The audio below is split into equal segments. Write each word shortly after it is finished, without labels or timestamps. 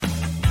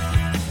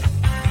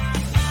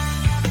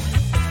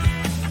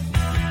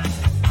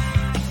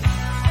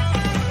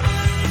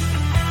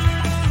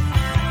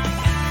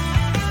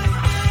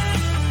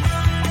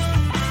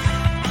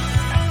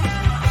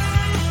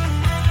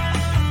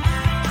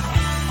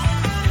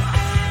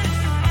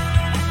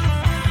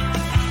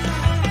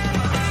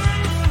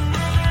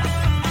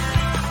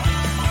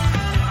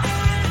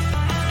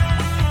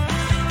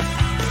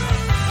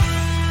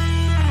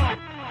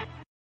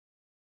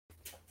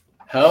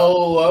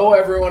Hello,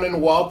 everyone,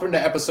 and welcome to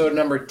episode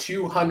number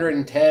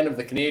 210 of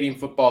the Canadian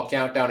Football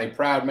Countdown, a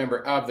proud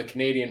member of the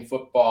Canadian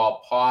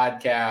Football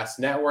Podcast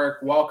Network.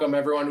 Welcome,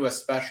 everyone, to a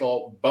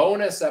special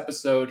bonus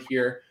episode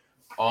here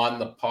on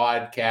the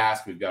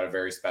podcast. We've got a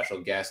very special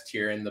guest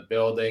here in the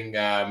building,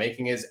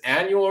 making his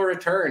annual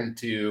return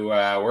to,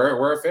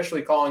 we're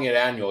officially calling it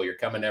annual. You're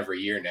coming every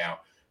year now.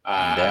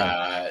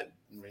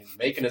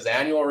 Making his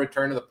annual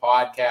return to the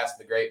podcast,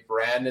 the great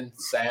Brandon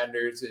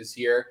Sanders is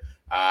here.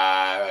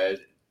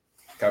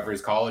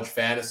 Covers college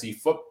fantasy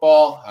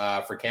football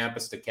for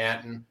Campus to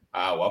Canton.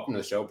 Welcome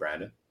to the show,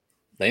 Brandon.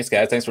 Thanks,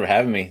 guys. Thanks for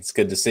having me. It's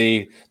good to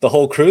see the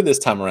whole crew this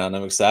time around.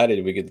 I'm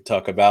excited. We get to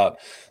talk about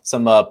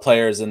some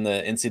players in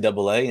the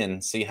NCAA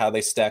and see how they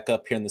stack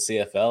up here in the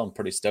CFL. I'm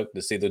pretty stoked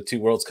to see the two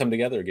worlds come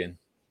together again.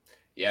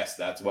 Yes,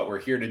 that's what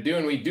we're here to do.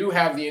 And we do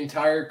have the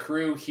entire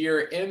crew here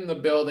in the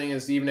building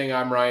this evening.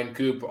 I'm Ryan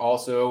Coop.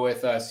 Also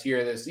with us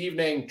here this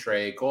evening,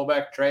 Trey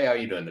Colbeck. Trey, how are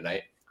you doing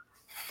tonight?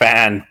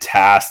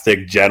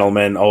 Fantastic,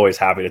 gentlemen. Always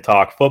happy to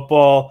talk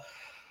football.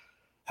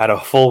 Had a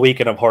full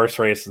weekend of horse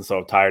racing, so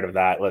I'm tired of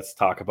that. Let's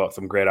talk about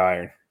some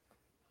gridiron.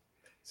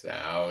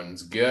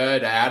 Sounds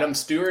good. Adam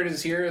Stewart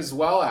is here as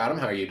well. Adam,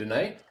 how are you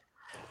tonight?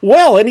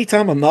 Well,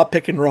 anytime I'm not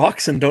picking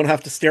rocks and don't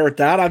have to stare at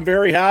that, I'm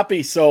very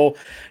happy. So,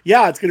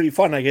 yeah, it's going to be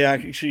fun. I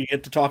actually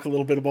get to talk a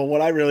little bit about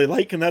what I really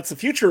like, and that's the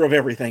future of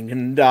everything.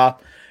 And,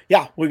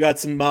 yeah, we got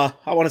some, I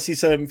want to see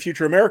some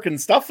future American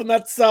stuff, and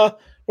that's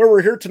where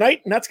we're here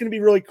tonight, and that's going to be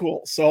really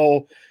cool.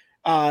 So,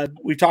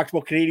 we talked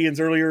about Canadians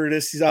earlier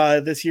this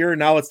year, and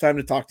now it's time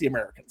to talk to the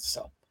Americans.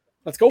 So,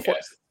 let's go for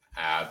it.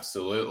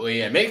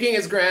 Absolutely. And making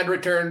his grand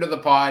return to the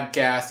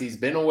podcast, he's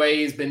been away,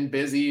 he's been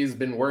busy, he's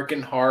been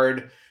working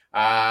hard.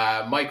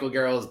 Michael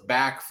Garrell is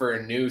back for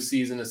a new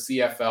season of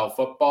CFL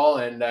football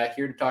and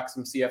here to talk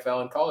some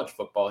CFL and college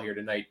football here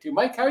tonight too.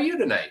 Mike, how are you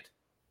tonight?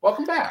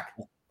 Welcome back.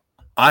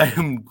 I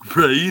am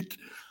great.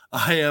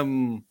 I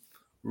am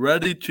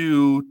ready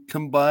to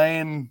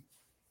combine,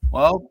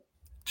 well,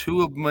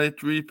 two of my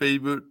three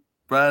favorite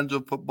brands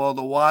of football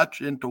to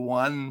watch into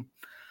one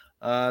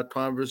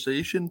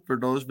conversation. For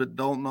those that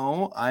don't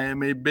know, I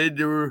am a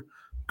bigger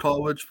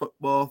college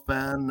football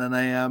fan than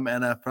I am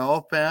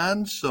NFL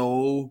fan,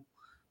 so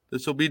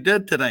this will be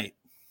good tonight.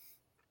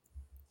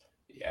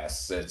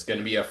 Yes, it's going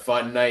to be a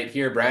fun night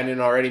here.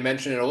 Brandon already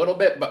mentioned it a little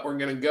bit, but we're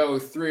going to go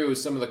through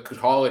some of the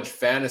college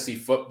fantasy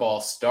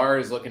football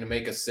stars looking to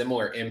make a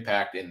similar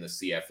impact in the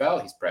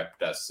CFL. He's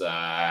prepped us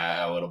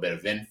a little bit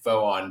of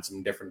info on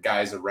some different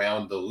guys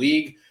around the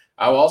league.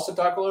 I'll also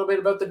talk a little bit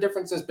about the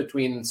differences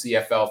between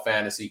CFL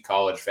fantasy,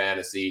 college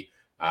fantasy,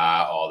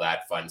 all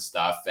that fun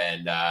stuff.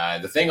 And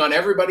the thing on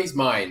everybody's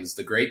minds,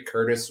 the great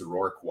Curtis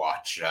Rourke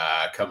watch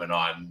coming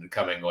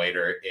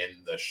later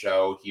in the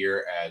show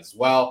here as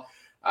well.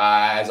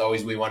 As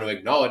always, we want to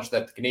acknowledge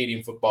that the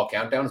Canadian Football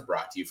Countdown is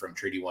brought to you from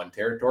Treaty 1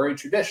 territory,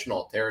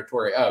 traditional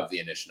territory of the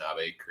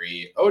Anishinaabe,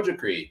 Cree,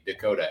 Ojibwe,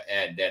 Dakota,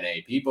 and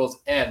Dene peoples,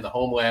 and the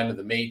homeland of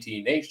the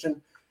Métis Nation,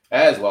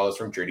 as well as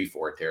from Treaty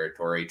 4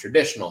 territory,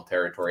 traditional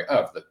territory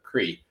of the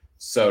Cree,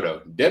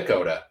 Saulteaux,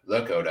 Dakota,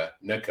 Lakota,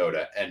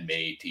 Nakota, and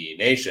Métis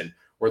Nation.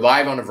 We're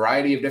live on a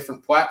variety of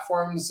different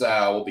platforms.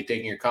 We'll be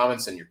taking your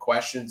comments and your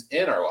questions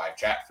in our live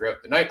chat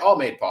throughout the night, all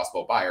made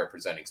possible by our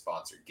presenting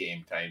sponsor,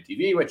 Game Time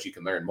TV, which you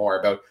can learn more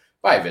about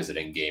by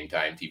visiting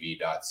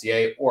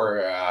GameTimeTV.ca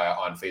or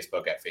on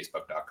Facebook at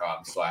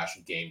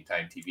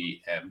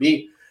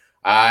facebook.com/GameTimeTVMB.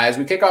 As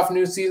we kick off a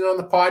new season on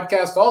the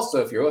podcast,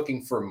 also, if you're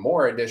looking for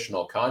more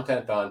additional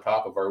content on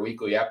top of our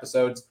weekly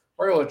episodes,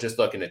 or you're just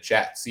looking to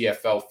chat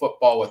CFL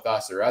football with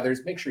us or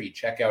others, make sure you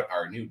check out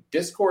our new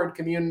Discord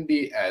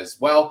community as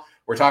well.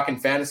 We're talking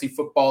fantasy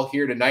football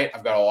here tonight.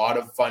 I've got a lot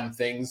of fun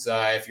things.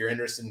 If you're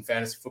interested in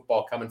fantasy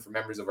football coming from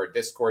members of our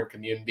Discord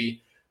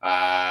community,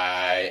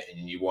 and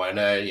you want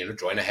to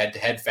join a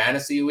head-to-head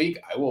fantasy league,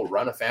 I will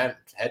run a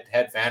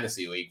head-to-head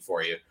fantasy league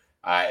for you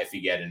if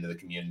you get into the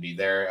community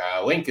there.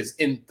 Link is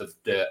in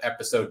the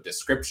episode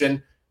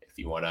description if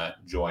you want to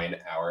join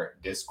our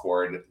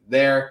Discord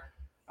there.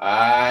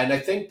 And I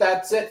think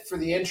that's it for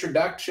the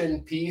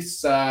introduction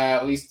piece,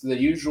 at least the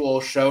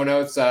usual show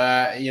notes.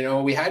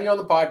 We had you on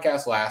the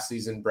podcast last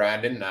season,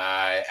 Brandon,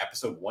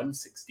 episode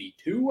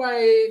 162,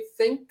 I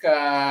think,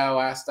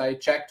 last I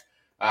checked.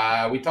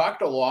 We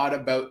talked a lot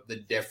about the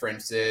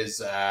differences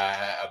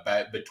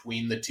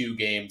between the two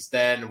games.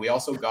 Then we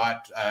also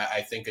got,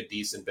 I think, a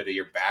decent bit of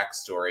your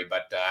backstory.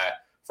 But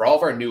for all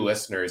of our new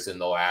listeners in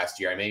the last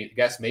year, I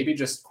guess maybe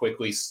just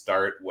quickly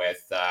start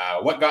with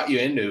what got you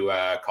into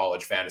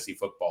college fantasy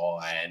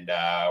football and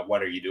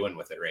what are you doing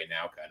with it right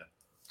now, kind of?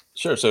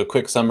 Sure. So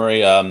quick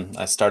summary.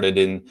 I started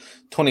in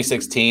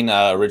 2016,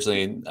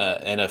 originally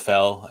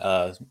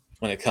NFL.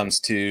 When it comes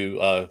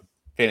to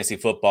fantasy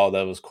football,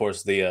 that was, of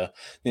course, the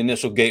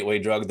initial gateway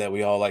drug that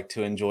we all like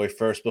to enjoy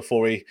first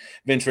before we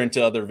venture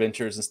into other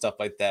ventures and stuff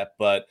like that.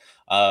 But,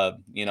 I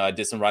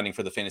did some writing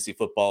for the fantasy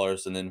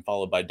footballers and then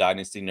followed by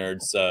Dynasty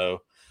Nerds.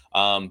 So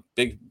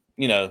big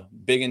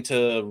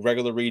into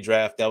regular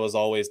redraft. That was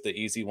always the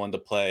easy one to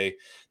play.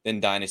 Then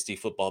Dynasty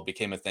football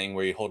became a thing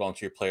where you hold on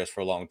to your players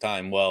for a long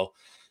time. Well,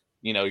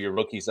 your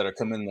rookies that are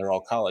coming in, they're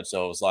all college.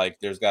 So it was like,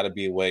 there's got to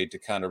be a way to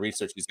kind of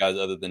research these guys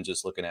other than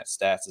just looking at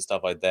stats and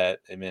stuff like that.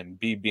 And then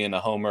being a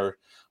homer,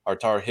 our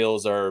Tar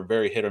Heels are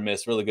very hit or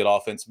miss, really good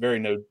offense,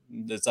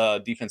 this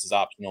defense is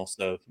optional.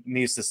 So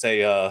needs to say,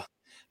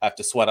 have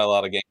to sweat out a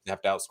lot of games,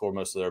 have to outscore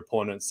most of their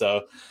opponents.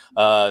 So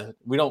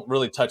we don't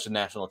really touch a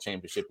national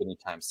championship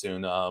anytime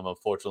soon,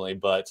 unfortunately.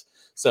 But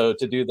so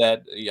to do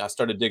that, I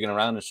started digging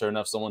around, and sure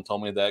enough, someone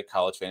told me that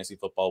college fantasy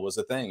football was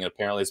a thing. And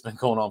apparently, it's been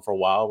going on for a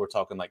while. We're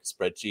talking like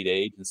spreadsheet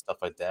age and stuff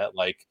like that,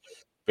 like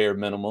bare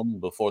minimum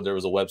before there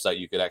was a website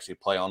you could actually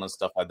play on and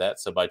stuff like that.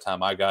 So by the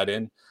time I got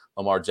in,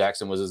 Lamar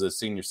Jackson was his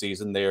senior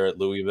season there at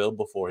Louisville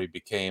before he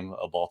became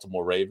a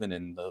Baltimore Raven,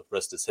 and the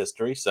rest is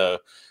history. So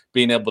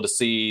being able to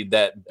see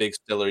that big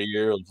stellar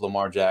year of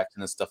Lamar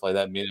Jackson and stuff like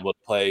that, being able to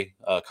play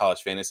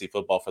college fantasy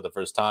football for the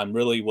first time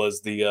really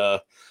was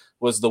the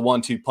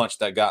 1-2 punch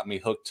that got me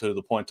hooked to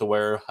the point to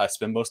where I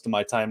spend most of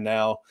my time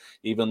now,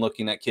 even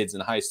looking at kids in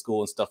high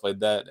school and stuff like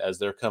that as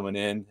they're coming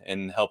in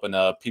and helping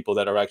people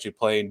that are actually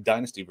playing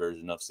dynasty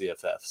version of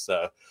CFF.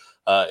 So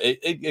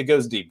it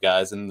goes deep,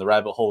 guys, and the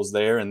rabbit hole's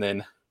there. And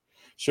then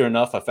sure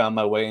enough, I found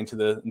my way into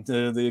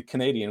the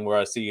Canadian, where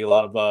I see a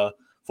lot of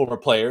former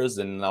players,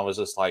 and I was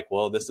just like,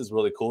 well, this is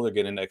really cool. They're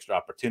getting an extra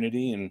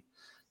opportunity, and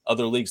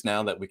other leagues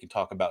now that we can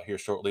talk about here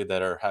shortly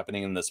that are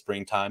happening in the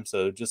springtime.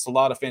 So just a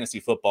lot of fantasy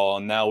football,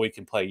 and now we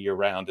can play year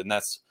round. And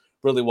that's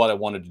really what I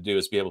wanted to do,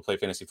 is be able to play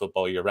fantasy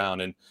football year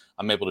round. And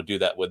I'm able to do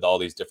that with all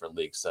these different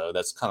leagues. So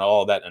that's kind of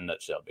all that in a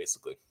nutshell,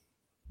 basically.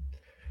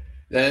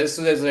 This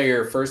is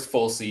your first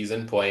full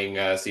season playing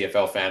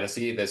CFL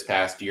fantasy this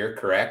past year,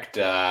 correct?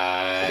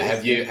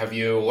 Have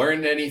you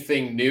learned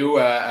anything new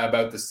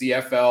about the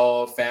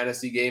CFL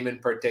fantasy game in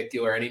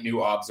particular? Any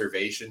new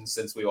observations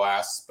since we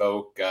last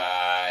spoke?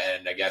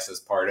 And I guess as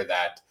part of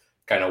that,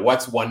 kind of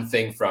what's one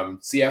thing from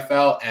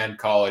CFL and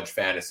college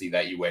fantasy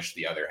that you wish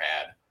the other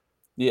had?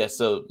 Yeah,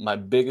 so my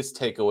biggest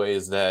takeaway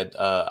is that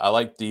I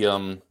like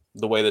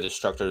the way that it's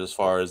structured as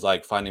far as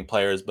like finding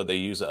players, but they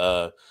use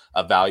a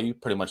value,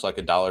 pretty much like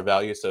a dollar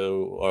value.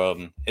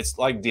 So it's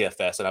like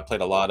DFS, and I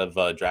played a lot of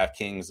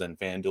DraftKings and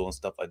FanDuel and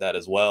stuff like that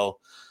as well.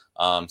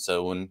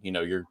 So when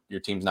your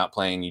team's not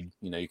playing,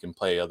 you can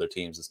play other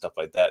teams and stuff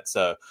like that.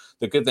 So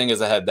the good thing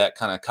is I had that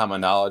kind of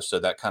common knowledge, so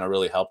that kind of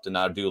really helped, and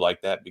I do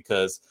like that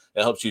because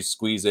it helps you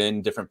squeeze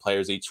in different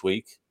players each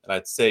week. And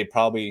I'd say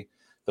probably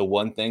the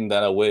one thing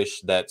that I wish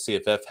that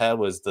CFF had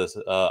was the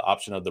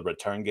option of the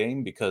return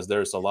game, because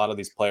there's a lot of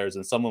these players,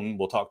 and some of them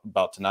we'll talk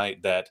about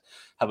tonight, that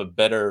have a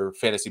better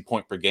fantasy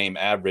point per game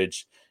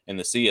average in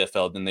the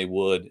CFL than they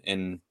would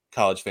in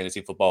college fantasy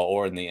football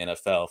or in the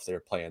NFL if they're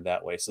playing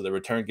that way. So the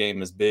return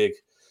game is big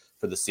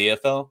for the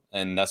CFL,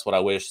 and that's what I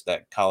wish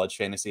that college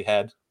fantasy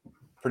had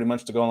pretty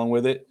much to go along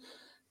with it.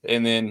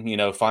 And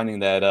then,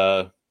 finding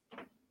that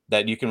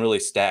that you can really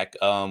stack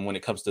when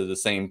it comes to the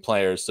same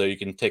players. So you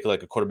can take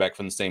like a quarterback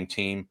from the same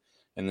team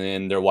and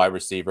then their wide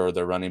receiver or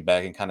their running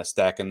back and kind of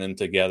stacking them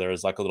together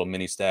as like a little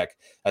mini stack.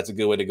 That's a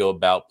good way to go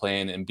about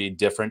playing and be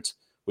different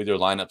with your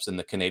lineups in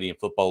the Canadian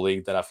Football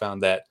League that I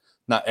found that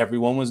not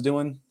everyone was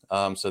doing.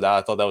 So that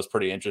I thought that was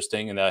pretty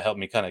interesting, and that helped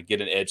me kind of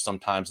get an edge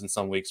sometimes in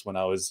some weeks when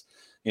I was,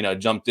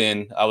 jumped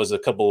in. I was a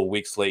couple of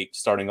weeks late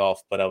starting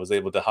off, but I was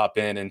able to hop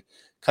in and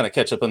kind of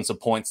catch up on some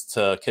points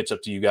to catch up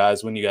to you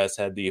guys when you guys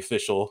had the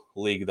official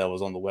league that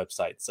was on the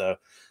website. So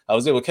I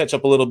was able to catch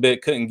up a little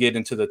bit, couldn't get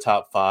into the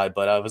top 5,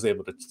 but I was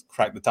able to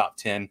crack the top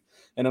 10.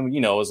 And,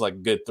 it was like a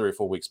good 3 or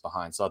 4 weeks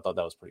behind. So I thought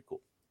that was pretty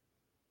cool.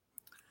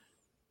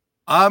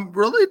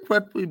 Really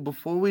quickly,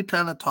 before we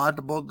kind of talk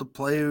about the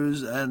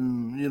players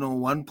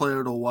and, one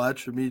player to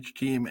watch from each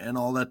team and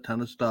all that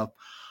kind of stuff,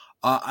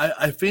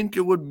 I think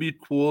it would be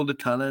cool to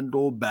kind of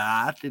go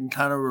back and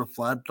kind of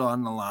reflect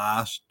on the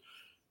last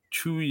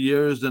 2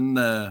 years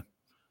and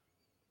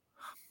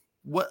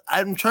what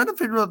I'm trying to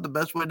figure out the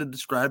best way to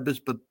describe this,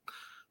 but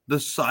the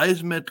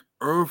seismic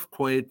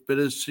earthquake that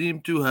has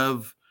seemed to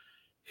have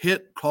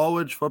hit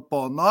college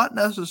football, not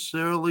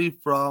necessarily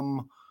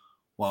from,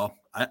 well,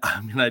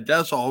 I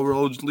guess all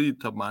roads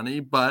lead to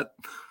money, but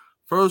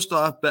first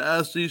off,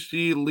 the SEC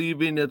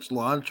leaving its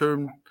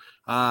longtime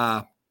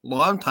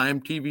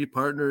TV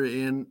partner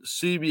in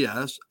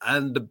CBS,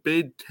 and the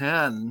Big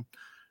Ten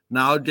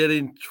now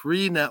getting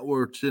 3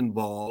 networks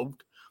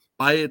involved,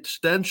 by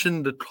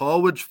extension, the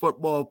college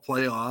football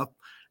playoff,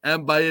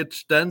 and by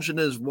extension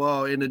as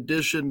well, in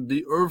addition,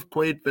 the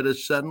earthquake that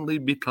has suddenly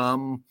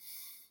become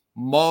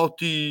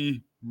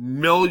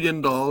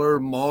multi-million-dollar,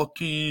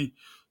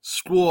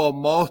 multi-school,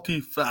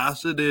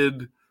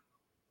 multifaceted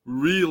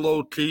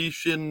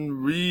relocation,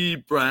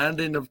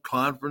 rebranding of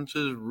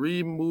conferences,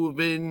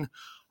 removing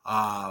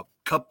a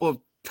couple of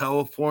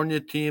California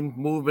teams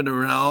moving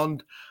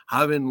around,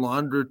 having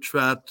longer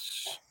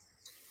treks.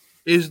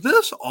 Is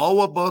this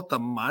all about the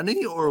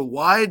money, or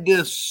why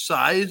this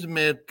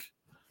seismic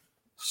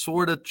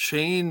sort of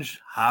change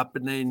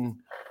happening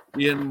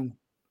in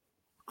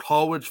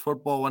college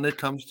football when it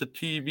comes to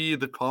TV,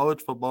 the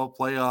college football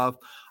playoff?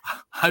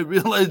 I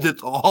realize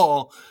it's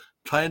all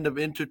kind of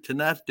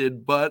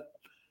interconnected, but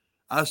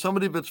as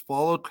somebody that's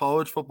followed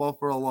college football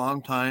for a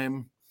long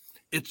time,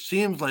 it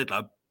seems like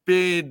a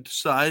big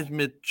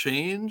seismic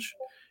change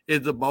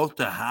is about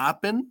to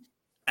happen,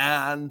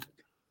 and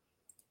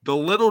the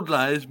little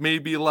guys may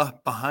be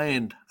left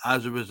behind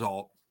as a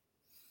result.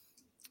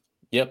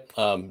 Yep,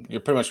 you're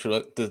pretty much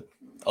correct.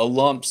 A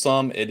lump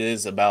sum, it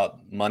is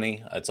about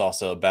money. It's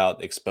also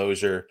about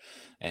exposure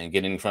and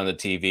getting in front of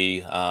the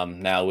TV.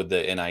 Now with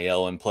the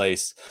NIL in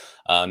place,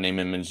 name,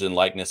 image, and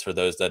likeness for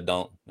those that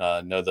don't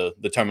know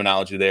the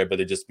terminology there,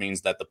 but it just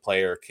means that the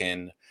player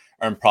can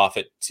earn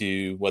profit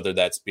to whether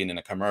that's being in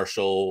a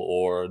commercial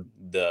or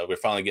we're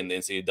finally getting the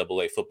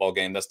NCAA football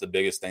game. That's the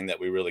biggest thing that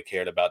we really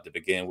cared about to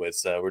begin with.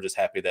 So we're just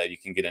happy that you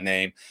can get a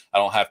name. I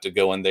don't have to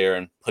go in there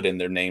and put in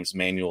their names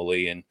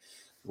manually and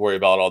worry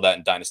about all that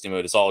in dynasty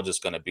mode. It's all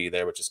just going to be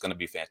there, which is going to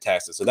be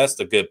fantastic. So that's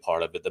the good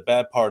part of it. The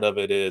bad part of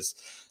it is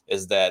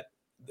that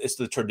it's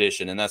the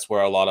tradition, and that's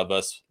where a lot of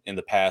us in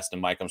the past,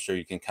 and Mike, I'm sure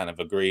you can kind of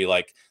agree,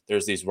 like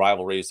there's these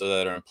rivalries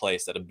that are in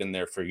place that have been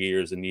there for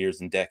years and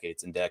years and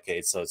decades.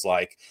 So it's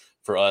like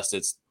for us,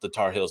 it's the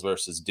Tar Heels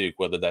versus Duke,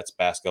 whether that's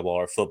basketball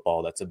or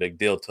football. That's a big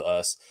deal to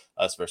us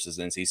versus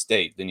NC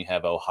State. Then you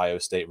have Ohio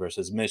State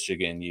versus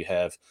Michigan. You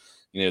have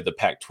the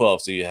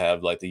Pac-12, so you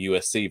have like the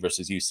USC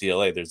versus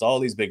UCLA. There's all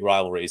these big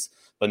rivalries,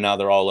 but now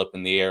they're all up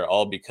in the air,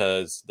 all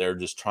because they're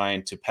just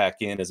trying to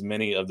pack in as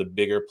many of the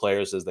bigger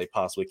players as they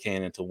possibly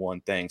can into one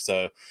thing.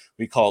 So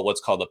we call it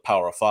what's called the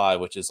Power of Five,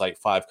 which is like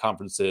 5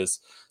 conferences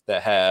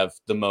that have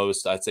the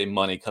most, I'd say,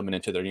 money coming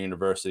into their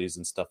universities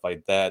and stuff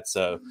like that.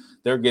 So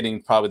they're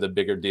getting probably the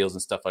bigger deals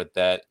and stuff like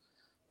that.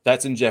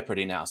 That's in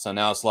jeopardy now. So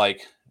now it's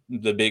like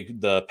the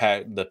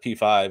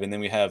P5, and then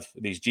we have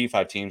these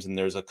G5 teams, and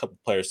there's a couple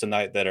players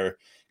tonight that are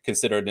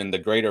considered in the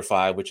greater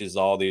 5, which is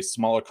all these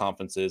smaller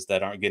conferences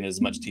that aren't getting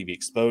as much TV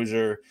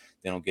exposure.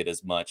 They don't get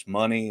as much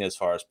money as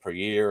far as per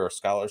year or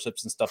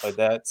scholarships and stuff like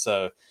that.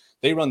 So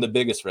they run the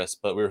biggest risk.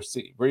 But we're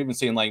even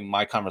seeing like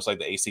my conference, like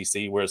the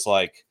ACC, where it's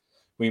like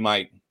we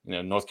might,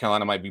 North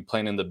Carolina might be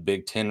playing in the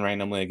Big Ten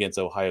randomly against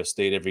Ohio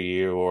State every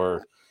year,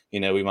 or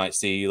we might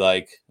see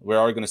we're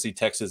already going to see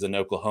Texas and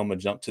Oklahoma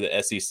jump to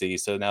the SEC.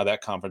 So now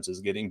that conference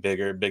is getting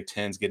bigger. Big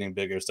Ten's getting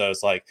bigger. So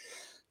it's like,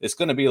 it's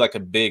going to be like a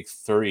big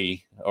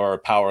 3 or a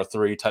power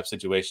 3 type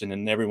situation.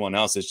 And everyone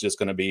else is just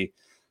going to be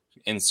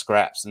in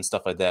scraps and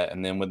stuff like that.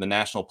 And then with the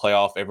national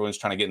playoff, everyone's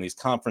trying to get in these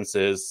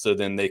conferences so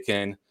then they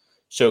can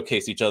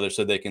showcase each other,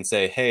 so they can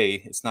say, hey,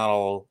 it's not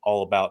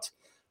all about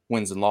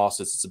wins and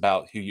losses. It's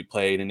about who you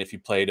played. And if you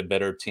played a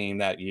better team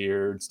that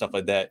year and stuff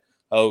like that,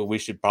 oh, we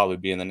should probably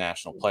be in the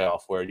national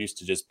playoff, where it used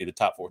to just be the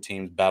top 4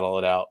 teams battle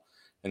it out,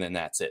 and then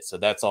that's it. So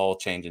that's all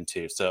changing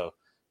too. So,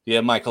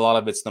 yeah, Mike, a lot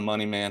of it's the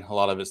money, man. A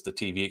lot of it's the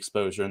TV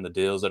exposure and the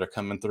deals that are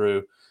coming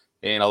through.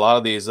 And a lot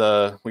of these,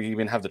 we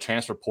even have the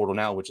transfer portal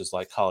now, which is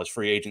like college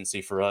free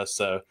agency for us.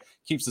 So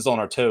keeps us on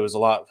our toes a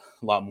lot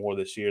more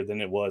this year than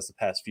it was the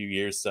past few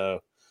years. So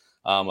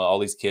all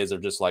these kids are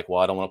just like, well,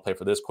 I don't want to play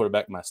for this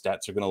quarterback. My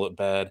stats are going to look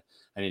bad.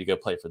 I need to go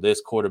play for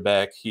this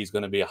quarterback. He's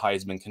going to be a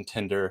Heisman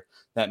contender.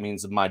 That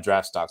means that my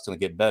draft stock's going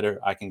to get better.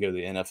 I can go to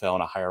the NFL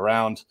in a higher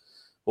round,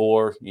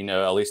 or,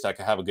 at least I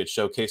can have a good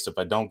showcase if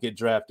I don't get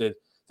drafted.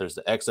 There's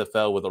the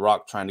XFL with The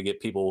Rock trying to get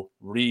people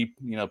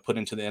put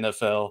into the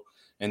NFL.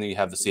 And then you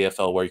have the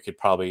CFL where you could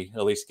probably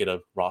at least get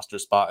a roster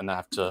spot and not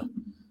have to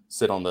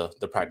sit on the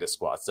practice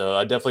squad. So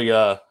I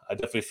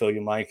definitely feel you,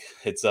 Mike.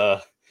 It's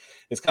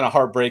kind of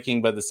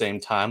heartbreaking, but at the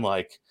same time,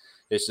 like,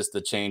 it's just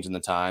the change in the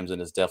times, and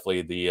it's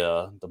definitely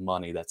the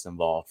money that's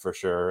involved for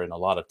sure, and a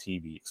lot of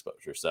TV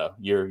exposure. So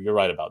you're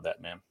right about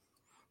that, man.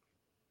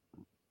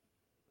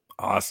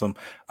 Awesome.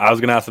 I was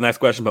going to ask the next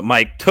question, but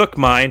Mike took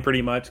mine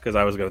pretty much because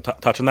I was going to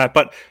touch on that.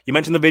 But you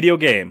mentioned the video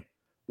game.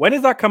 When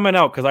is that coming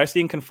out? Because I've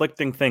seen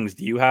conflicting things.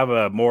 Do you have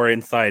a more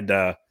inside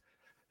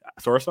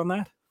source on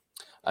that?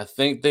 I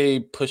think they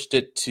pushed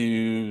it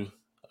to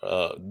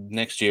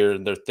next year.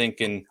 They're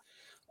thinking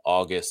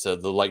August, so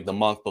the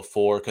month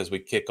before, because we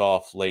kick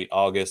off late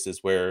August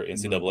is where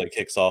NCAA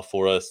kicks off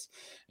for us,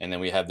 and then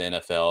we have the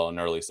NFL in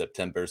early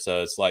September.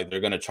 So it's like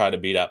they're going to try to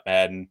beat out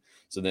Madden,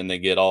 so then they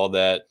get all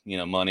that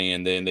money,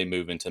 and then they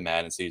move into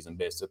Madden season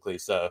basically.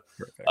 So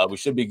we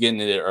should be getting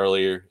it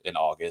earlier in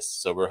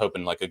August. So we're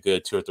hoping like a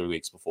good 2 or 3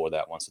 weeks before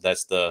that one. So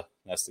that's the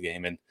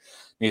game. And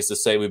needs to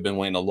say we've been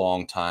waiting a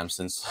long time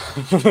since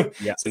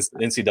since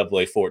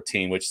NCAA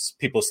 14, which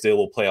people still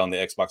will play on the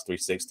Xbox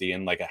 360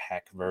 in like a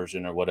hack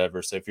version or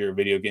whatever. So if you're a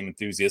video game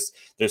enthusiast,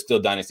 there's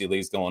still dynasty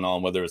leagues going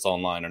on, whether it's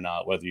online or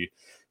not.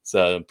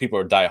 So people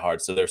are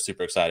diehard, so they're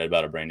super excited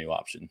about a brand new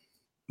option.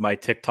 My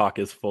TikTok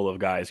is full of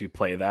guys who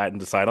play that and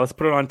decide, let's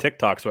put it on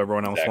TikTok so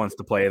everyone else wants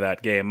to play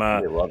that game. I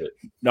love it.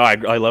 No,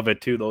 I love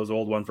it too. Those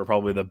old ones were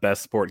probably the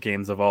best sport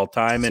games of all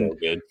time. And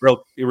good.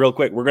 real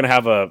quick, we're gonna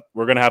have a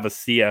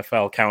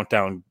CFL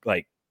countdown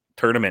like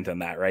tournament in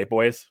that, right,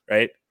 boys?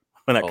 Right?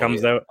 When that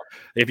comes out.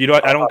 If you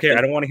don't, I don't care.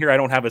 I don't want to hear I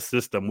don't have a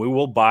system. We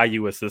will buy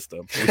you a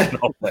system. We can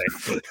all play.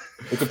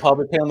 We could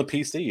probably play on the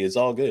PC. It's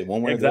all good.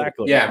 One way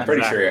exactly. Yeah, I'm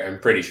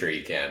pretty sure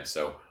you can.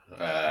 So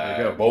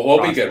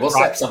we'll be good. We'll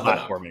set something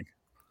up.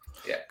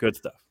 Yeah, good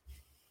stuff.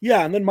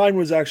 Yeah, and then mine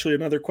was actually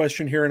another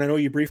question here, and I know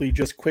you briefly,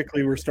 just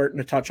quickly, were starting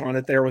to touch on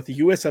it there with the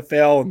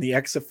USFL and the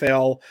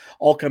XFL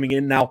all coming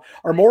in now.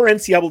 Are more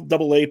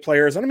NCAA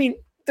players, and I mean,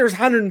 there's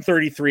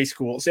 133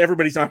 schools.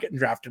 Everybody's not getting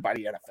drafted by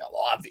the NFL,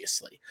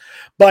 obviously.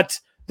 But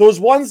those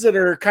ones that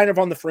are kind of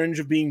on the fringe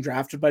of being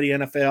drafted by the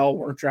NFL,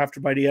 weren't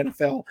drafted by the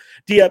NFL,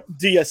 do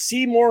you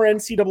see more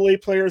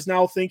NCAA players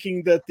now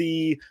thinking that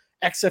the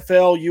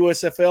XFL,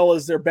 USFL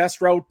is their best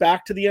route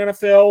back to the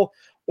NFL?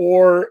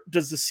 Or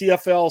does the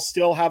CFL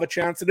still have a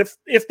chance? And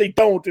if they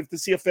don't, if the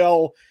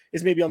CFL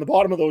is maybe on the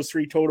bottom of those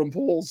three totem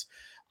poles,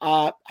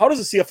 how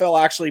does the CFL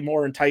actually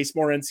entice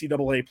more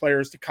NCAA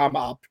players to come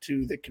up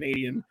to the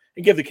Canadian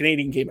and give the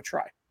Canadian game a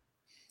try?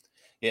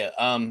 Yeah,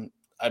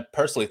 I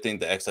personally think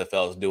the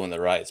XFL is doing the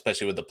right,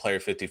 especially with the Player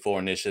 54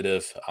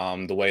 initiative.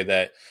 The way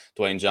that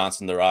Dwayne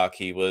Johnson, The Rock,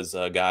 he was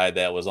a guy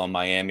that was on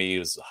Miami. He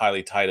was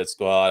highly tight at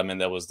squad. I mean,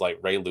 that was like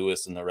Ray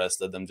Lewis and the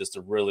rest of them, just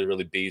a really,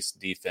 really beast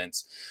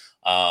defense.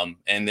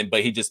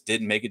 But he just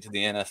didn't make it to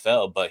the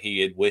NFL, but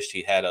he had wished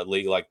he had a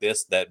league like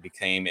this that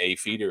became a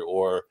feeder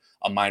or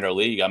a minor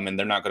league. I mean,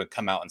 they're not going to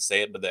come out and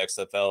say it, but the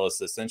XFL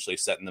is essentially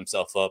setting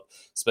themselves up,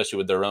 especially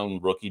with their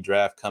own rookie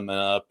draft coming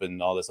up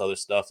and all this other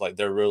stuff. Like,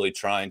 they're really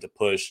trying to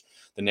push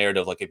the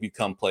narrative. Like, if you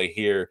come play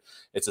here,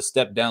 it's a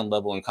step down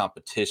level in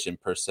competition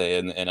per se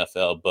in the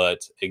NFL,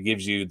 but it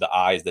gives you the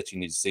eyes that you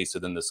need to see. So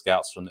then the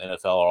scouts from the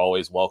NFL are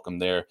always welcome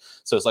there.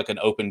 So it's like an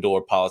open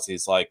door policy.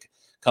 It's like,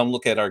 come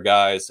look at our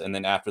guys, and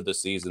then after the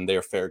season,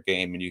 they're fair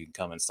game, and you can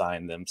come and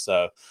sign them.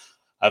 So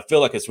I feel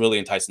like it's really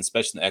enticing,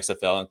 especially in the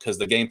XFL, because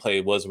the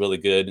gameplay was really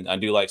good, and I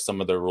do like some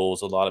of their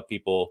rules. A lot of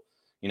people,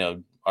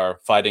 are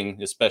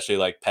fighting, especially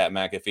like Pat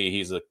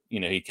McAfee.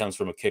 He comes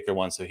from a kicker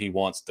one, so he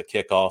wants the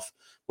kickoff.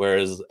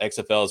 Whereas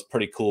XFL is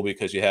pretty cool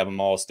because you have them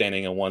all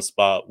standing in one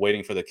spot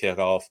waiting for the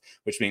kickoff,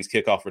 which means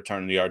kickoff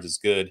return yards is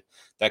good.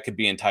 That could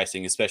be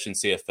enticing, especially in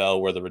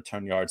CFL where the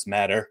return yards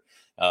matter.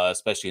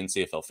 Especially in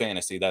CFL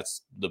fantasy.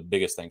 That's the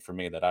biggest thing for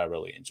me that I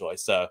really enjoy.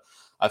 So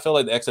I feel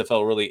like the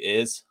XFL really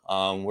is.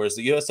 Whereas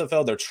the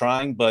USFL, they're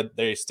trying, but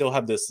they still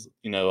have this,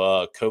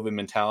 COVID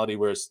mentality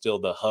where it's still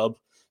the hub.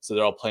 So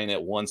they're all playing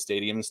at one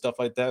stadium and stuff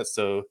like that.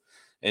 So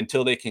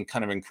until they can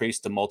kind of increase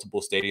to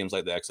multiple stadiums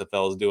like the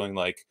XFL is doing,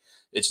 like,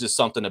 it's just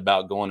something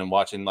about going and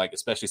watching, like,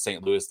 especially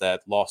St. Louis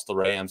that lost the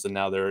Rams and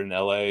now they're in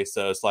LA.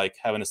 So it's like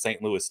having a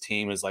St. Louis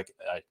team is like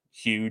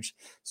huge.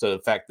 So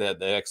the fact that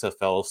the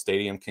XFL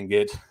stadium can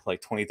get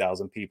like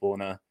 20,000 people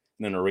in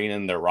an arena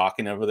and they're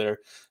rocking over there,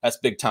 that's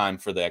big time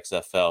for the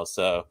XFL.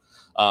 So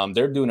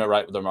they're doing it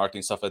right with their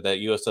marketing stuff like that.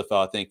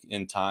 USFL, I think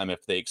in time,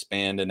 if they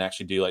expand and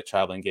actually do like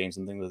traveling games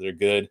and things, that they're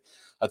good.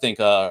 I think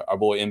our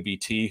boy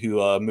MBT,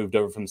 who moved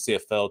over from the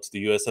CFL to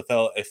the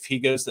USFL, if he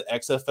goes to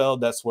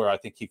XFL, that's where I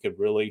think he could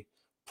really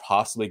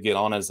possibly get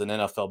on as an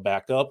NFL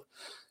backup.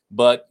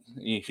 But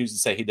who's to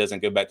say he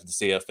doesn't go back to the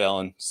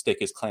CFL and stake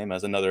his claim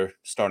as another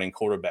starting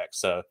quarterback?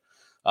 So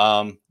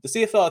the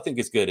CFL, I think,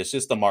 is good. It's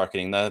just the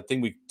marketing. I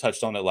think we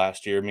touched on it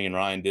last year, me and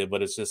Ryan did,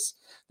 but it's just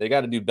they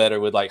got to do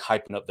better with like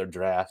hyping up their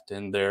draft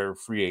and their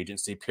free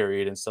agency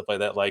period and stuff like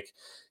that. Like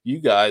you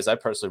guys, I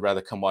personally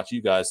rather come watch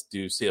you guys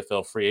do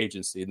CFL free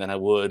agency than I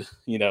would,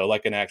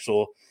 like an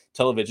actual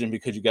television,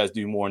 because you guys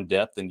do more in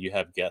depth and you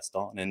have guests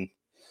on and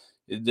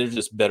there's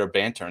just better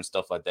banter and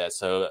stuff like that.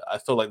 So I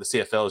feel like the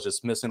CFL is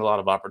just missing a lot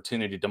of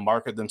opportunity to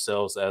market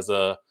themselves as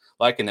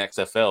like an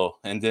XFL.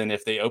 And then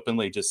if they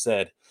openly just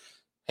said,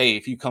 hey,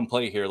 if you come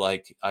play here,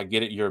 like, I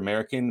get it, you're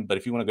American, but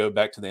if you want to go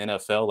back to the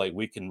NFL, like,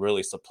 we can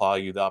really supply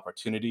you the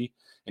opportunity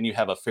and you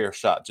have a fair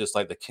shot, just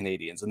like the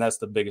Canadians. And that's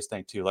the biggest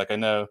thing too. Like, I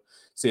know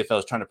CFL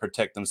is trying to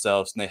protect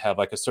themselves and they have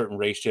like a certain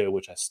ratio,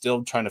 which I'm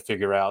still trying to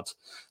figure out.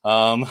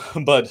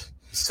 But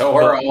so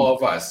are all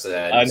of us.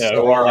 I know.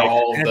 So are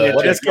all and the.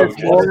 it just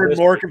gets more and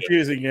more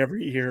confusing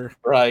every year.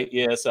 Right.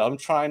 Yeah. So I'm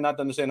trying not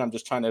to understand. I'm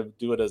just trying to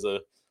do it as a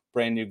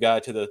brand new guy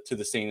to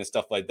the scene and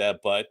stuff like that.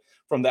 But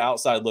from the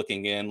outside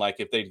looking in, like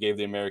if they gave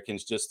the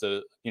Americans just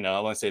I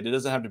want to say it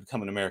doesn't have to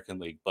become an American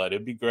league, but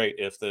it'd be great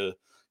if the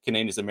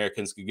Canadians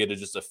Americans could get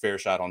just a fair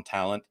shot on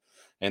talent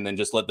and then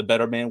just let the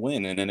better man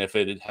win. And then if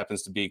it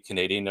happens to be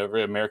Canadian over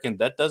American,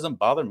 that doesn't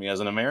bother me as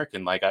an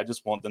American. Like, I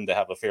just want them to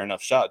have a fair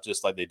enough shot,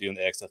 just like they do in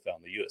the XFL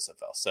and the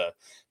USFL. So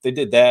if they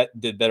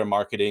did better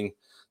marketing,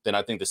 then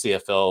I think the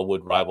CFL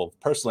would rival.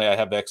 Personally, I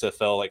have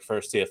XFL like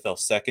first, CFL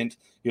second.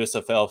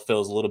 USFL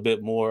feels a little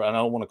bit more, I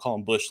don't want to call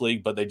them Bush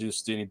League, but they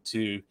just need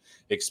to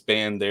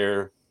expand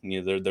their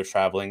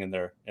traveling and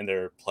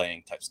their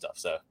playing type stuff.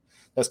 So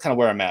that's kind of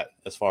where I'm at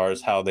as far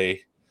as how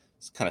they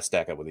kind of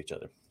stack up with each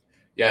other.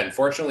 Yeah,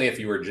 unfortunately, if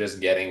you were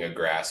just getting a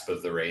grasp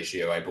of the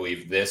ratio, I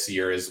believe this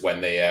year is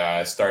when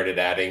they started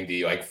adding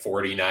the like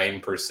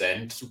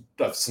 49%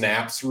 of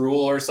snaps rule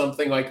or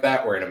something like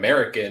that, where an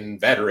American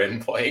veteran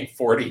playing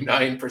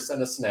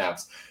 49% of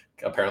snaps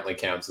apparently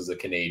counts as a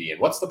Canadian.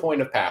 What's the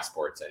point of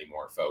passports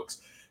anymore,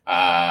 folks?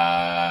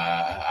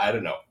 I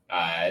don't know.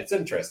 It's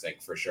interesting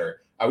for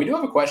sure. We do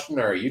have a question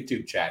in our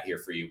YouTube chat here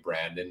for you,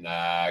 Brandon.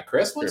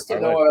 Chris wants to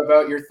know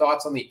about your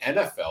thoughts on the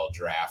NFL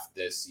draft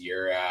this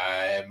year.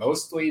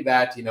 Mostly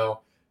that,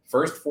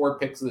 first 4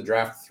 picks of the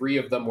draft, 3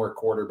 of them were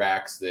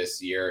quarterbacks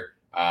this year.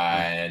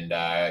 And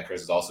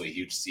Chris is also a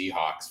huge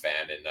Seahawks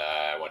fan,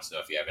 and wants to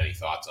know if you have any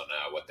thoughts on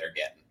what they're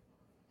getting.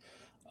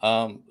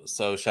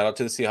 So shout out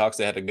to the Seahawks.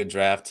 They had a good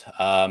draft.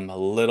 I'm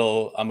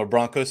a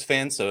Broncos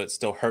fan, so it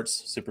still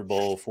hurts. Super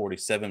Bowl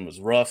 47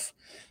 was rough.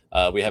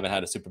 We haven't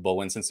had a Super Bowl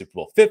win since Super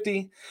Bowl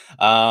 50.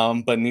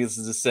 But needless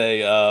to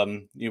say,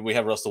 we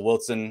have Russell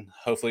Wilson.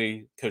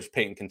 Hopefully Coach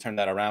Payton can turn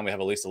that around. We have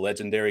at least a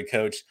legendary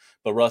coach,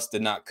 but Russ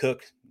did not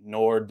cook,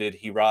 nor did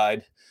he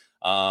ride.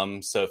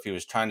 So if he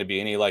was trying to be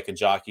any like a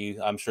jockey,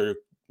 I'm sure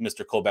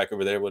Mr. Colback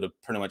over there would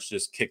have pretty much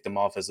just kicked him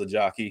off as a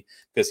jockey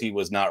because he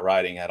was not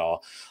riding at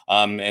all.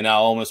 And I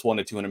almost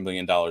wanted $200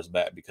 million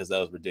back because that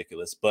was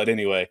ridiculous. But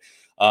anyway,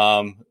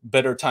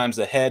 better times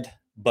ahead.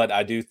 But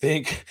I do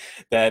think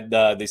that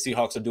the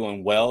Seahawks are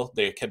doing well.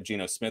 They kept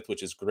Geno Smith,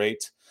 which is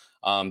great.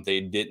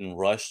 They didn't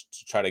rush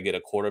to try to get a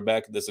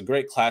quarterback. There's a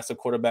great class of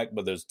quarterback,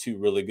 but there's 2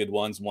 really good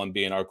ones. One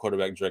being our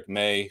quarterback, Drake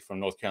May from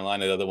North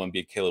Carolina. The other one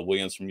being Caleb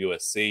Williams from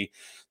USC.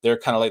 They're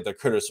kind of like the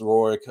Curtis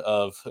Rourke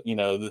of,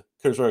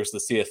 Curtis Rourke's the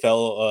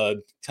CFL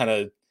kind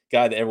of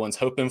guy that everyone's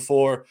hoping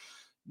for.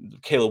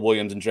 Caleb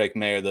Williams and Drake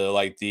May are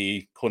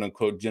the quote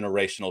unquote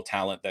generational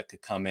talent that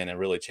could come in and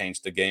really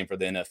change the game for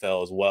the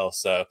NFL as well.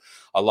 So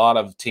a lot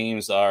of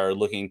teams are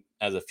looking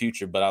as a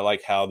future, but I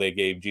like how they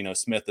gave Geno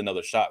Smith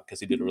another shot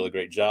because he did a really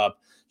great job.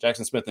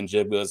 Jackson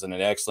Smith-Njigba is an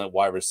excellent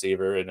wide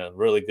receiver and a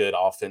really good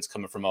offense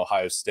coming from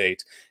Ohio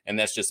State. And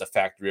that's just a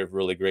factory of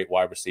really great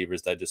wide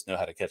receivers that just know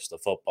how to catch the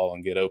football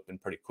and get open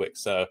pretty quick.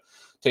 So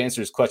to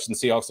answer his question, the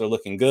Seahawks are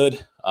looking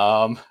good.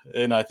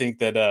 And I think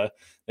that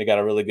they got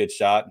a really good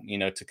shot,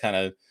 to kind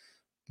of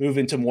move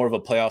into more of a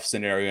playoff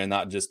scenario and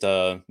not just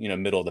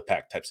middle of the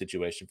pack type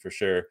situation for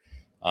sure.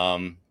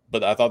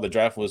 But I thought the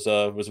draft was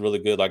really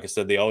good. Like I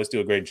said, they always do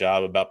a great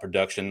job about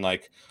production.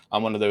 Like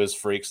I'm one of those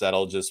freaks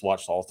that'll just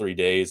watch all 3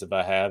 days if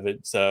I have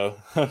it. So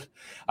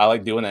I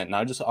like doing that. And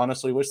I just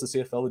honestly wish the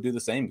CFL would do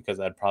the same because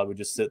I'd probably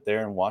just sit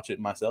there and watch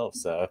it myself.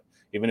 So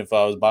even if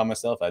I was by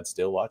myself, I'd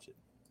still watch it.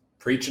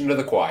 Preaching to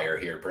the choir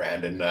here,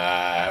 Brandon.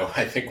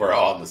 I think we're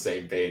all on the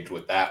same page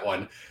with that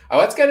one.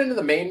 Let's get into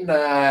the main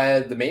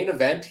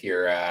event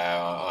here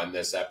on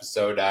this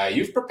episode.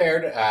 You've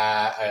prepared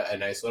a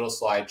nice little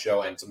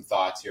slideshow and some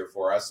thoughts here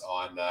for us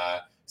on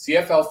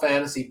CFL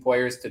fantasy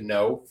players to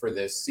know for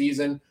this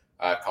season.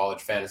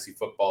 College fantasy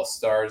football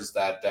stars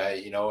that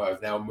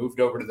have now moved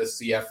over to the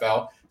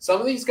CFL. Some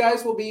of these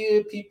guys will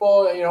be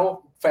people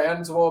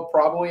fans will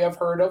probably have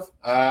heard of.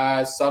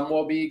 Some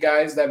will be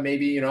guys that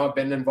maybe have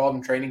been involved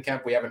in training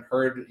camp. We haven't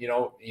heard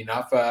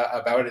enough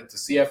about it, the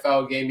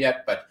CFL game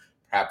yet, but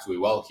perhaps we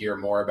will hear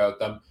more about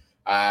them.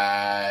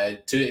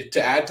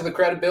 To add to the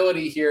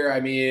credibility here,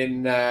 I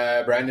mean,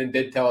 Brandon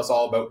did tell us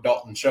all about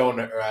Dalton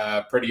Schoen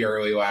pretty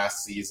early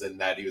last season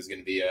that he was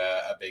going to be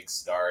a big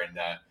star, and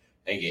I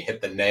think you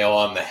hit the nail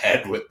on the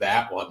head with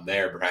that one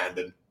there,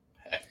 Brandon.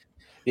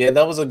 Yeah,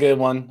 that was a good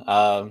one.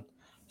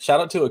 Shout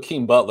out to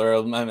Akeem Butler.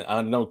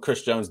 I know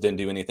Chris Jones didn't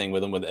do anything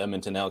with him with the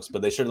Edmonton Elks,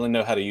 but they certainly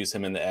know how to use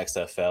him in the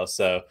XFL.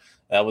 So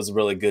that was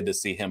really good to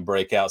see him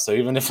break out. So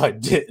even if I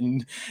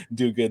didn't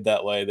do good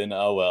that way, then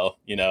oh well,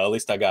 at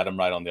least I got him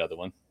right on the other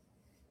one.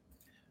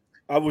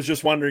 I was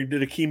just wondering,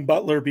 did Akeem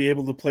Butler be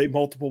able to play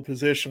multiple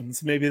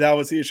positions? Maybe that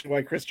was the issue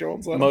why Chris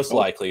Jones let him Most go.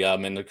 likely.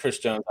 And Chris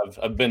Jones,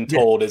 I've been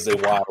told, is a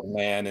wild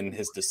man in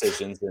his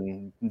decisions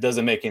and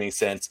doesn't make any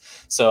sense.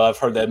 So I've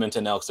heard the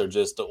Edmonton Elks are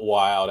just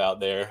wild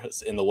out there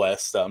in the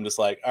West. So I'm just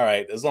like, all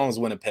right, as long as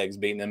Winnipeg's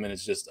beating them and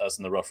it's just us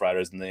and the Rough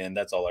Riders in the end,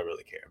 that's all I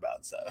really care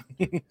about. So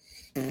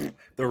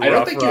I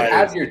don't think you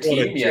had your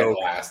team yet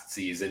last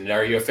season.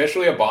 Are you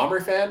officially a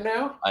Bomber fan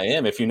now? I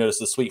am. If you notice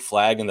the sweet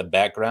flag in the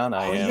background,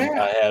 I am.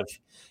 Yeah. I have.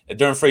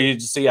 During free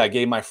agency, I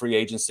gave my free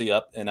agency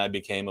up and I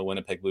became a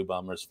Winnipeg Blue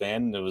Bombers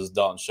fan. It was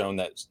Dalton Schoen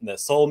that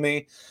sold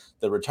me.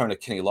 The return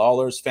of Kenny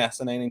Lawler is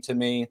fascinating to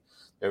me.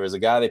 There was a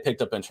guy they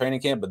picked up in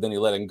training camp, but then he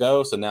let him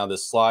go. So now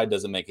this slide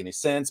doesn't make any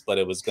sense, but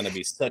it was going to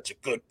be such a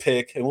good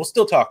pick. And we'll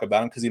still talk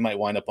about him because he might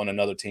wind up on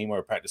another team or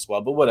a practice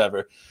squad, but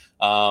whatever.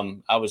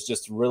 I was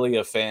just really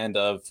a fan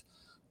of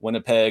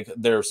Winnipeg.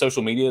 Their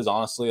social media is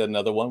honestly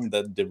another one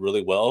that did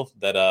really well,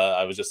 that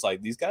I was just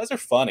like, these guys are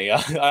funny.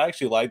 I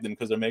actually like them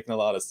because they're making a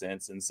lot of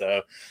sense. And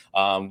so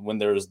when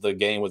there's the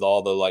game with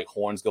all the like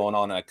horns going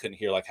on and I couldn't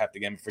hear like half the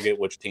game, I forget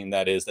which team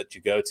that is that you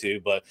go to,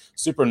 but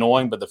super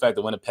annoying. But the fact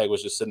that Winnipeg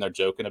was just sitting there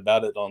joking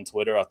about it on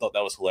Twitter, I thought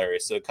that was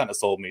hilarious. So it kind of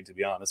sold me, to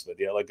be honest with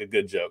you, like a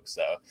good joke.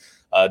 So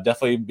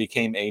definitely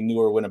became a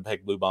newer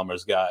Winnipeg Blue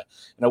Bombers guy.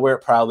 And I wear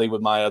it proudly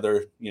with my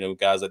other,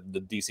 guys like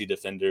the DC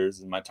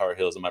Defenders and my Tar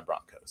Heels and my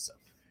Broncos. So.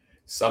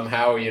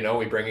 Somehow,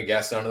 we bring a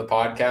guest onto the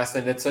podcast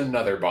and it's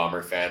another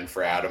Bomber fan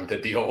for Adam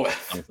to deal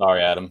with. I'm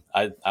sorry, Adam.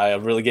 I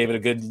really gave it a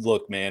good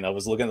look, man. I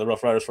was looking at the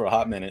Rough Riders for a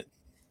hot minute.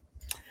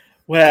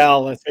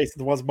 Well, let's face it,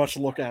 there wasn't much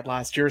to look at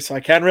last year, so I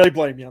can't really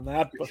blame you on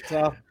that.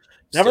 But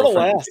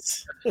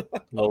nevertheless.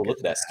 Look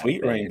at that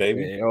sweet ring,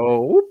 baby.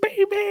 Oh,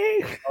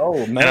 baby.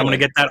 Oh, man. And I'm going to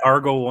get that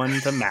Argo one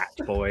to match,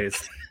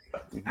 boys.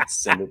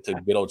 Send it to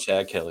good old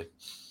Chad Kelly.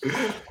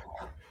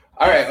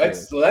 All right,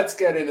 let's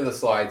get into the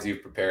slides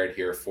you've prepared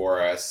here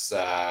for us.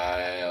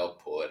 I'll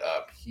pull it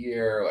up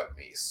here. Let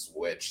me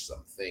switch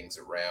some things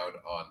around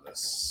on the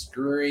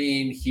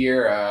screen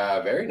here.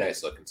 Very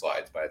nice looking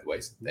slides, by the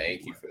way. So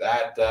thank you for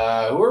that.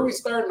 Who are we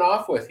starting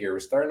off with here?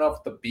 We're starting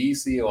off with the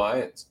BC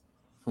Lions.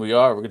 We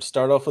are. We're going to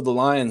start off with the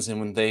Lions, and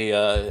when they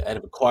had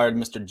acquired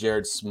Mr.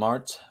 Jared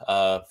Smart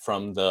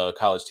from the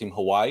college team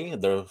Hawaii,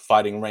 the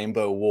Fighting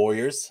Rainbow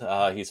Warriors.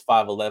 He's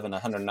 5'11",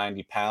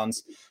 190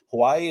 pounds.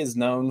 Hawaii is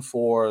known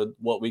for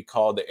what we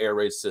call the air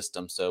raid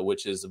system,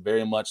 which is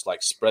very much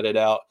like spread it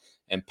out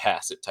and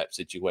pass it type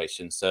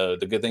situation. So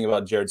the good thing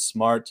about Jared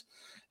Smart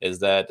is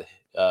that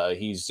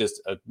he's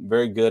just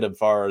very good as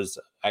far as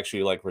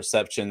actually like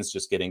receptions,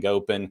 just getting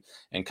open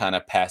and kind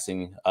of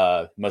passing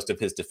most of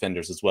his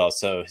defenders as well.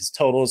 So his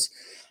totals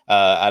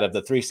out of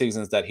the 3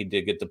 seasons that he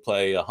did get to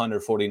play,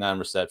 149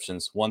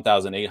 receptions,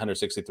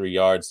 1,863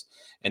 yards,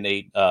 and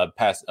 8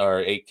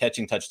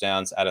 catching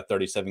touchdowns out of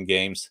 37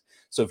 games.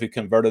 So if he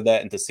converted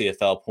that into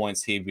CFL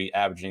points, he'd be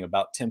averaging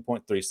about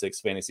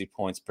 10.36 fantasy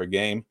points per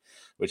game,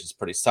 which is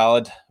pretty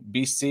solid.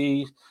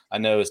 BC, I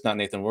know it's not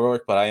Nathan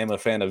Rourke, but I am a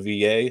fan of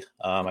VA.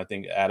 I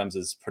think Adams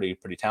is pretty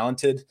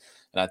talented,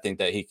 and I think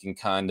that he can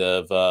kind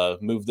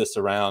of move this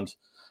around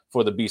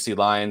for the BC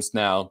Lions.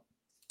 Now,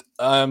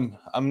 I'm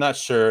not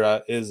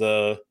sure. Is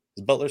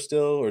Butler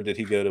still, or did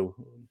he go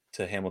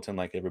to Hamilton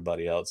like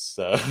everybody else?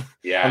 So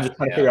yeah, I'm just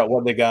trying to figure out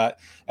what they got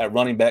at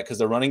running back, because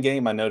the running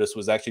game I noticed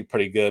was actually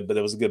pretty good, but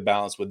there was a good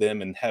balance with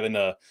them, and having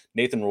a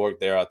Nathan Rourke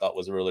there I thought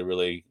was really,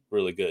 really,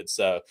 really good.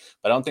 So,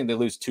 but I don't think they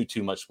lose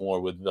too much more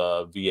with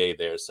VA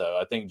there. So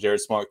I think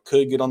Jared Smart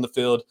could get on the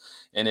field,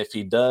 and if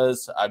he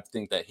does, I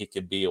think that he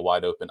could be a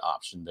wide open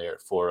option there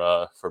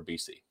for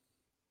BC.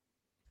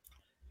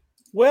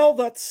 Well,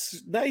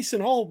 that's nice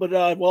and all, but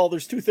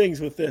there's 2 things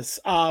with this.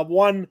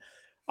 One,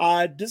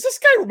 does this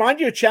guy remind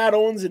you of Chad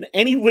Owens in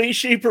any way,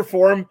 shape, or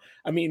form?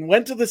 I mean,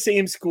 went to the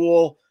same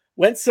school,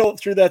 went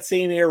through that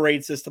same air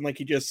raid system, like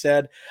you just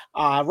said.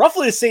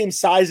 Roughly the same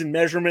size and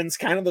measurements,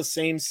 kind of the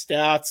same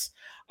stats.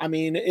 I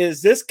mean,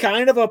 is this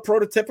kind of a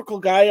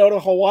prototypical guy out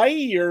of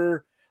Hawaii,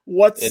 or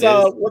what's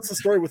the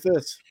story with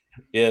this?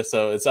 Yeah,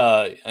 so it's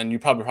and you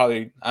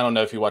probably I don't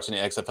know if you watch any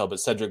XFL, but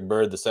Cedric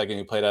Bird, the second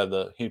he played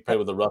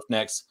with the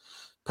Roughnecks,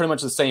 pretty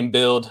much the same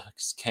build,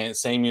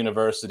 same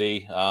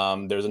university.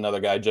 There's another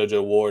guy,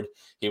 JoJo Ward.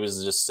 He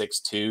was just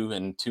 6'2"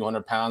 and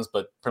 200 pounds,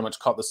 but pretty much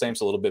caught the same,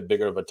 so a little bit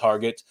bigger of a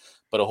target.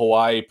 But at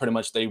Hawaii, pretty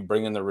much they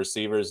bring in the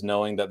receivers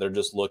knowing that they're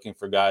just looking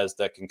for guys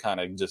that can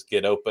kind of just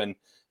get open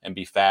and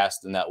be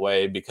fast in that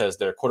way, because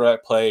their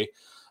quarterback play,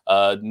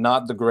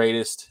 not the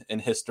greatest in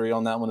history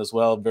on that one as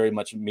well. Very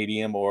much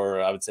medium,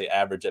 or I would say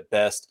average at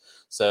best.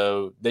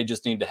 So they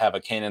just need to have a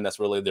cannon. That's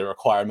really their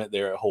requirement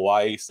there at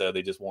Hawaii. So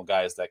they just want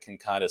guys that can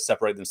kind of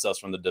separate themselves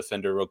from the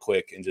defender real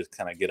quick and just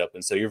kind of get up.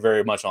 And so you're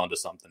very much onto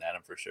something,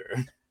 Adam, for sure.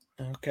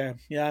 Okay.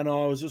 Yeah,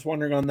 no, I was just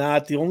wondering on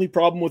that. The only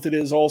problem with it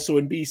is also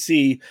in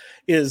BC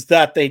is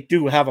that they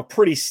do have a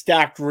pretty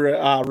stacked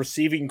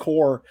receiving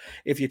core.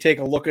 If you take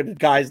a look at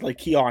guys like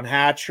Keon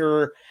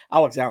Hatcher,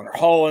 Alexander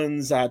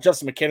Hollins,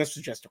 Justin McInnes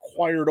was just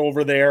acquired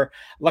over there,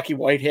 Lucky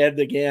Whitehead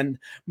again.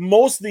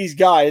 Most of these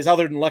guys,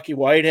 other than Lucky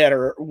Whitehead,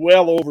 are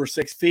well over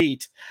 6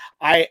 feet.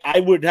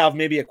 I would have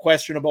maybe a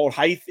question about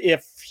height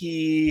if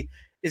he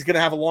is going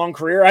to have a long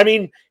career. I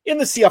mean, in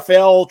the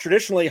CFL,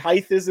 traditionally,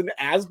 height isn't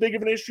as big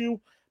of an issue.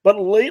 But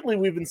lately,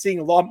 we've been seeing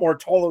a lot more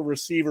taller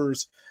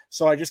receivers.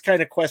 So I just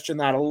kind of question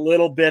that a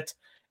little bit,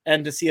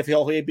 and to see if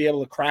he'll be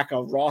able to crack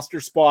a roster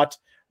spot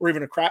or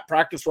even a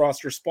practice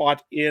roster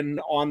spot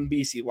on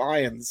BC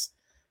Lions.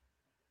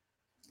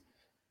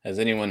 Has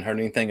anyone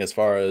heard anything as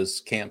far as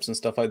camps and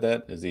stuff like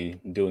that? Is he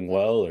doing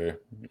well,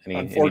 or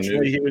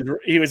Unfortunately,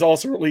 he was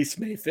also released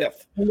May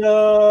 5th.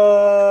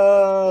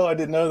 No, I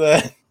didn't know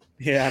that.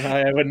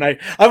 Yeah,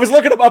 I was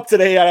looking him up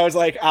today, and I was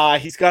like,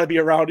 he's got to be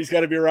around. He's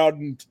got to be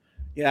around. And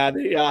yeah,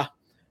 the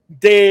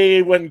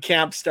day when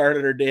camp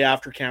started or day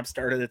after camp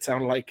started, it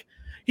sounded like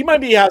he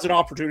has an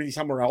opportunity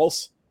somewhere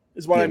else,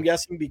 is what I'm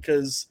guessing,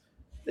 because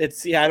I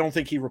don't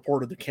think he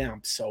reported the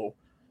camp. So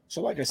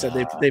like I said,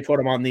 they put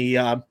him on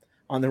the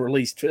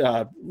released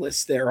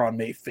list there on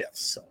May 5th.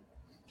 So,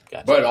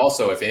 gotcha. But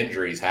also, if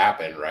injuries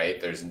happen, right,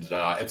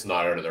 it's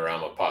not out of the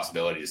realm of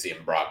possibility to see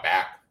him brought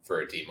back for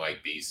a team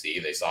like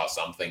BC. They saw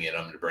something in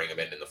him to bring him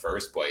in the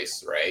first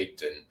place,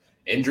 right? And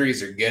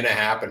injuries are going to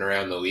happen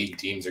around the league.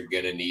 Teams are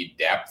going to need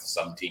depth.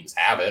 Some teams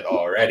have it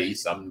already.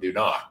 Some do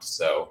not.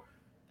 So,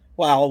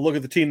 well, look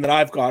at the team that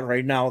I've got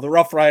right now. The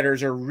Rough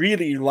Riders are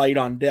really light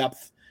on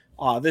depth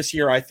this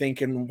year, I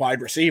think, in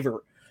wide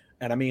receiver.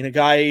 And I mean, a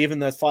guy even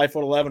that's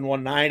 5'11",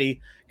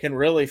 190 can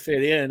really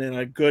fit in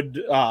a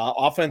good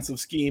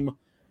offensive scheme.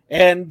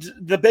 And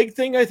the big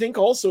thing I think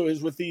also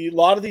is with a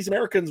lot of these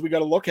Americans we got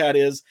to look at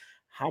is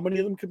how many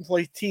of them can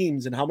play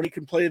teams and how many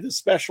can play the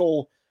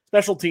special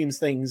teams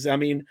things. I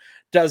mean,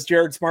 does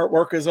Jared Smart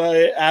work as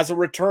a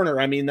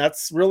returner? I mean,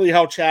 that's really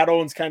how Chad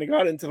Owens kind of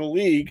got into the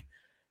league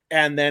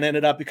and then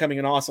ended up becoming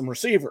an awesome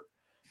receiver.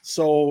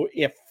 So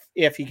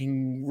if he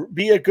can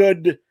be a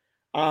good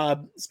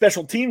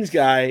special teams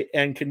guy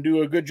and can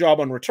do a good job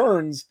on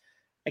returns,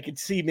 I could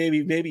see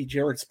maybe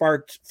Jared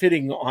Smart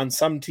fitting on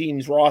some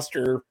team's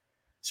roster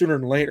sooner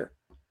than later.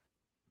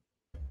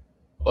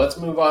 Let's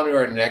move on to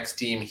our next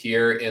team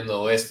here in the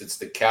list. It's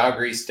the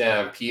Calgary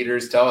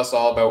Stampeders. Tell us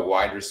all about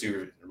wide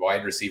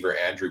receiver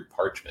Andrew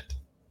Parchment.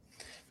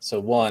 So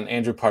one,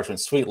 Andrew Parchment,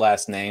 sweet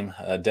last name.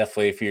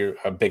 Definitely if you're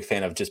a big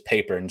fan of just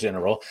paper in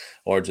general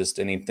or just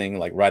anything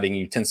like writing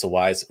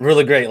utensil-wise,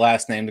 really great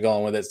last name to go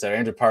on with it. So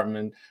Andrew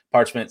Parchment,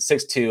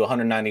 6'2",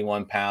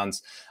 191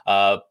 pounds.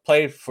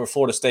 Played for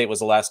Florida State was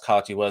the last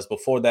college he was.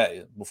 Before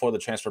that, before the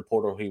transfer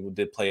portal, he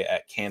did play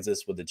at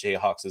Kansas with the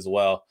Jayhawks as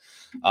well.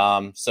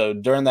 So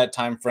during that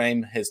time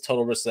frame, his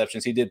total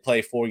receptions, he did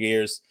play 4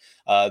 years.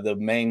 The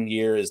main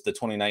year is the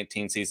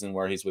 2019 season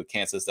where he's with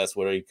Kansas. That's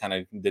where he kind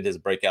of did his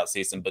breakout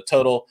season. But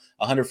total,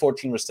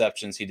 114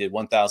 receptions. He did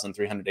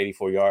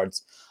 1,384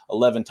 yards,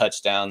 11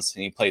 touchdowns,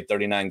 and he played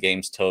 39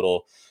 games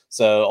total.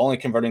 So only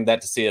converting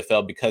that to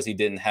CFL because he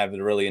didn't have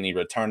really any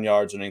return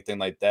yards or anything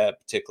like that.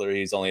 Particularly,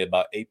 he's only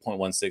about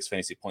 8.16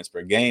 fantasy points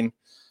per game.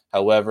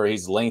 However,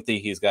 he's lengthy.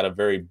 He's got a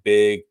very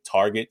big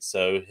target.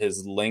 So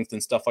his length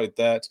and stuff like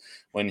that,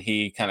 when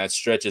he kind of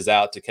stretches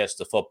out to catch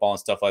the football and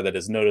stuff like that,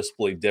 is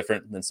noticeably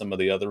different than some of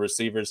the other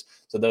receivers.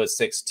 So though it's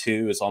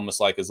 6'2", it's almost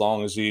like as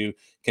long as you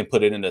can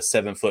put it in a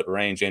 7-foot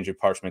range, Andrew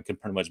Parchment can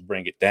pretty much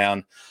bring it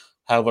down.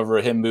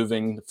 However, him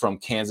moving from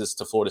Kansas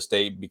to Florida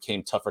State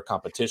became tougher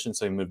competition.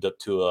 So he moved up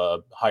to a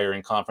higher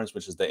end conference,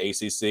 which is the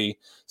ACC.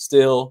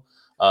 Still,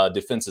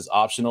 defense is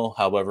optional.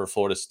 However,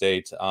 Florida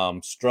State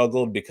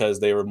struggled because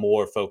they were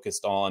more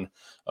focused on,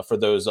 for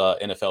those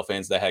NFL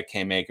fans that had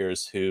Cam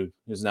Akers, who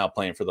is now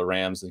playing for the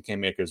Rams, and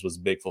Cam Akers was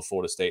big for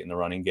Florida State in the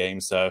running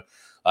game. So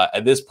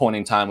at this point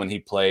in time when he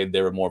played,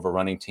 they were more of a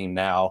running team.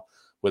 Now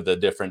with a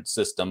different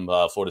system,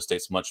 Florida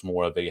State's much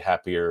more of a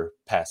happier,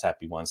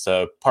 pass-happy one.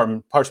 So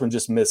Parchment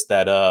just missed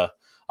that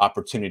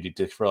opportunity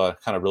to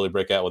kind of really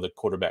break out with a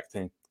quarterback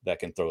thing that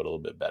can throw it a little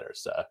bit better.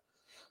 So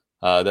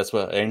that's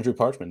what Andrew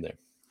Parchment there.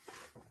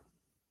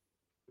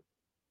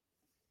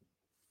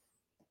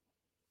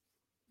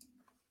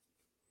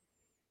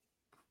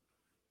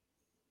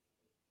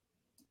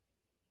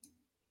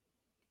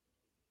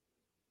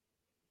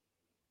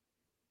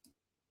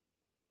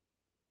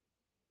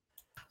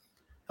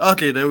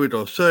 Okay, there we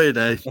go. Sorry,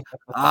 Dave.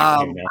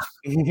 Oh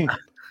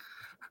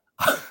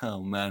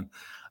man.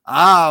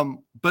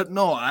 But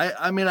no,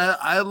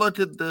 I look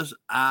at this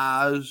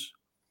as,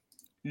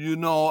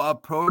 a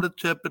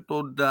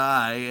prototypical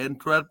guy, and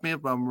correct me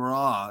if I'm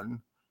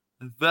wrong,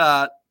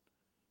 that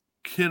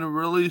can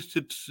really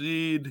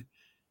succeed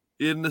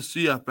in the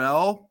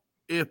CFL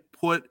if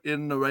put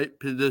in the right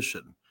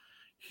position.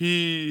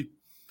 He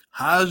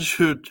has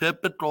your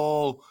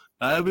typical.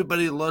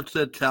 Everybody looks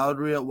at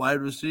Calgary at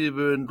wide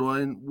receiver and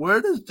going,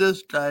 where does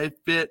this guy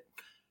fit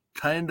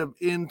kind of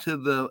into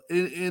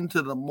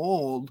the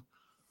mold,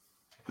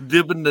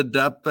 given the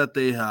depth that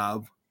they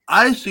have?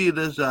 I see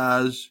this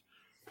as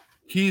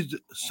he's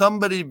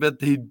somebody that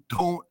they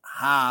don't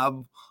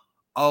have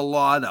a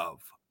lot of.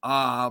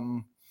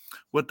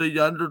 With the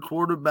younger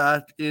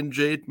quarterback in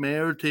Jake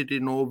Mayer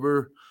taking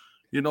over,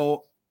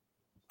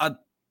 a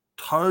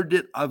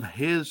target of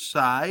his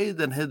size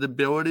and his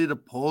ability to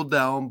pull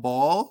down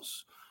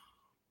balls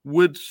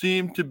would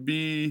seem to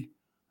be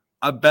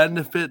a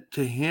benefit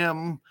to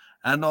him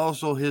and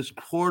also his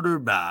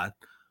quarterback.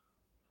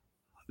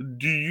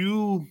 Do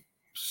you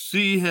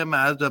see him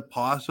as a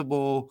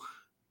possible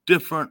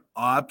different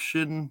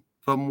option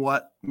from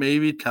what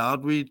maybe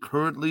Calgary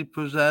currently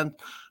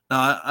presents?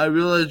 Now, I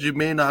realize you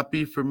may not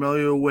be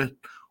familiar with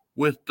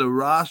the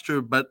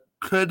roster, but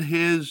could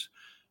his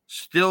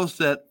skill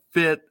set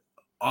fit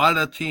on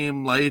a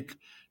team like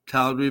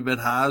Calgary that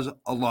has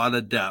a lot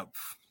of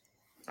depth?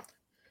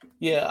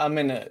 Yeah, I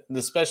mean,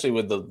 especially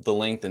with the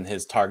length and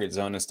his target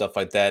zone and stuff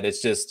like that,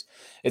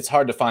 it's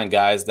hard to find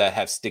guys that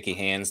have sticky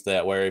hands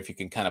that where if you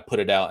can kind of put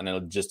it out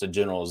in just a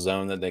general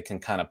zone that they can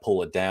kind of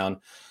pull it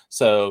down.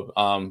 So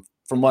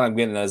from what I'm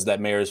getting is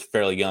that Mayer is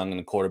fairly young in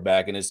the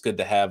quarterback, and it's good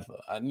to have,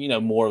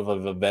 more of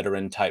a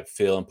veteran type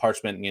feel. And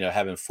Parchment,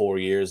 having 4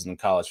 years in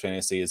college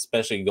fantasy,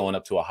 especially going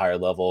up to a higher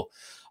level,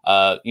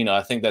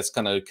 I think that's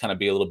going to kind of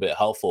be a little bit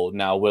helpful.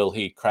 Now, will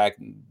he crack?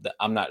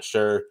 I'm not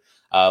sure.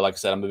 Like I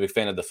said, I'm a big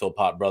fan of the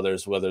Philpott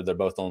brothers, whether they're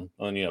both on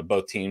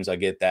both teams. I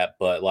get that,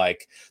 but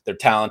like they're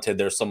talented.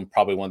 They're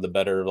probably one of the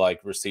better like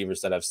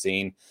receivers that I've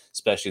seen,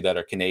 especially that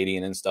are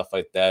Canadian and stuff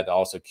like that.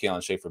 Also,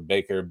 Keon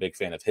Schaefer-Baker, big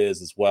fan of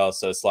his as well.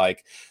 So it's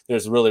like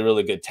there's really,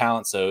 really good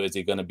talent. So is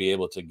he going to be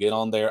able to get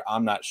on there?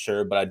 I'm not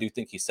sure, but I do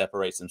think he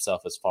separates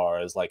himself as far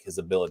as like his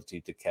ability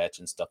to catch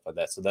and stuff like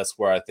that. So that's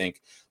where I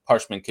think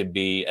Parchment could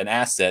be an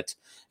asset.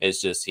 It's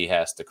just he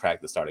has to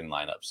crack the starting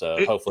lineup. So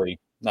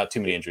hopefully not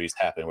too many injuries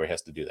happen where he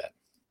has to do that.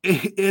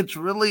 It's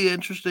really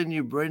interesting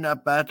you bring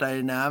up that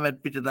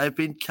dynamic because I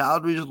think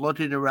Calgary's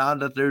looking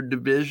around at their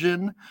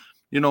division,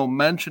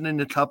 mentioning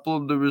a couple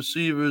of the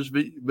receivers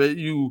that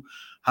you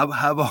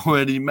have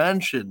already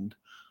mentioned.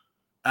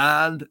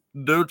 And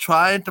they're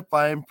trying to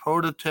find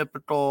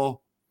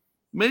prototypical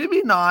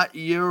maybe not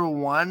year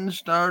one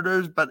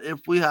starters, but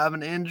if we have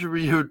an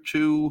injury or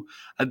two,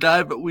 a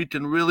guy that we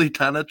can really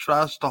kind of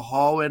trust to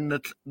haul in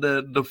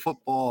the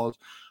footballs.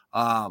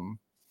 Not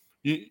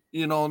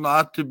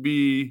to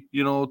be,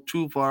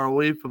 too far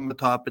away from the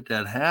topic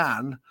at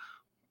hand,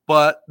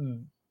 but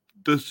the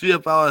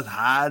CFL has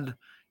had,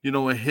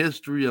 a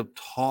history of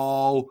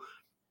tall,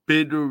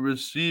 bigger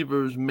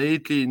receivers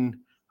making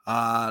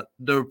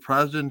their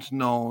presence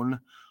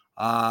known.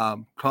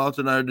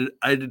 Carlton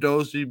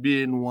Ididosi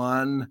being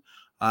one,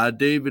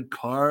 David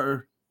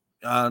Carr,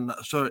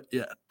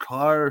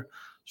 Carr.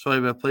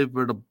 Sorry, I played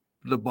for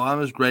the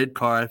Bombers. Greg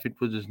Carr, I think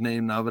was his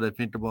name now that I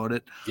think about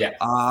it. Yeah.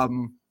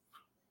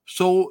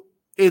 So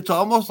it's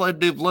almost like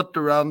they've looked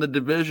around the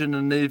division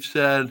and they've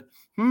said,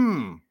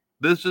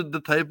 this is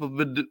the type of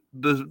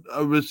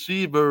a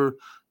receiver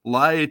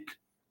like,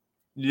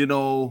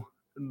 the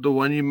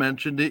one you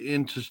mentioned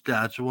in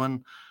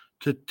Saskatchewan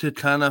to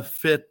kind of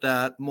fit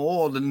that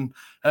mold. And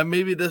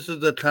maybe this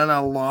is a kind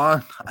of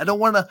long,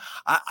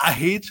 I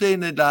hate saying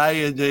the guy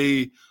is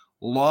a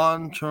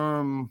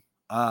long-term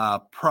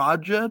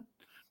project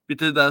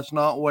because that's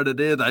not what it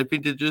is. I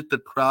think it's just a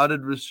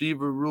crowded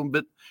receiver room,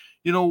 but,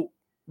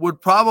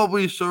 would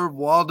probably serve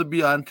well to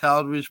be on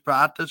Calgary's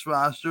practice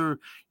roster.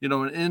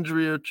 An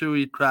injury or two,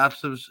 he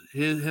crafts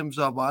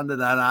himself onto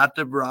that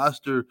active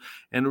roster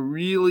and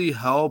really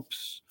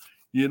helps,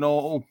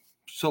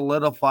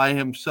 solidify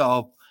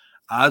himself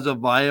as a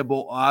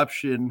viable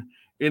option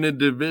in a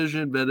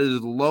division that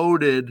is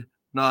loaded,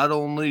 not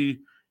only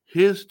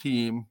his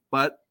team,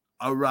 but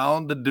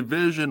around the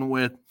division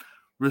with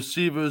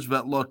receivers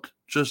that look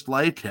just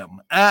like him.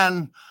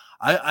 And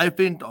I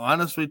think,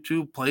 honestly,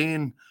 too,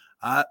 playing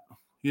at,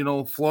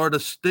 Florida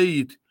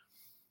State,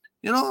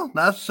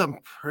 that's some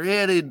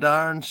pretty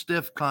darn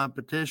stiff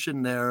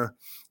competition there,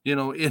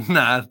 in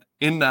that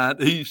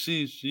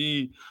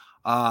ACC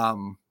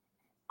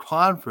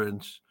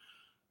conference.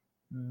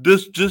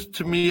 This just,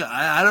 to me,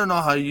 I don't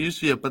know how you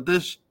see it, but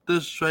this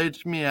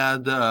strikes me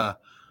as a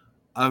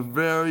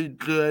very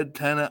good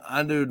kind of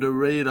under the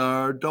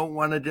radar. Don't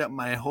want to get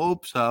my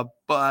hopes up,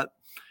 but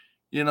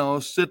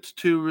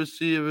 6'2"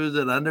 receivers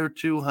at under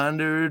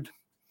 200.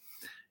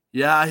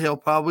 Yeah, he'll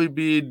probably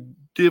be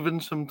given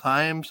some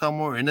time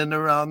somewhere in and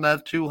around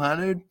that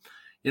 200.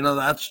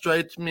 That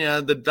strikes me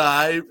as the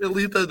guy, at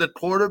least as a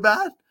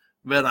quarterback,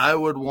 that I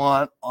would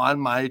want on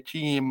my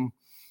team,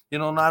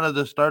 not as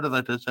a starter,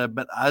 like I said,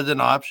 but as an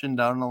option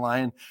down the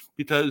line,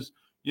 because,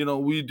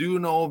 we do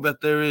know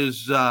that there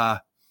is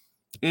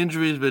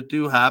injuries that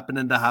do happen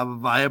and to have a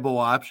viable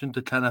option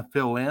to kind of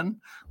fill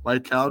in,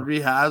 like Calgary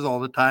has all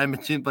the time.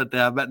 It seems like they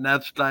have that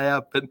next guy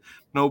up, and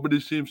nobody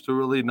seems to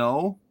really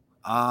know.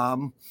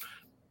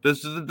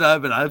 This is a guy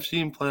that I've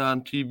seen play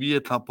on TV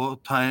a couple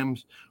of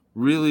times.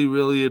 Really,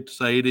 really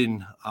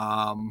exciting.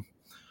 I'm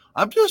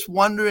just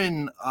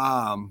wondering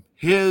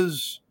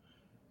his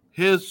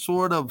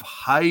sort of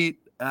height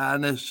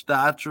and his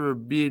stature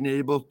of being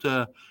able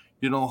to,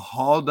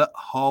 haul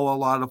a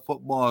lot of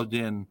footballs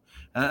in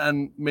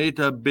and make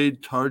a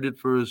big target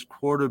for his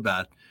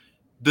quarterback.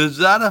 Does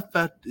that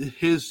affect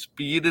his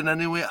speed in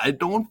any way? I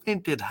don't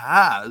think it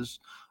has.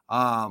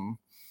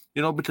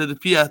 Because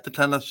if he has to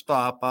kind of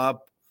stop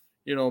up,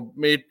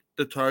 make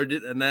the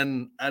target and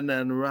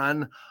then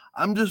run,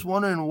 I'm just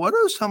wondering, what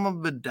are some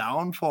of the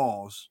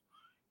downfalls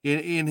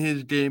in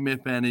his game,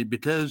 if any?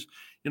 Because,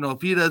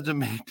 if he doesn't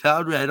make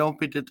Calgary, I don't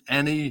think it's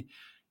any,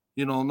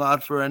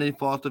 not for any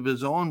fault of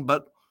his own,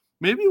 but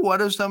maybe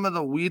what are some of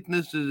the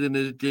weaknesses in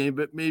his game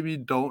that maybe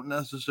don't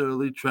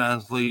necessarily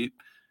translate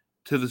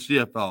to the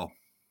CFL?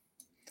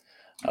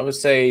 I would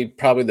say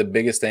probably the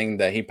biggest thing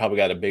that he probably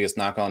got the biggest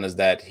knock on is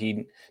that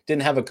he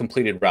didn't have a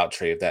completed route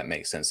tree, if that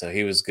makes sense. So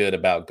he was good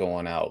about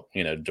going out,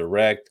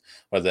 direct,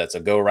 whether that's a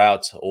go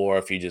route or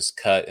if you just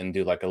cut and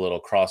do like a little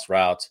cross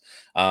route.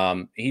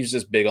 He's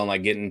just big on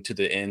like getting to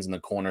the ends and the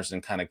corners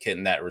and kind of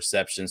getting that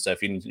reception. So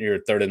if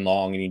you're third and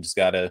long and you just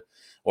got to,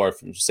 or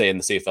if say in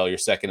the CFL, you're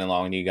second and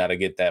long and you got to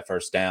get that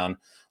first down.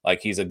 Like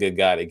he's a good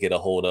guy to get a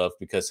hold of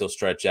because he'll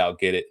stretch out,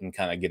 get it, and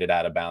kind of get it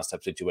out of bounds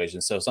type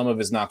situation. So some of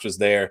his knocks was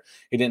there.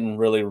 He didn't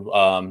really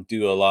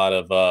do a lot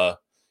of,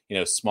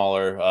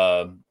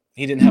 smaller.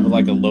 He didn't have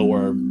like a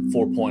lower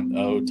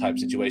 4.0 type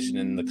situation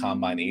in the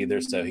combine either.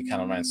 So he kind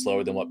of ran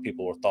slower than what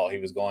people thought he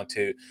was going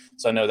to.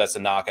 So I know that's a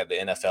knock at the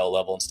NFL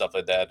level and stuff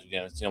like that.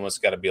 You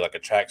almost got to be like a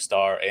track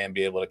star and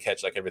be able to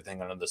catch like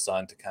everything under the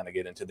sun to kind of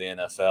get into the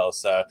NFL.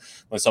 So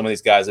when some of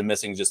these guys are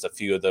missing just a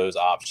few of those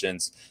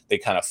options, they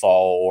kind of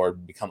fall or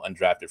become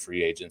undrafted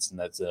free agents. And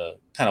that's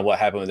kind of what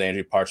happened with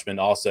Andrew Parchment.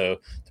 Also,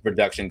 the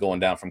production going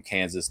down from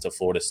Kansas to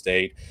Florida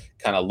State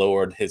kind of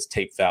lowered his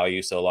tape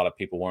value. So a lot of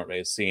people weren't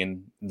really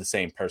seeing the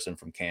same person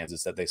from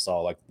Kansas that they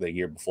saw like the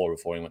year before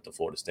he went to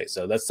Florida State.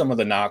 So that's some of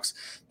the knocks,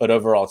 but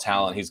overall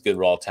talent, he's good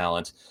raw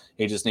talent.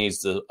 He just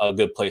needs a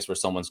good place where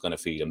someone's going to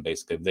feed him.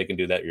 Basically, if they can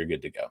do that, you're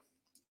good to go.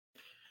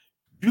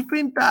 Do you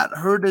think that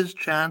hurt his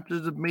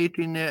chances of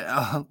making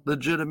a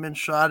legitimate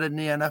shot in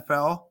the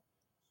NFL?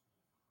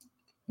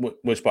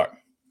 Which part?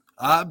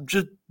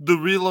 Just the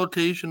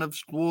relocation of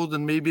schools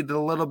and maybe the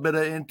little bit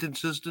of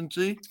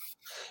inconsistency.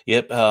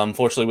 Yep.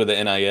 Unfortunately, with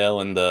the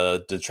NIL and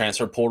the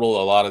transfer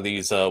portal, a lot of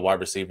these wide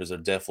receivers are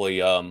definitely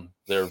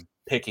they're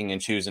picking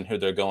and choosing who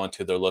they're going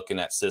to. They're looking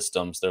at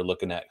systems. They're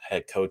looking at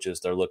head coaches.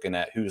 They're looking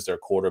at who's their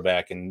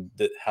quarterback and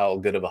how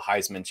good of a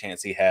Heisman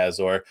chance he has,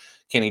 or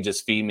can he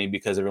just feed me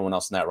because everyone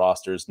else in that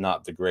roster is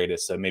not the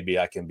greatest. So maybe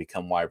I can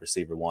become wide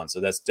receiver one.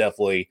 So that's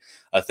definitely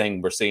a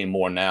thing we're seeing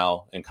more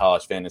now in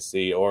college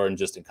fantasy or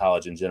just in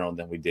college in general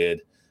than we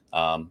did,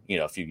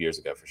 a few years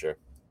ago for sure.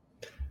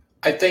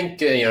 I think,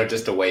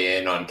 just to weigh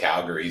in on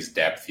Calgary's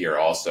depth here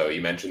also,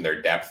 you mentioned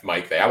their depth,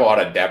 Mike. They have a lot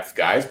of depth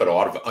guys, but a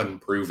lot of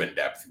unproven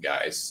depth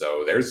guys.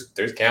 So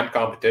there's camp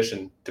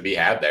competition to be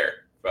had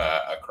there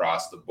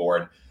across the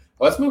board.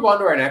 Let's move on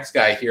to our next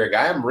guy here, a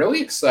guy I'm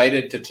really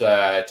excited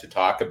to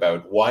talk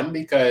about. One,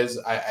 because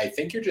I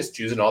think you're just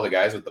choosing all the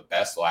guys with the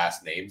best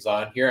last names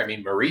on here. I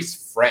mean,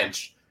 Maurice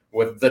French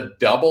with the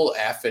double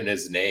F in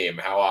his name.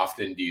 How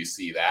often do you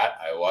see that?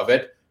 I love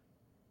it.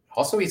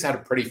 Also, he's had a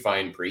pretty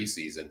fine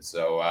preseason.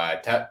 So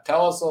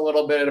tell us a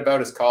little bit about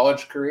his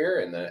college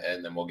career, and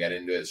then we'll get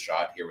into his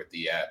shot here with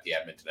the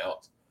Edmonton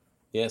Elks.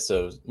 Yeah,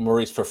 so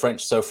Maurice for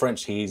French. So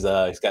French, he's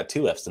got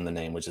two F's in the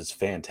name, which is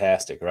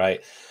fantastic,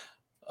 right?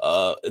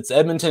 It's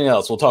Edmonton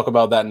Elks. We'll talk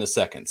about that in a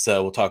second.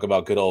 So we'll talk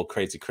about good old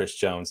crazy Chris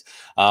Jones.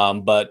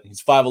 But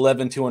he's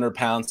 5'11", 200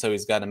 pounds, so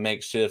he's got a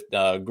makeshift,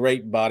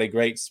 great body,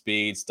 great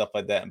speed, stuff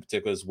like that in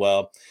particular as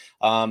well.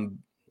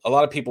 A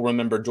lot of people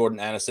remember Jordan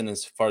Addison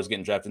as far as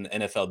getting drafted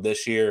in the NFL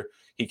this year.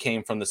 He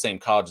came from the same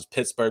college as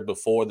Pittsburgh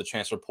before the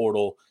transfer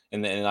portal,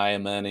 and the NIL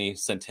money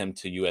sent him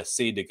to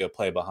USC to go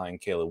play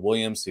behind Caleb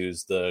Williams,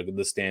 who's the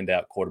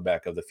standout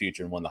quarterback of the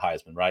future and won the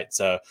Heisman, right?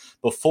 So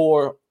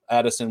before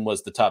Addison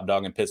was the top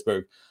dog in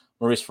Pittsburgh,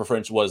 Maurice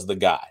French was the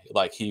guy.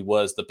 Like, he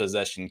was the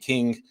possession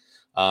king.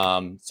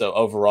 So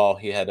overall,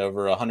 he had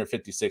over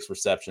 156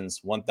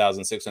 receptions,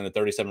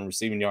 1,637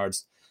 receiving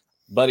yards.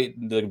 But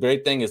the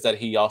great thing is that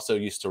he also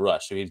used to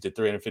rush. So he did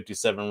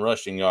 357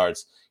 rushing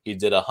yards. He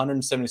did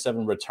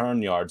 177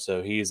 return yards.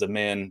 So he's a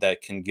man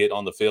that can get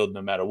on the field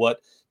no matter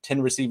what.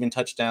 10 receiving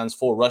touchdowns,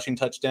 4 rushing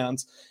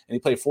touchdowns, and he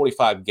played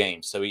 45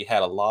 games. So he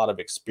had a lot of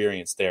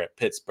experience there at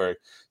Pittsburgh.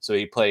 So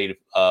he played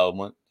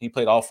all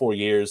 4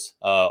 years,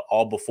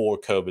 all before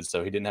COVID.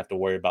 So he didn't have to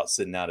worry about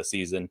sitting out a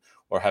season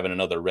or having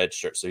another red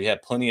shirt. So he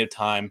had plenty of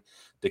time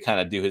to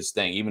kind of do his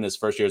thing. Even his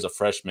first year as a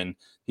freshman,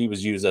 he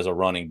was used as a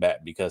running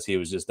back because he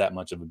was just that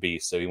much of a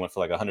beast. So he went for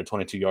like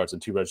 122 yards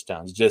and 2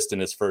 touchdowns just in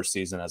his first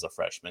season as a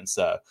freshman.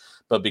 So,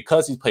 but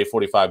because he played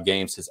 45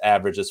 games, his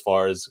average as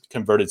far as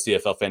converted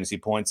CFL fantasy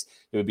points,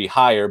 it would be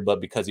higher. But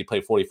because he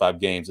played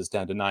 45 games, it's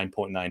down to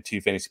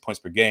 9.92 fantasy points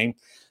per game.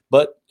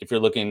 But if you're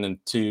looking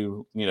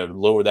to,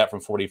 lower that from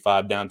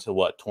 45 down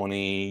to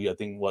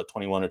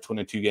 21 or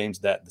 22 games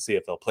that the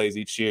CFL plays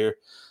each year,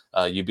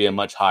 you'd be a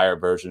much higher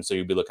version. So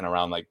you'd be looking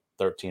around like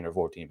 13 or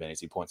 14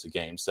 fantasy points a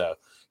game. So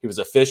he was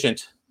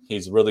efficient.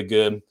 He's really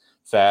good,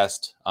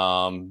 fast,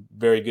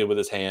 very good with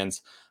his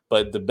hands.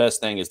 But the best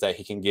thing is that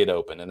he can get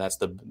open, and that's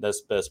the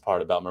best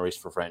part about Maurice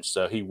French.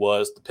 So he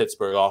was the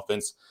Pittsburgh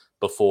offense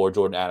before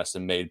Jordan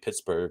Addison made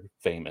Pittsburgh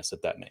famous,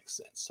 if that makes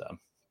sense. So.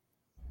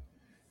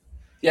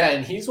 Yeah,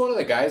 and he's one of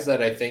the guys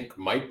that I think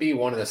might be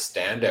one of the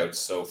standouts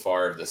so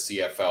far of the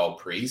CFL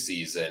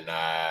preseason.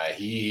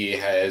 He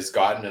has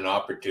gotten an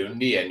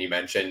opportunity, and you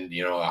mentioned,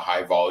 a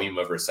high volume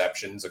of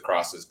receptions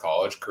across his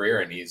college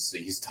career, and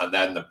he's done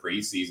that in the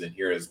preseason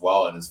here as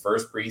well. In his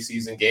first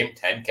preseason game,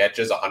 10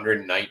 catches,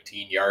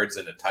 119 yards,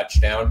 and a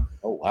touchdown.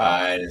 Oh,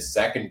 wow. In his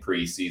second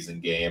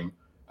preseason game,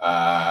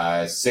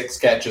 6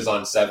 catches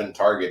on 7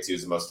 targets. He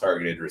was the most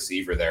targeted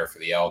receiver there for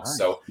the Elks. Nice.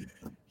 So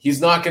he's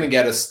not going to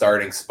get a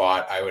starting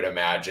spot, I would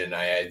imagine.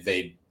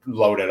 They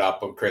loaded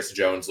up, Chris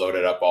Jones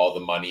loaded up all the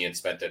money and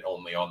spent it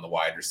only on the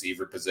wide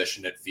receiver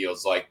position. It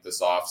feels like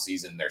this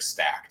offseason they're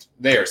stacked.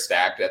 They are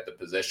stacked at the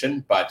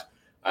position, but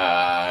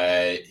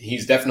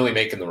he's definitely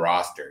making the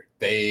roster.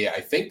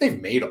 I think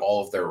they've made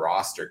all of their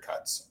roster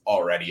cuts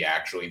already,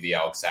 actually, the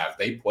Elks have.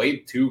 They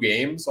played 2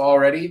 games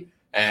already,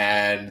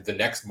 and the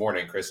next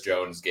morning, Chris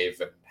Jones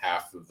gave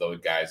half of those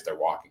guys their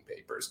walking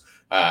papers,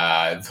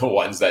 the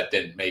ones that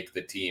didn't make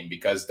the team,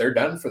 because they're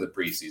done for the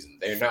preseason.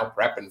 They're now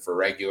prepping for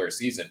regular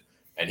season,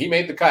 and he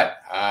made the cut,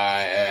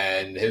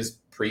 and his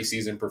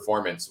preseason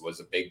performance was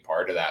a big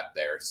part of that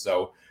there.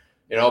 So,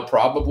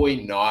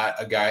 probably not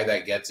a guy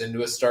that gets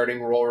into a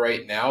starting role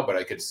right now, but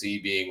I could see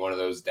being one of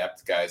those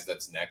depth guys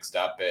that's next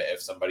up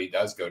if somebody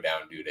does go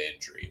down due to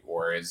injury,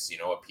 or is,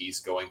 a piece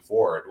going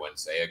forward when,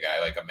 say, a guy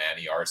like a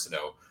Manny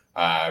Arsenault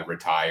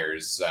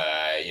retires,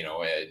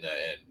 and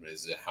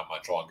how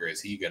much longer is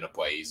he going to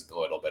play? He's a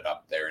little bit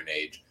up there in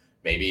age.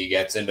 Maybe he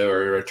gets into a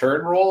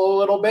return role a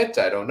little bit.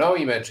 I don't know.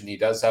 You mentioned he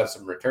does have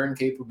some return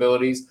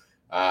capabilities.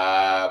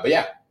 But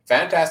yeah,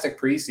 fantastic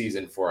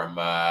preseason for him.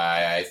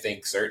 I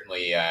think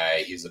certainly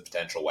he's a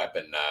potential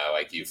weapon,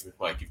 like you've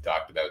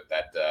talked about,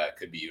 that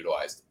could be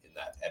utilized in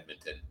that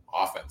Edmonton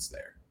offense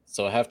there.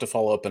 So I have to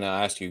follow up and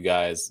ask you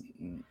guys,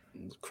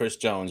 Chris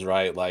Jones,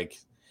 right? Like,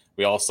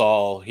 we all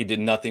saw he did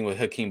nothing with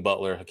Hakeem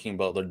Butler. Hakeem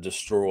Butler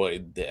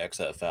destroyed the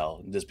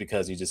XFL just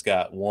because he just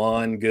got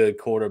one good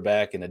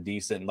quarterback and a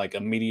decent, like a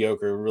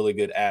mediocre, really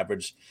good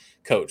average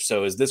coach.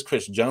 So is this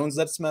Chris Jones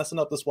that's messing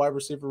up this wide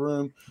receiver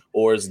room,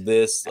 or is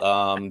this?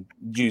 Do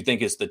you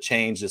think it's the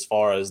change as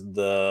far as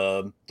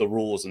the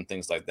rules and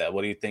things like that?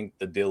 What do you think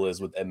the deal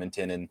is with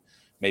Edmonton and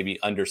maybe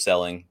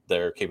underselling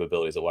their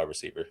capabilities at wide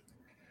receiver?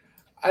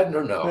 I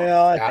don't know.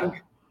 Well, I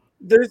think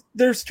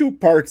there's two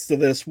parts to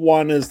this.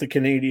 One is the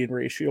Canadian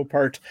ratio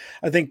part.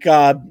 I think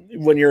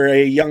when you're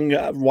a young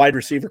wide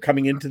receiver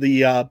coming into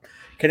the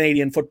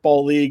Canadian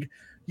Football League,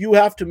 you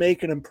have to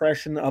make an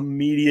impression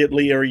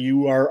immediately, or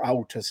you are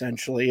out.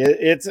 Essentially,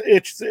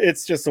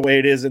 it's just the way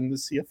it is in the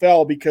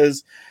CFL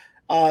because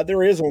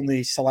there is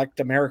only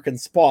select American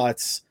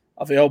spots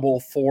available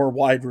for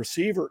wide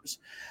receivers,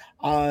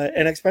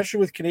 and especially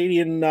with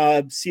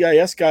Canadian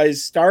CIS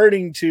guys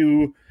starting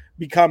to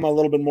become a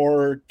little bit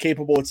more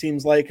capable, it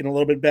seems like, and a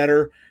little bit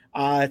better.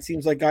 It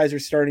seems like guys are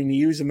starting to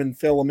use them and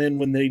fill them in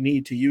when they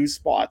need to use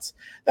spots.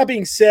 That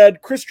being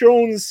said, Chris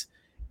Jones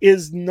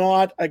is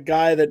not a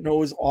guy that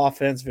knows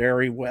offense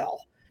very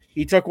well.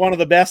 He took one of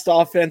the best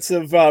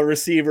offensive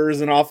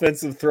receivers and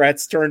offensive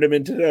threats, turned him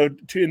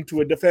into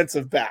a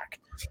defensive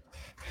back,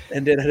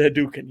 and did a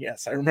Hadouken.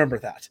 Yes, I remember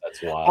that.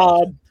 That's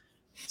wild.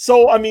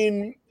 So, I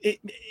mean,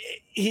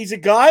 he's a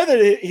guy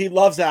that he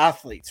loves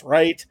athletes,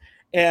 right?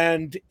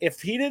 And if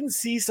he didn't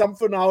see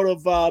something out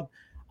of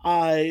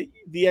the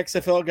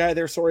XFL guy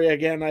there, sorry,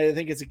 again, I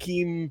think it's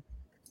Akeem.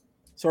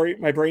 Sorry,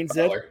 my brain's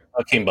dead.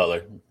 Akeem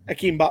Butler.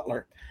 Akeem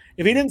Butler.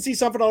 If he didn't see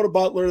something out of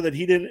Butler that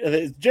he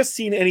didn't just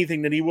seen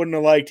anything that he wouldn't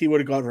have liked, he would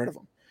have got rid of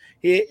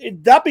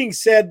him. That being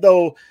said,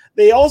 though,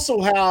 they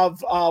also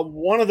have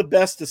one of the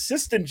best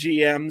assistant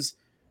GMs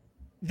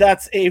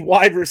that's a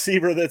wide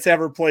receiver that's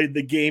ever played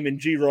the game in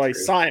G-Roy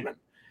Simon.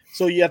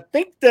 So you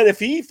think that if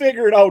he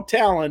figured out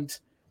talent,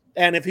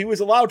 and if he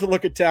was allowed to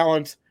look at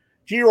talent,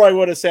 G-Roy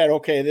would have said,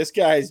 okay, this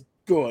guy's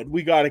good.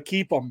 We got to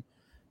keep him.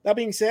 That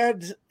being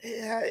said,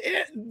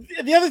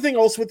 the other thing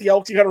also with the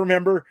Elks you got to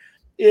remember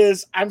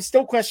is I'm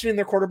still questioning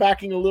their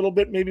quarterbacking a little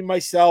bit, maybe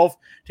myself.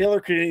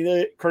 Taylor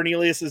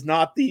Cornelius is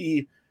not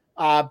the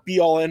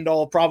be-all,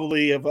 end-all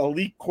probably of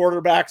elite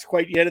quarterbacks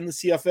quite yet in the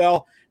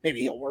CFL.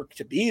 Maybe he'll work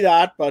to be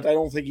that, but I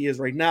don't think he is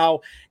right now.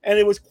 And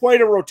it was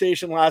quite a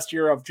rotation last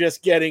year of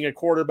just getting a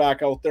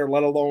quarterback out there,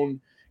 let alone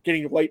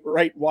getting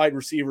right wide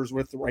receivers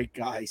with the right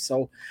guy.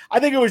 So I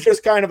think it was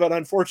just kind of an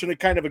unfortunate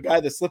kind of a guy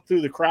that slipped through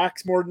the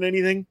cracks more than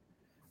anything.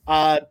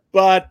 But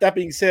that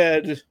being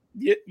said,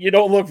 you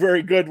don't look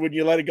very good when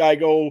you let a guy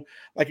go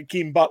like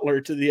Akeem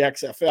Butler to the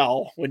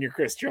XFL when you're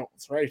Chris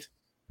Jones, right?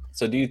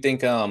 So do you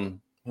think what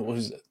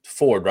was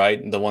Ford,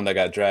 right? The one that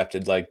got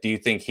drafted, like, do you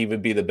think he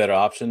would be the better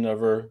option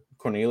over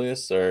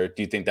Cornelius, or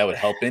do you think that would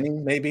help any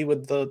maybe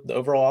with the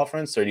overall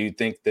offense, or do you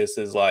think this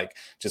is like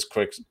just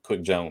quick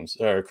Jones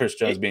or Chris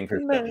Jones being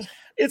Chris Jones?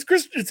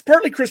 It's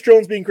partly Chris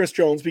Jones being Chris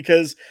Jones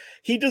because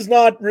he does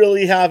not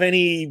really have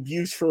any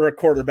use for a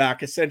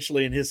quarterback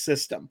essentially in his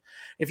system.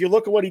 If you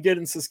look at what he did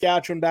in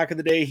Saskatchewan back in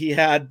the day, he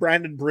had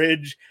Brandon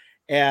Bridge,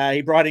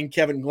 he brought in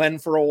Kevin Glenn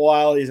for a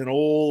while. He's an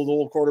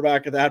old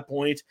quarterback at that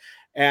point.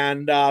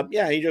 And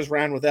he just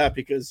ran with that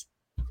because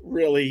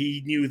really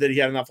he knew that he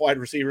had enough wide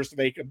receivers to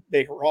make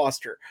a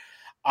roster.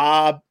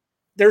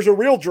 There's a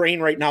real drain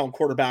right now in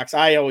quarterbacks.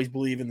 I always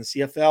believe in the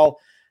CFL.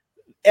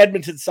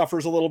 Edmonton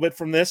suffers a little bit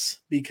from this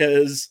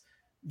because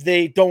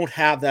they don't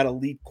have that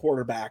elite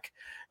quarterback.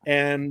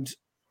 And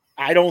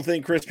I don't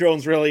think Chris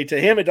Jones really,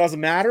 to him, it doesn't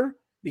matter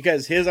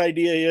because his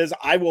idea is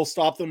I will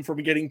stop them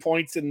from getting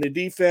points in the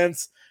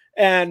defense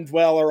and,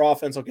 well, our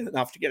offense will get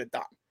enough to get it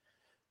done.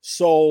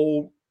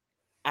 So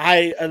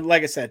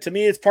like I said, to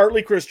me, it's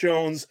partly Chris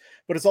Jones,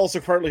 but it's also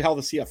partly how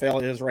the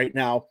CFL is right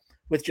now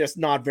with just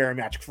not very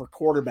much for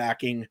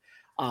quarterbacking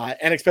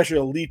and especially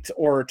elite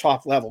or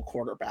top level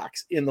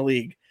quarterbacks in the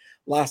league.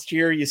 Last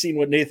year, you seen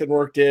what Nathan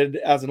Rourke did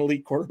as an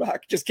elite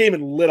quarterback, just came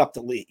and lit up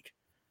the league.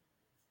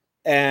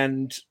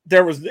 And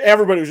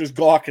everybody was just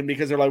gawking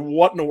because they're like,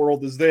 what in the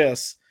world is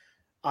this?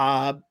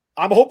 I'm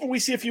hoping we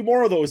see a few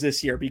more of those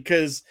this year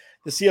because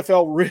the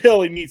CFL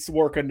really needs to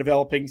work on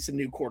developing some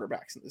new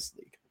quarterbacks in this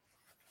league.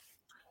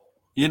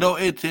 You know,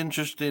 it's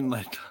interesting.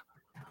 Like,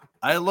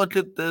 I look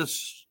at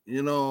this,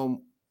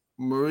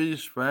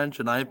 Maurice French,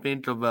 and I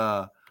think of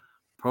a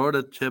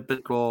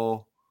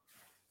prototypical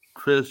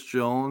Chris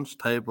Jones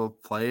type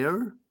of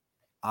player.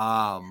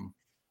 I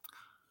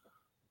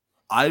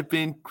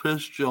think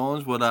Chris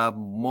Jones would have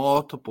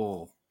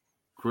multiple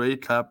Grey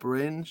Cup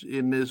rings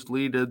in this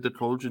league as the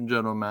coach and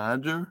general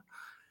manager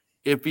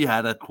if he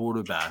had a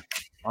quarterback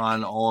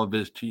on all of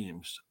his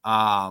teams.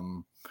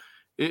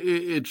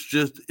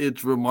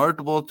 It's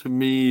remarkable to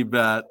me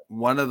that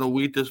one of the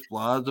weakest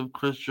flaws of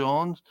Chris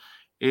Jones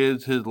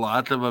is his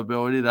lack of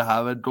ability to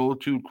have a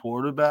go-to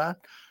quarterback.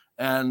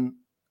 And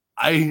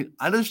I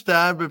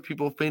understand that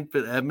people think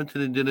that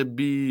Edmonton is going to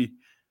be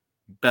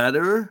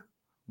better,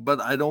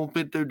 but I don't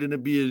think they're going to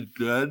be as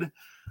good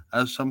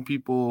as some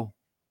people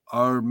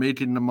are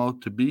making them out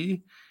to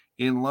be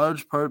in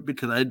large part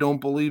because I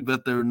don't believe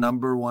that their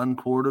number one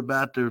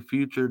quarterback, their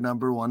future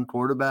number one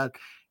quarterback,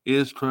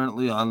 is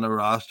currently on the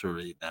roster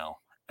right now.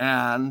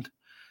 And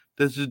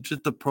this is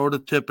just a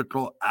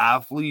prototypical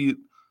athlete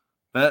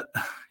that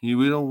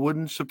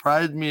wouldn't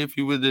surprise me if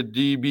he was a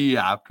DB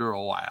after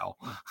a while.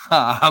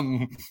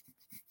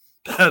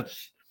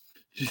 That's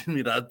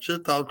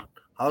just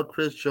how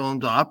Chris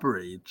Jones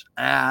operates.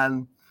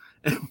 And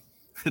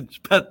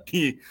expect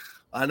the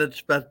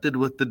unexpected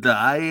with the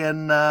guy.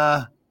 And,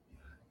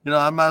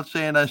 I'm not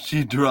saying I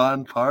see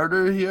Deron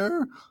Carter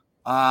here,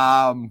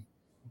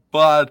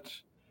 but,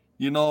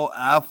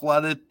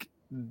 athletic,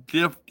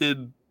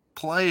 gifted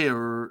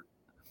player,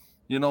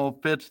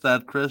 fits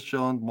that Chris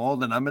Jones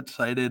mold. And I'm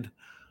excited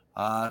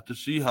to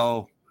see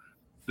how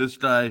this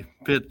guy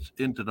fits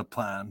into the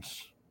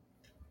plans.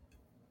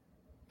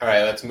 All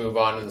right, let's move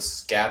on to the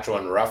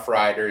Saskatchewan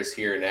Roughriders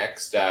here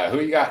next. Who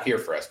you got here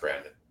for us,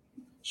 Brandon?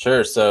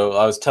 Sure. So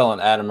I was telling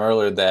Adam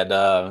earlier that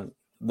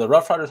the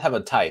Roughriders have a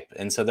type.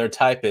 And so their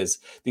type is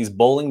these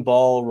bowling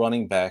ball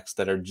running backs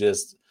that are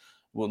just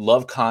will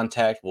love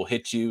contact, will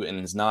hit you,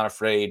 and is not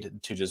afraid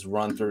to just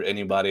run through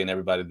anybody and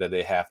everybody that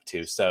they have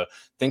to. So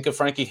think of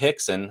Frankie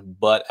Hickson,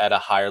 but at a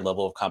higher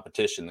level of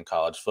competition in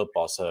college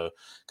football. So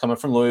coming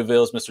from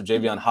Louisville is Mr.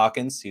 Javion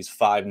Hawkins. He's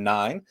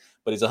 5'9",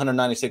 but he's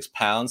 196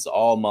 pounds,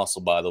 all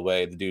muscle, by the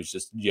way. The dude's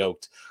just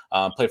yoked.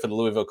 Played for the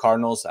Louisville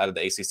Cardinals out of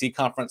the ACC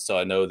conference, so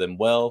I know them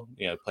well.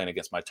 Playing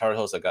against my Tar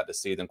Heels, I got to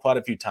see them quite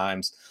a few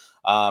times.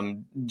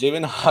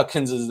 Javion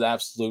Hawkins is an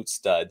absolute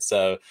stud.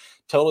 So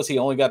told us he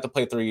only got to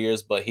play 3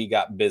 years, but he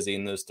got busy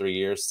in those 3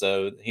 years.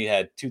 So he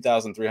had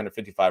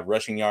 2,355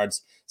 rushing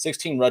yards,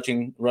 16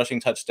 rushing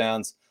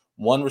touchdowns,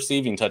 1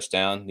 receiving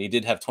touchdown. He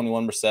did have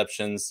 21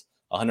 receptions,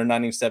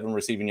 197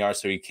 receiving yards,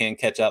 so he can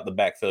catch out the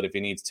backfield if he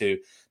needs to.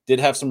 Did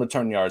have some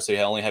return yards, so he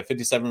only had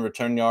 57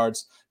 return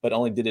yards, but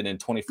only did it in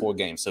 24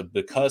 games. So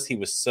because he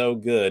was so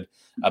good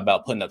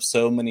about putting up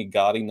so many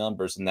gaudy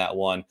numbers in that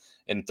one,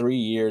 in 3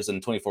 years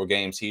and 24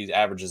 games, he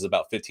averages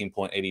about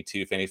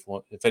 15.82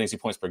 fantasy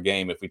points per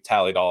game if we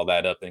tallied all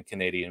that up in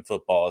Canadian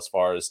football as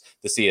far as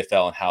the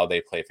CFL and how they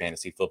play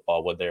fantasy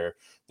football with their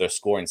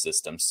scoring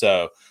system.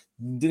 So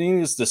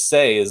needless to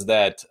say is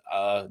that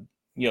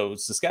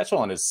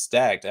Saskatchewan is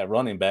stacked at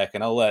running back,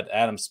 and I'll let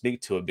Adam speak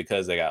to it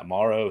because they got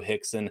Morrow,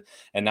 Hickson,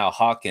 and now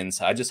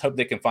Hawkins. I just hope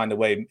they can find a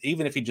way,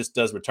 even if he just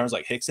does returns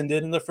like Hickson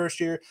did in the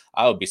first year,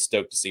 I would be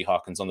stoked to see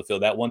Hawkins on the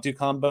field. That 1-2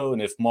 combo,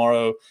 and if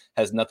Morrow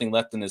has nothing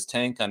left in his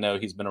tank, I know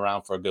he's been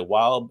around for a good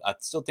while. I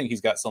still think he's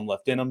got some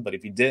left in him, but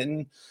if he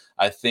didn't,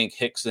 I think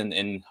Hickson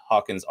and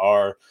Hawkins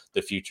are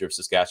the future of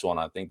Saskatchewan.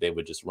 I think they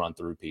would just run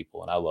through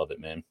people, and I love it,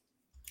 man.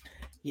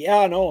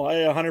 Yeah, no, I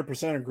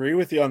 100% agree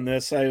with you on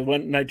this. I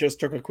went and I just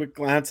took a quick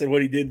glance at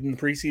what he did in the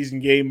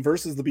preseason game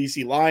versus the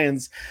BC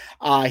Lions.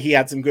 He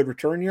had some good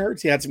return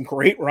yards. He had some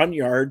great run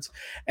yards,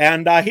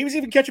 and he was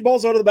even catching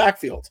balls out of the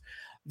backfield.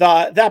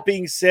 That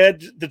being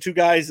said, the two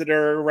guys that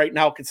are right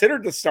now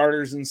considered the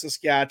starters in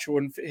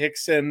Saskatchewan,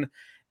 Hickson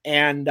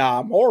and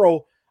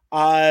Morrow,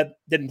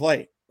 didn't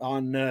play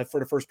for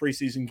the first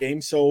preseason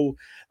game, so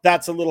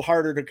that's a little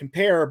harder to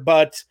compare.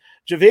 But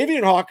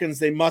Javion Hawkins,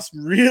 they must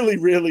really,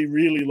 really,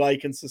 really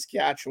like in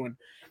Saskatchewan.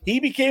 He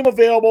became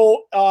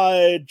available.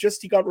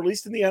 He got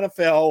released in the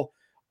NFL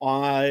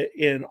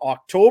in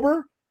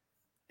October,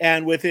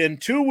 and within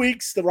 2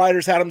 weeks, the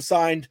Riders had him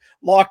signed,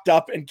 locked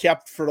up, and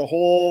kept for the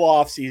whole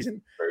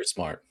offseason. Very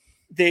smart.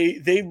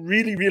 They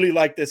really, really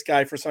like this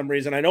guy for some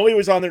reason. I know he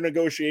was on their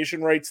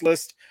negotiation rights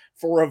list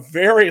for a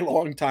very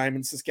long time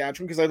in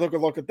Saskatchewan, because I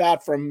look at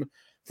that from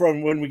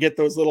when we get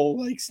those little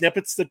like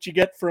snippets that you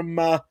get from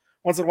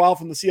once in a while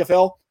from the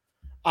CFL.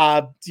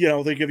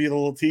 They give you the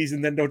little tease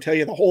and then don't tell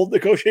you the whole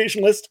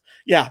negotiation list.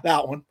 Yeah,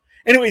 that one.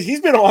 Anyways,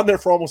 he's been on there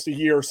for almost a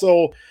year,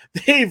 so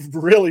they've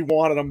really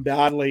wanted him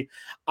badly.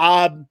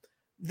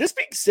 This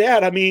being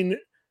said, I mean,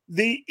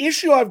 the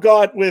issue I've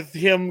got with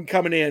him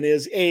coming in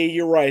is,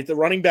 you're right, the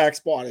running back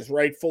spot is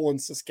rightful in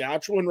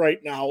Saskatchewan right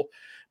now,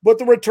 but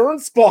the return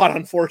spot,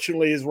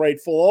 unfortunately, is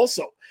rightful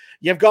also.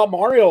 You've got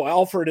Mario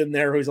Alford in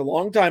there, who's a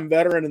longtime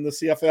veteran in the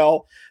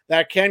CFL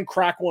that can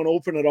crack one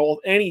open at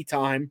any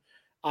time.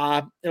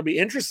 It'll be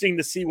interesting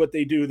to see what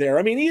they do there.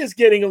 I mean, he is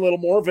getting a little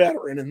more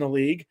veteran in the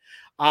league.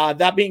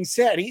 That being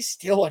said, he's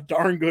still a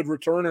darn good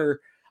returner,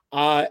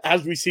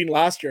 as we've seen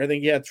last year. I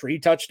think he had 3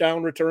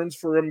 touchdown returns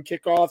for him,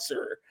 kickoffs,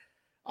 or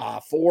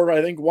 4,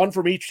 I think, one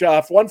from each,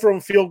 one from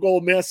a field goal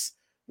miss,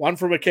 one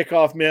from a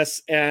kickoff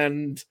miss,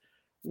 and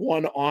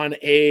one on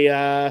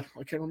I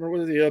can't remember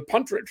whether the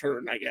punt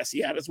return, I guess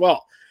he had as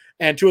well.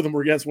 And 2 of them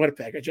were against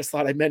Winnipeg. I just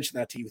thought I'd mention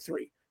that to you.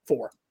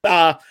 4.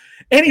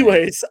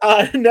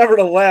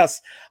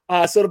 Nevertheless,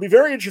 so it'll be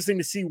very interesting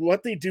to see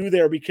what they do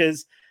there,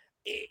 because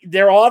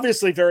they're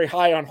obviously very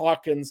high on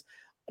Hawkins.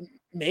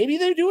 Maybe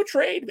they do a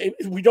trade. Maybe,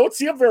 we don't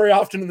see him very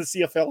often in the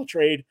CFL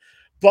trade,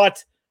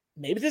 but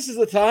maybe this is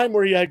the time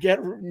where you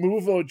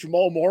move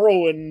Jamal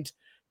Morrow and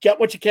get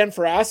what you can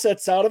for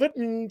assets out of it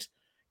and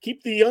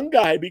keep the young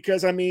guy,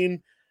 because, I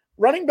mean,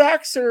 running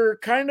backs are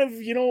kind of,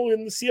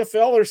 in the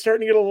CFL are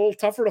starting to get a little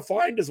tougher to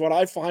find, is what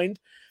I find.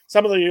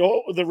 some of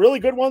the really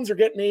good ones are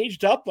getting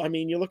aged up. I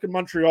mean, you look at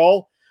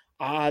Montreal,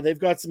 they've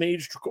got some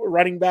aged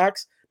running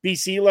backs.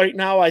 BC right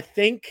now, I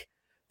think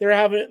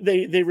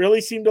they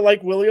really seem to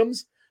like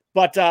Williams,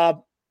 but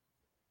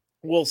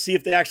we'll see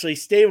if they actually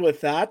stay with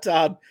that.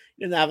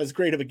 Didn't have as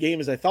great of a game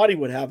as I thought he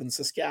would have in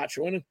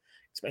Saskatchewan,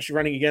 especially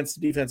running against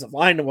the defensive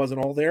line that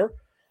wasn't all there.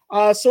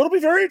 So it'll be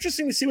very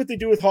interesting to see what they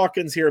do with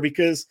Hawkins here,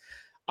 because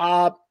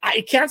I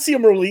can't see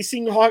them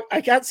releasing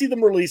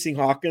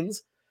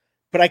Hawkins,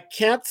 but I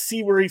can't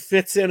see where he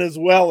fits in as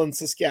well in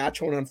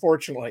Saskatchewan,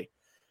 unfortunately.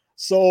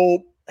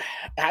 So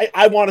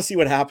I want to see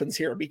what happens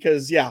here,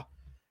 because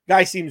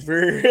guy seems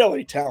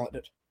really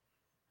talented.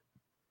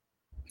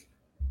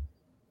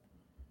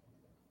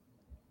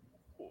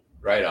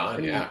 Right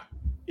on, yeah.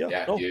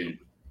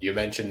 You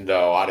mentioned a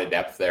lot of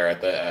depth there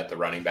at the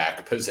running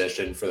back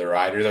position for the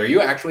Riders. Are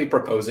you actually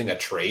proposing a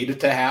trade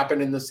to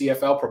happen in the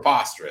CFL?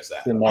 Preposterous.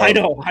 That I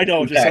know,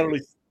 just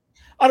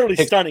utterly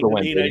stunning.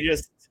 I mean,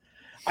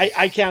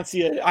 I can't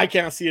see it. I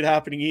can't see it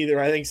happening either.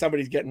 I think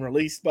somebody's getting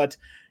released. But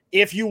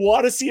if you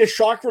want to see a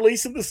shock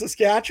release of the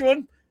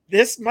Saskatchewan,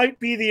 this might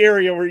be the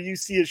area where you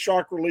see a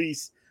shock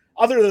release.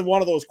 Other than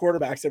one of those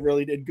quarterbacks that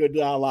really did good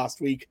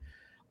last week,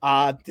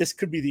 this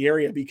could be the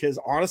area, because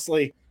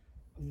honestly,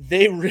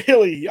 they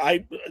really,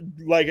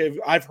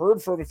 I've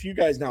heard from a few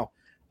guys now,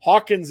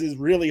 Hawkins is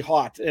really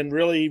hot and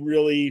really,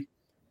 really,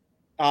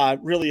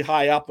 really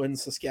high up in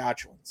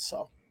Saskatchewan.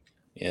 So,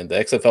 yeah, the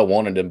XFL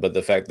wanted him, but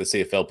the fact the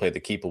CFL played the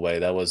keep away,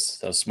 that was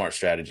a smart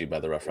strategy by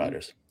the Rough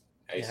Riders.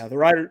 Yeah, the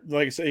Rider,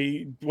 like I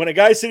say, when a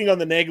guy's sitting on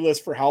the neg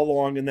list for how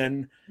long and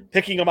then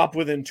picking him up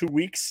within 2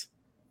 weeks,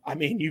 I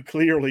mean, you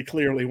clearly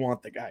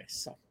want the guy.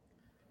 So,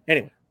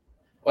 anyway.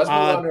 Let's move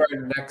on to our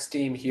next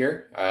team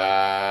here.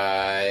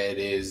 It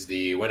is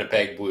the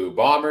Winnipeg Blue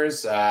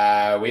Bombers.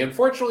 We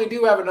unfortunately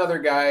do have another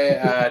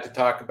guy to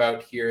talk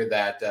about here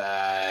that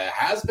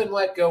has been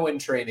let go in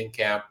training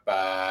camp.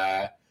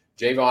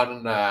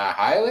 Javon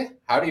Hiley.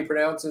 How do you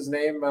pronounce his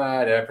name? Did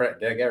I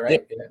get it right?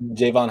 Yep. Yeah.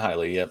 Javon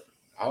Hiley, yep.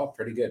 Oh,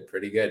 pretty good.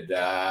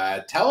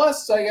 Tell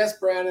us, I guess,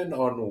 Brandon,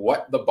 on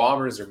what the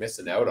Bombers are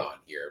missing out on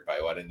here by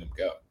letting them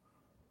go.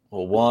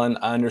 Well, one,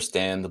 I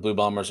understand the Blue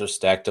Bombers are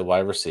stacked at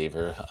wide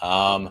receiver.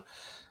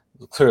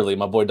 Clearly,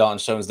 my boy Dalton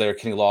Schoen's there.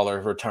 Kenny Lawler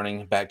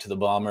returning back to the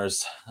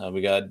Bombers.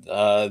 We got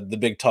the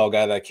big tall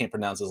guy that I can't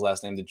pronounce his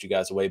last name, that you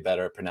guys are way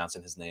better at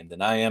pronouncing his name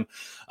than I am.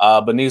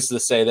 But needless to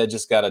say, they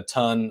just got a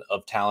ton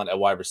of talent at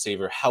wide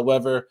receiver.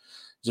 However,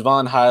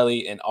 Javon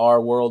Hiley, in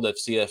our world of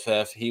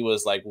CFF, he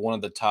was like one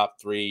of the top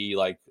 3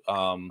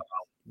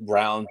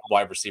 round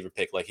wide receiver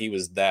pick. Like, he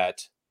was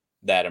that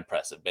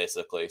impressive,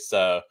 basically.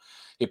 So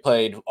he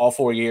played all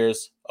 4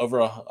 years,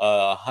 over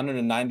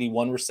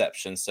 191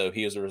 receptions. So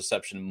he was a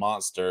reception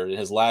monster. In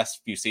his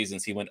last few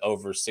seasons, he went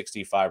over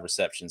 65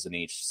 receptions in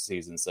each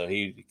season. So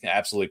he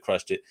absolutely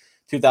crushed it.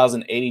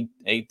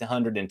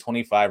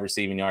 2,825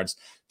 receiving yards,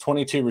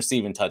 22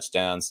 receiving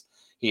touchdowns.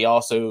 He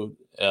also,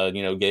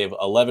 gave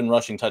 11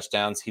 rushing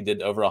touchdowns. He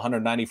did over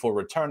 194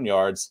 return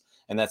yards,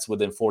 and that's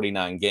within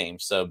 49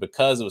 games. So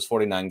because it was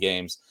 49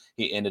 games,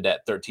 he ended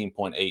at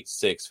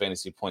 13.86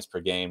 fantasy points per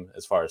game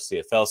as far as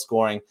CFL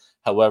scoring.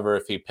 However,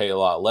 if he played a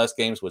lot less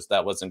games, which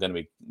that wasn't going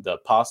to be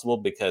possible,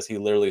 because he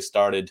literally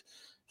started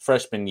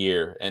freshman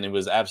year, and it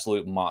was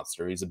absolute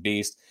monster. He's a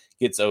beast,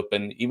 gets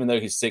open. Even though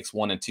he's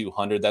 6'1" and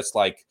 200, that's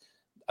like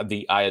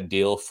the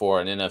ideal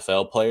for an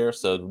NFL player.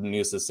 So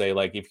needless to say,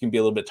 like, if you can be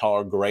a little bit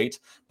taller, great,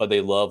 but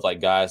they love like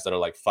guys that are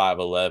like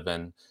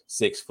 5'11",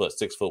 6 foot,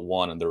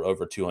 6'1", and they're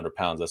over 200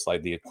 pounds. That's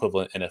like the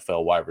equivalent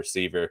NFL wide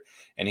receiver.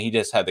 And he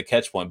just had the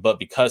catch point, but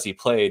because he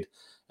played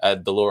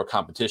at the lower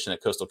competition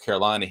at Coastal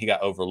Carolina, he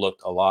got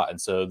overlooked a lot. And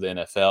so the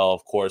NFL,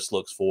 of course,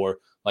 looks for,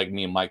 like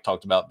me and Mike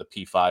talked about, the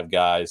P5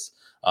 guys,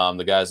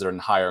 the guys that are in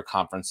higher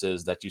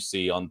conferences that you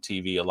see on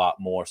TV a lot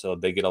more. So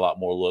they get a lot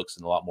more looks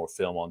and a lot more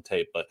film on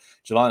tape. But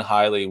Javon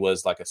Hiley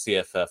was like a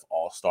CFF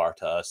all-star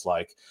to us.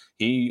 Like,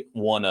 he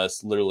won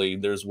us literally.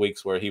 There's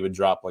weeks where he would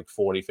drop like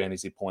 40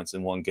 fantasy points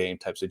in one game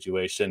type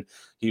situation.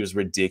 He was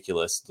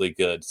ridiculously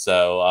good.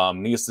 So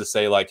needless to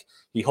say, like,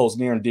 he holds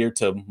near and dear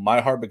to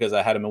my heart because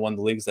I had him in one of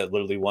the leagues that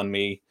literally won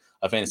me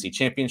a fantasy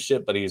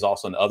championship, but he's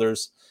also in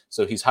others.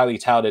 So he's highly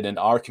touted in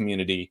our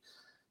community.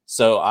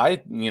 So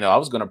I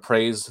was going to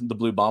praise the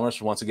Blue Bombers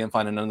for once again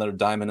finding another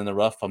diamond in the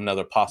rough,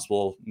 another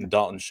possible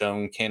Dalton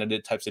Schoen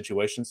candidate type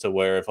situation, to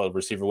where if a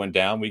receiver went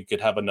down, we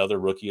could have another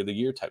rookie of the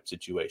year type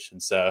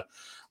situation. So,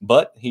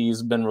 but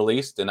he's been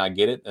released, and I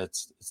get it.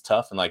 It's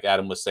tough. And like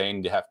Adam was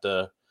saying, you have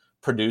to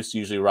produce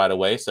usually right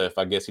away. So if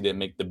I guess he didn't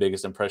make the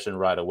biggest impression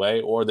right away,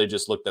 or they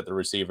just looked at the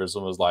receivers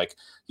and was like,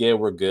 yeah,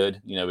 we're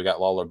good. We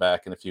got Lawler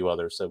back and a few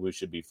others, so we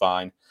should be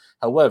fine.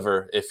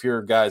 However, if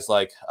you're guys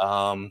like,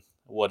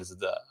 what is it?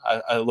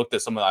 I looked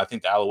at I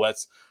think the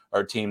Alouettes are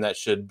a team that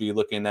should be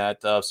looking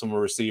at some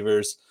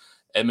receivers.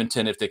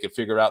 Edmonton, if they could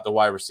figure out the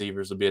wide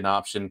receivers, would be an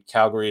option.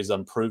 Calgary is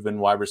unproven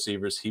wide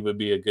receivers. He would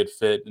be a good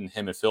fit, and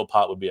him and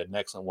Philpott would be an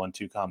excellent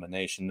 1-2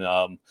 combination.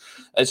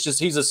 It's just,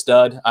 he's a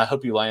stud. I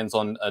hope he lands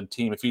on a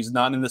team. If he's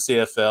not in the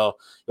CFL,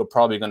 you're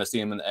probably going to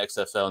see him in the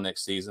XFL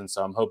next season.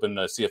 So I'm hoping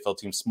the CFL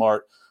team's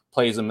smart,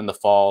 plays him in the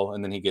fall,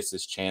 and then he gets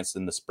his chance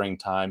in the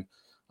springtime.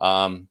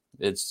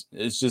 It's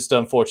just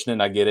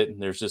unfortunate. I get it.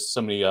 There's just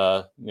so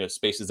many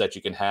spaces that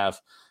you can have,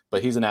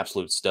 but he's an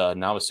absolute stud,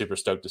 and I was super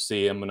stoked to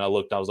see him. When I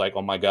looked, I was like,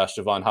 oh my gosh,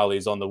 Javon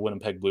Holly's on the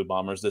Winnipeg Blue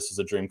Bombers. This is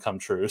a dream come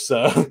true.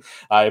 So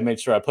I made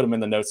sure I put him in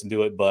the notes and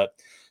do it, but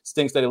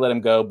stinks that he let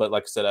him go. But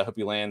like I said, I hope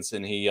he lands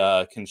and he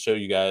can show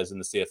you guys in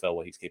the CFL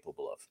what he's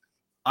capable of.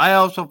 I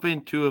also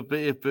think too,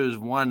 if there's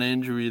one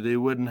injury, they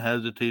wouldn't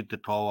hesitate to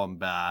call him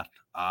back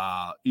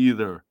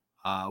either.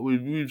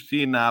 We've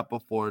seen that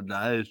before.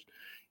 Guys,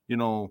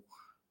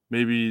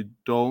 maybe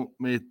don't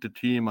make the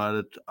team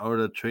out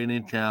of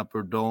training camp,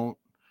 or don't,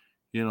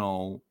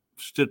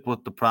 stick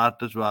with the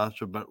practice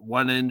roster. But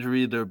one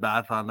injury, they're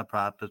back on the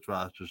practice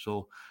roster.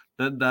 So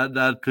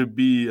that could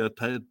be a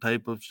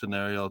type of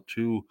scenario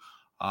too.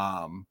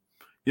 And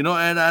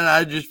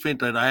I just think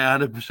that I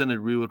 100%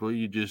 agree with what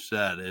you just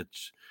said.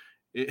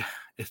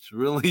 It's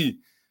really,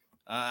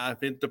 I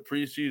think the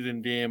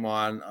preseason game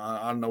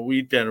on the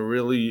weekend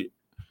really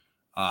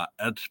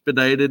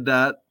expedited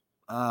that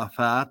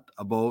fact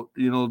about,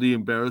 the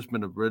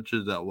embarrassment of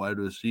riches at wide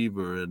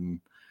receiver.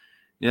 And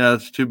yeah,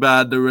 it's too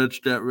bad the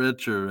rich get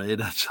richer,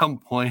 right? At some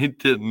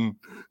point, and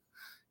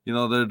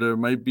there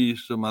might be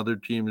some other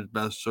teams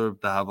best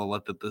served to have a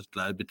look at this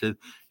guy, because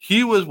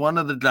he was one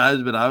of the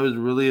guys that I was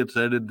really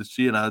excited to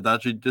see, and I was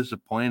actually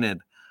disappointed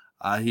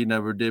he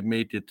never did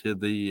make it to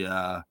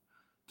the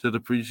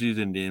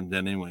preseason games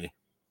anyway.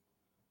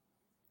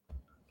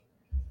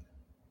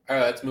 All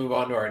right, let's move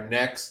on to our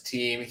next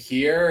team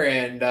here,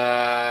 and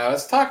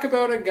let's talk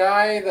about a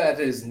guy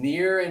that is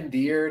near and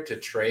dear to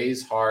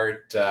Trey's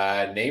heart.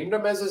 Named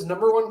him as his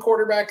number one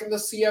quarterback in the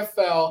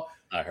CFL.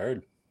 I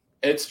heard.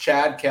 It's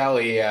Chad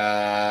Kelly.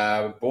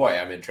 Boy,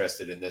 I'm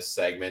interested in this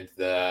segment.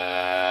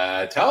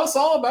 Tell us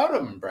all about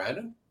him,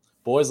 Brandon.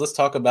 Boys, let's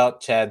talk about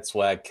Chad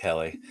Swag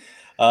Kelly.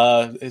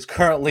 Is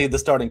currently the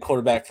starting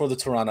quarterback for the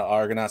Toronto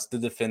Argonauts, the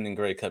defending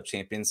Grey Cup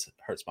champions.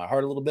 Hurts my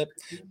heart a little bit,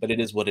 but it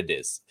is what it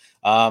is.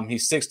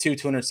 He's 6'2",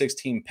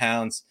 216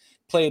 pounds,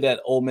 played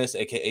at Ole Miss,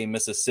 a.k.a.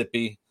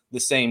 Mississippi,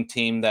 the same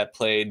team that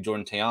played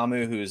Jordan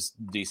Ta'amu, who's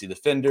DC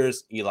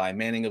Defenders, Eli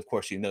Manning, of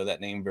course, you know that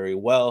name very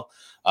well.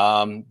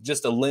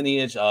 Just a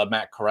lineage,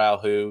 Matt Corral,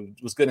 who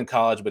was good in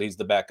college, but he's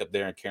the backup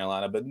there in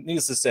Carolina. But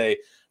needless to say,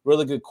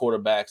 really good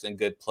quarterbacks and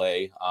good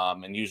play,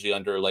 and usually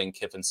under Lane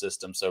Kiffin's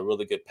system, so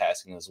really good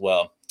passing as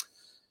well.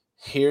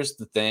 Here's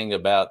the thing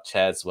about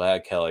Chad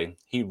Swag Kelly.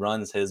 He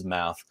runs his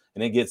mouth,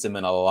 and it gets him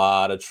in a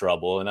lot of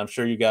trouble, and I'm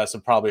sure you guys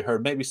have probably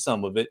heard maybe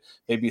some of it.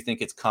 Maybe you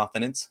think it's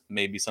confidence.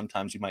 Maybe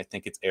sometimes you might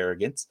think it's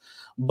arrogance.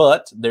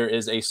 But there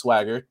is a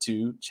swagger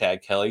to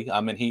Chad Kelly.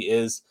 I mean, he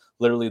is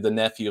literally the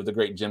nephew of the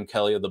great Jim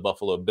Kelly of the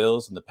Buffalo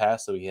Bills in the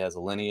past, so he has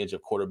a lineage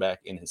of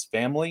quarterback in his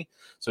family.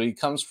 So he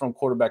comes from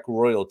quarterback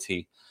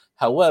royalty.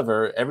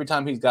 However, every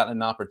time he's gotten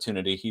an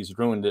opportunity, he's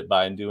ruined it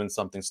by doing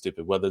something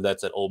stupid, whether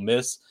that's at Ole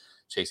Miss,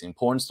 chasing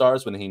porn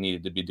stars when he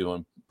needed to be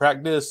doing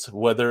practice,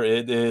 whether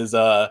it is,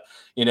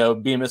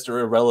 being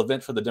Mr.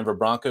 Irrelevant for the Denver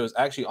Broncos,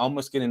 actually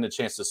almost getting a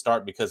chance to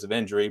start because of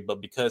injury,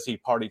 but because he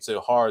partied so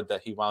hard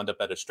that he wound up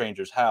at a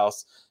stranger's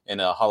house in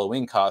a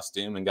Halloween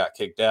costume and got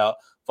kicked out.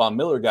 Von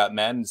Miller got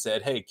mad and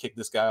said, hey, kick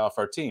this guy off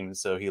our team. And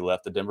so he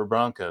left the Denver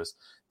Broncos.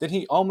 Then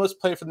he almost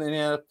played for the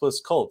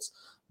Indianapolis Colts.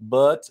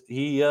 But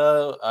he,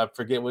 I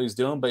forget what he's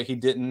doing, but he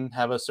didn't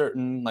have a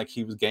certain,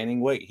 he was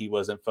gaining weight. He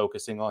wasn't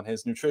focusing on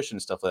his nutrition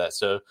and stuff like that.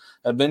 So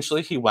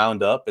eventually he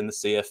wound up in the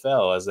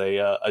CFL as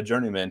a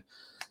journeyman.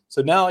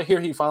 So now here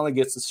he finally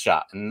gets his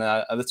shot. And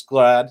that's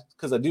glad,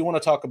 because I do want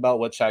to talk about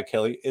what Chad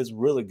Kelly is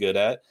really good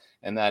at,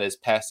 and that is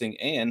passing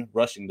and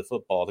rushing the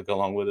football to go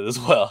along with it as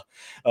well.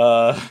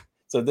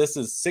 So this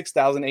is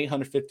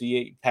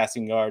 6,858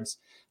 passing yards.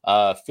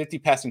 50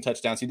 passing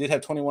touchdowns. He did have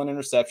 21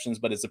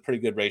 interceptions, but it's a pretty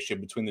good ratio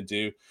between the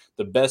two.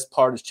 The best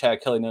part is Chad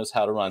Kelly knows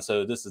how to run.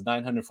 So this is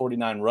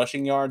 949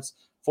 rushing yards,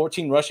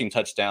 14 rushing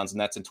touchdowns, and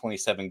that's in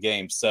 27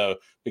 games. So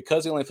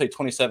because he only played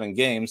 27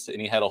 games and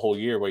he had a whole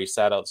year where he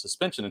sat out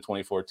suspension in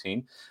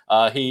 2014,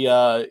 he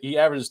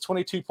averages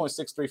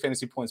 22.63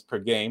 fantasy points per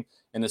game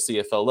in the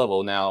CFL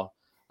level. Now,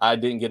 I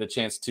didn't get a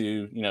chance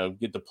to,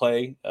 get to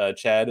play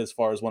Chad as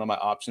far as one of my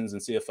options in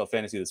CFL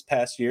fantasy this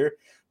past year,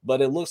 but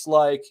it looks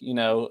like,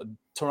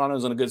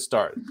 Toronto's on a good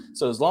start.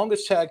 So as long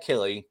as Chad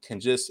Kelly can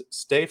just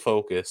stay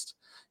focused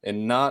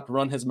and not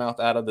run his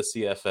mouth out of the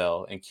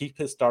CFL and keep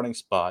his starting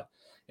spot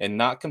and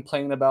not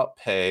complain about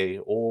pay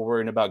or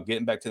worrying about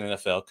getting back to the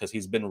NFL, because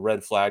he's been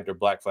red flagged or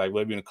black flagged,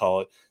 whatever you want to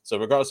call it. So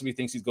regardless if he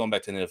thinks he's going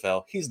back to the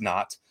NFL, he's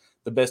not.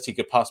 The best he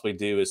could possibly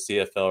do is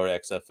CFL or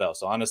XFL.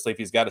 So honestly, if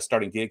he's got a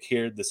starting gig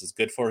here, this is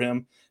good for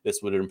him.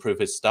 This would improve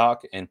his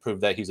stock and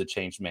prove that he's a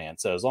changed man.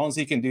 So as long as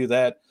he can do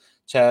that,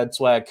 Chad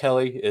Swag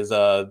Kelly is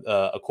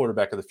a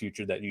quarterback of the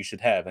future that you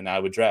should have, and I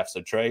would draft.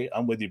 So Trey,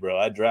 I'm with you, bro.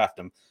 I'd draft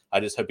him. I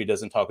just hope he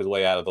doesn't talk his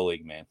way out of the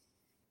league, man.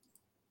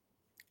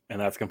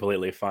 And that's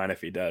completely fine if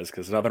he does,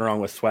 because there's nothing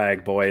wrong with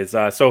swag, boys.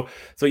 So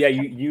yeah,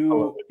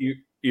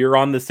 you're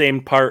on the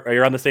same part, or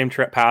you're on the same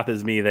path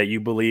as me, that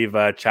you believe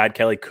Chad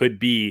Kelly could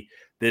be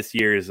this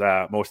year's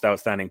most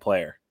outstanding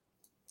player.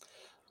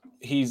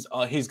 he's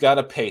got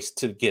a pace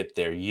to get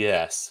there.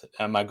 Yes.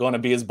 Am I going to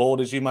be as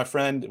bold as you, my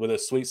friend, with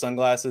his sweet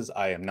sunglasses?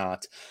 I am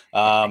not.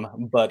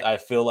 But I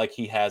feel like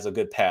he has a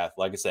good path.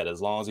 Like I said,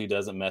 as long as he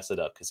doesn't mess it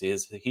up, because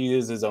he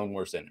is his own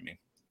worst enemy.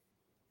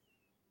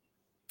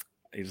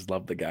 I just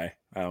love the guy.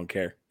 I don't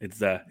care.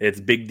 It's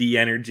Big D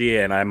energy,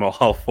 and I'm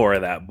all for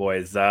that,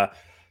 boys. I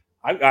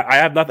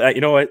have nothing.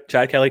 You know what?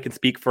 Chad Kelly can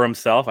speak for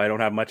himself. I don't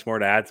have much more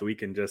to add, so we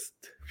can just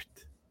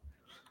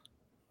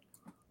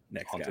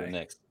next On guy. to the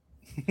next.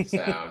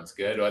 Sounds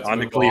good. Let's On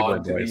to move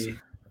Cleveland, on boys.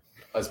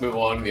 let's move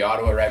on to the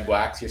Ottawa Red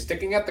Blacks. You're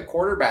sticking at the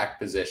quarterback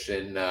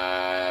position.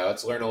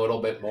 Let's learn a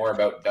little bit more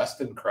about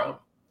Dustin Crum.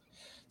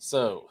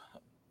 So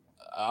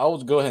I'll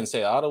go ahead and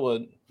say Ottawa,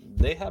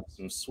 they have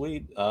some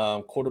sweet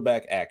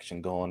quarterback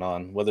action going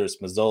on, whether it's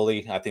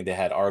Mazzoli. I think they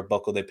had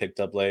Arbuckle they picked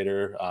up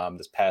later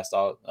this past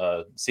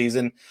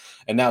season.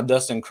 And now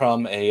Dustin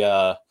Crum,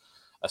 a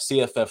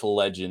CFF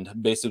legend,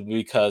 basically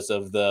because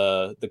of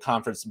the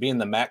conference being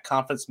the MAC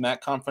conference.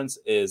 MAC conference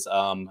is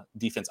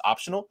defense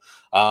optional,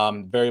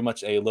 very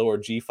much a lower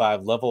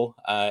G5 level,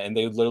 and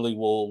they literally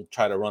will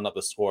try to run up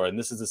the score. And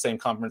this is the same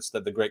conference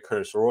that the great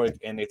Curtis Roy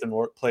and Nathan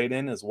Rourke played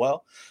in as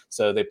well.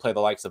 So they play the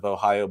likes of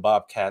Ohio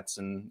Bobcats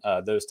and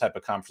those type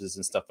of conferences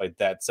and stuff like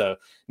that. So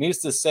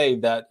needless to say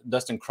that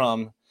Dustin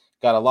Crum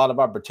got a lot of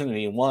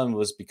opportunity. And one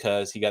was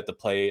because he got to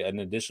play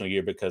an additional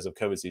year because of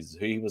COVID season.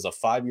 So he was a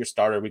 5-year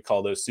starter. We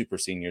call those super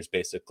seniors,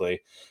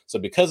 basically. So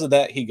because of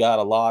that, he got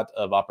a lot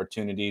of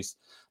opportunities.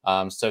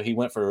 So he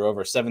went for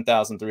over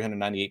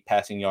 7,398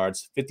 passing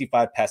yards,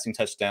 55 passing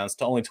touchdowns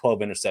to only 12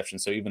 interceptions.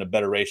 So even a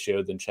better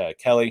ratio than Chad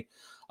Kelly.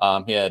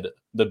 He had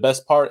the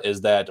best part is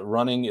that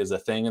running is a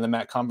thing in the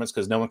MAC conference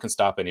because no one can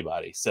stop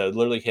anybody. So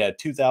literally he had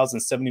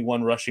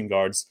 2,071 rushing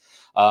yards,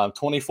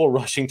 24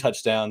 rushing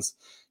touchdowns.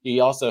 He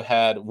also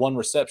had 1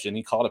 reception.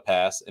 He caught a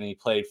pass, and he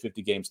played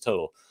 50 games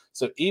total.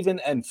 So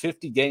even in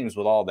 50 games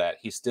with all that,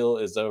 he still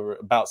is over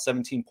about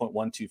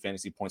 17.12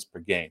 fantasy points per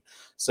game.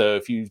 So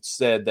if you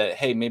said that,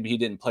 hey, maybe he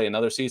didn't play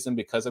another season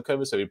because of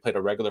COVID, so he played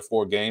a regular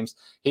 4 games,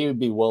 he would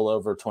be well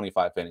over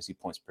 25 fantasy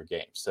points per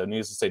game. So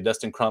needless to say,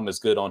 Dustin Crum is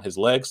good on his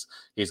legs.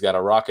 He's got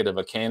a rocket of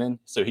a cannon,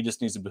 so he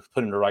just needs to be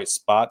put in the right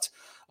spot.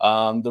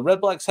 The Red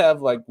Blacks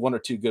have like 1 or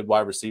 2 good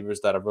wide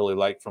receivers that I really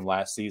liked from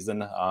last season.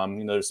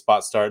 Their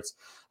spot starts.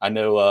 I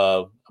know,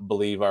 I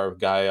believe our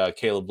guy,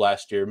 Caleb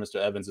last year, Mr.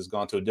 Evans, has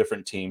gone to a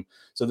different team.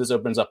 So this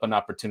opens up an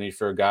opportunity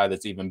for a guy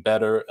that's even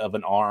better of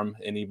an arm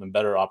and even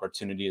better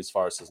opportunity as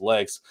far as his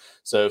legs.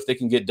 So if they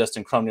can get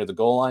Dustin Crum near the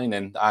goal line,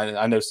 and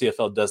I know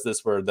CFL does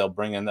this where they'll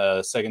bring in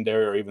the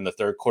secondary or even the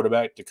third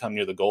quarterback to come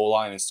near the goal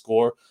line and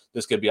score,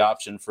 this could be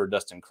option for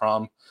Dustin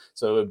Crum.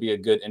 So it would be a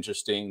good,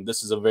 interesting,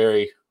 this is a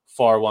very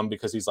far one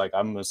because he's like,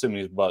 I'm assuming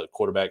he's about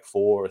quarterback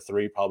 4 or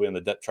 3 probably on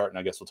the depth chart, and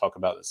I guess we'll talk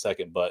about it in a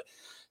second. But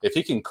if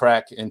he can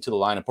crack into the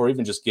lineup or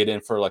even just get in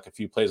for like a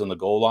few plays on the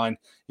goal line,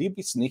 he'd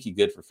be sneaky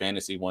good for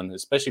fantasy one,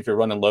 especially if you're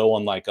running low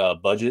on like a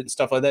budget and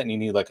stuff like that, and you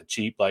need like a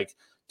cheap like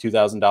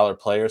 $2,000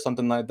 play or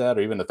something like that,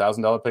 or even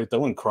 $1,000 play.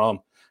 Throw in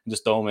Crum and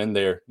just throw him in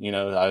there,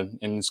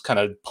 and just kind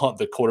of punt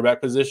the quarterback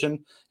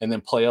position and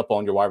then play up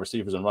on your wide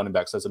receivers and running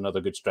backs. That's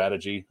another good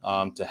strategy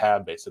to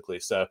have, basically.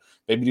 So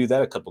maybe do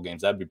that a couple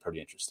games. That'd be pretty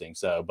interesting.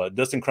 So, but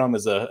Dustin Crum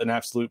is an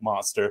absolute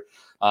monster,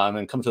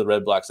 and come to the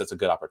Red Blacks. That's a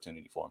good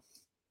opportunity for him.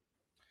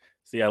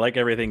 See, I like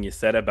everything you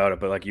said about it,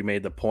 but like you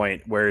made the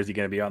point, where is he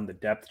going to be on the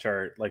depth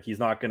chart? Like he's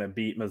not going to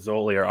beat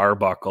Mazzoli or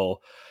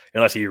Arbuckle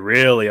unless he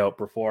really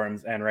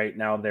outperforms. And right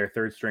now their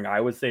third string,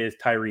 I would say, is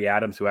Tyree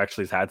Adams, who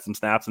actually has had some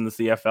snaps in the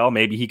CFL.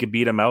 Maybe he could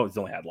beat him out. He's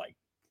only had like,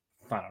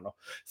 I don't know,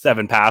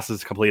 7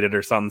 passes completed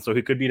or something. So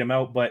he could beat him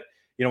out. But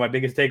my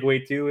biggest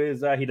takeaway too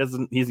is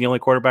he's the only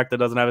quarterback that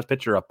doesn't have his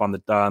picture up on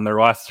the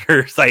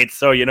roster site.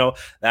 So,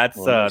 that's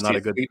not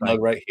a good thing.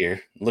 Right here.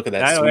 Look at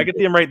that. I know, I can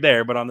see him right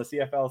there, but on the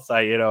CFL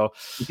site,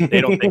 they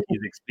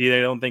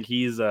don't think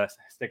he's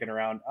sticking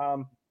around. I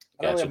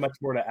don't have much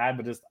more to add,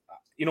 but just,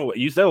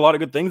 you said a lot of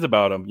good things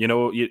about him.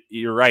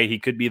 You're right. He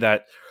could be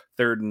that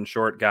third and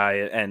short guy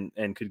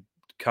and could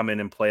come in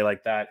and play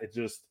like that. It's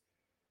just,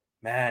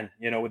 man,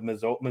 with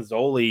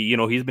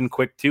Mazzoli, he's been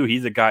quick too.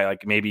 He's a guy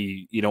like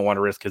maybe you don't want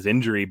to risk his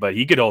injury, but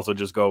he could also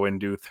just go and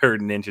do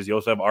 3rd and inches. You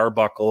also have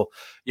Arbuckle,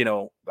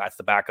 that's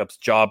the backup's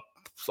job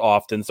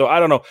often. So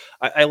I don't know.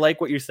 I like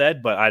what you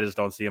said, but I just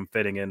don't see him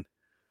fitting in.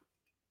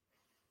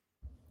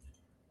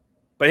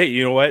 But hey,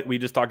 you know what? We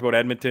just talked about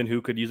Edmonton,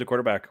 who could use a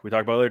quarterback. We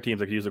talked about other teams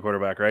that could use a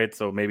quarterback, right?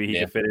 So maybe he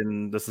could fit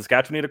in. Does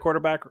Saskatchewan need a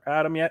quarterback,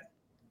 Adam, yet?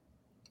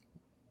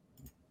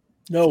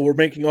 No, we're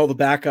making all the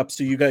backups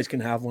so you guys can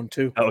have one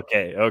too.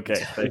 Okay.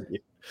 Thank you.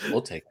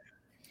 We'll take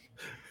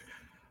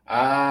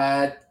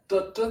it.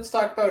 Let's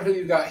talk about who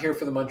you got here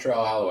for the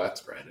Montreal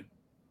Alouettes, Brandon.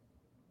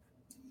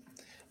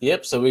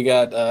 Yep, so we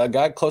got a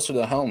guy closer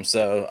to home.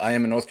 So I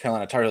am a North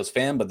Carolina Tar Heels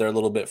fan, but they're a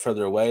little bit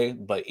further away.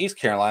 But East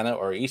Carolina,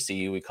 or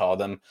ECU we call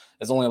them,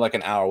 is only like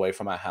an hour away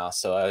from my house.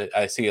 So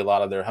I see a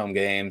lot of their home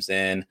games,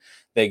 and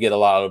they get a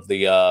lot of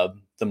the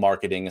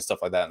marketing and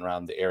stuff like that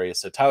around the area.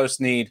 So Tyler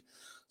Snead,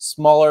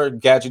 smaller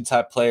gadget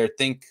type player.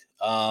 Think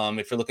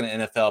If you're looking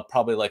at NFL,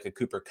 probably like a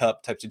Cooper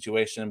Kupp type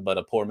situation, but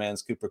a poor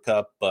man's Cooper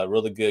Kupp, but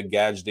really good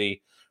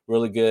gadgety,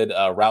 really good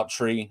route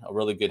tree,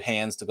 really good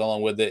hands to go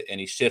along with it. And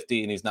he's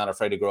shifty and he's not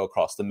afraid to go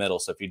across the middle.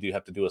 So if you do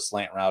have to do a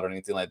slant route or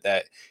anything like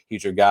that,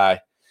 he's your guy.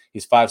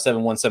 He's 5'7",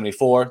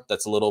 174.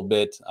 That's a little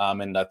bit.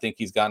 And I think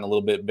he's gotten a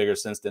little bit bigger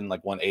since then,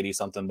 like 180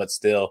 something, but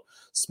still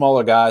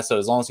smaller guy. So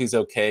as long as he's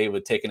okay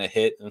with taking a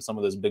hit and some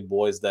of those big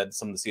boys that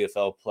some of the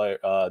CFL player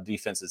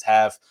defenses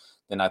have,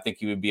 then I think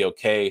he would be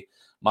okay.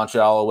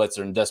 Montreal Alouettes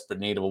are in desperate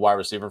need of a wide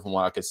receiver from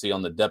what I could see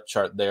on the depth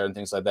chart there and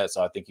things like that.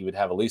 So I think he would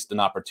have at least an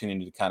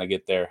opportunity to kind of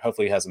get there.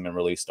 Hopefully he hasn't been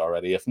released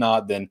already. If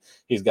not, then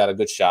he's got a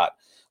good shot.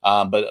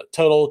 But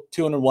total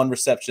 201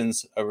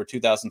 receptions, over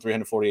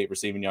 2,348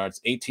 receiving yards,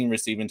 18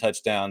 receiving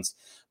touchdowns.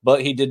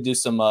 But he did do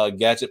some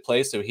gadget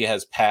plays. So he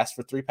has passed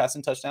for 3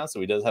 passing touchdowns. So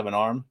he does have an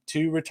arm,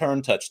 2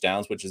 return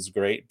touchdowns, which is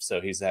great.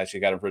 So he's actually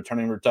got a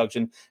returning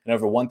reduction and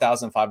over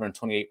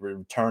 1,528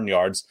 return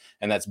yards.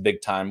 And that's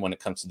big time when it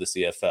comes to the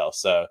CFL.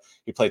 So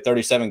he played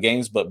 37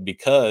 games, but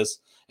because,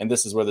 and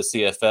this is where the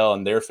CFL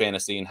and their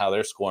fantasy and how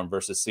they're scoring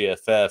versus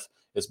CFF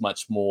is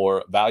much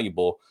more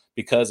valuable.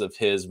 Because of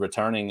his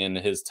returning and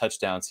his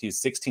touchdowns, he's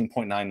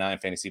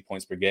 16.99 fantasy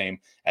points per game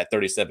at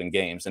 37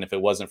 games. And if it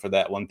wasn't for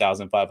that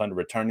 1,500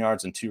 return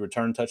yards and 2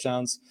 return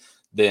touchdowns,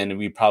 then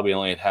we probably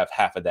only have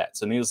half of that.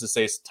 So needless to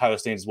say, Tyler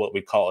Steen is what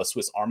we call a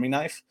Swiss Army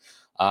knife.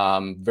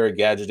 Very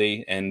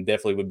gadgety and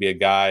definitely would be a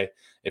guy.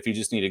 If you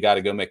just need a guy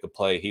to go make a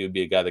play, he would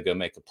be a guy to go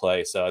make a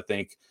play. So I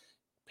think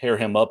pair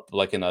him up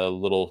like in a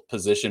little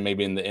position,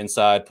 maybe in the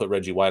inside, put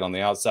Reggie White on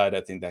the outside. I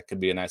think that could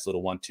be a nice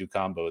little 1-2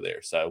 combo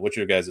there. So what's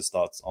your guys'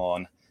 thoughts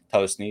on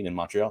Tyler Snead in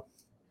Montreal?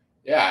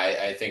 Yeah,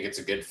 I think it's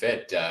a good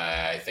fit.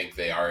 I think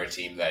they are a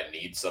team that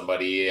needs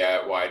somebody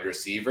at wide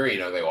receiver. You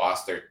know, they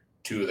lost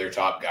 2 of their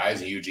top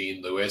guys,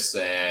 Eugene Lewis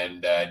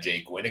and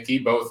Jake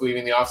Winicky, both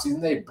leaving the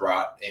offseason. They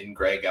brought in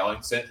Greg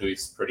Ellingson,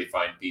 who's a pretty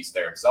fine piece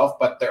there himself.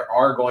 But there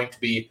are going to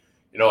be,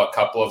 you know, a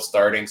couple of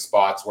starting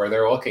spots where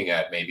they're looking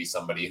at maybe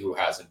somebody who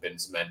hasn't been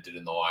cemented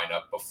in the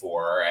lineup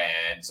before.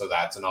 And so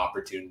that's an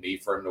opportunity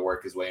for him to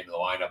work his way into the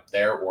lineup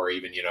there, or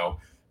even, you know,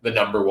 the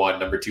number 1,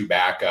 number 2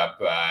 backup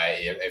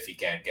if he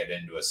can't get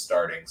into a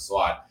starting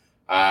slot.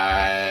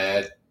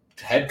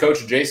 Head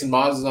coach Jason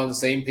Maas is on the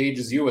same page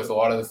as you with a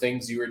lot of the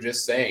things you were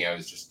just saying. I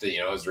was just,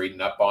 I was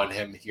reading up on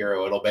him here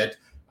a little bit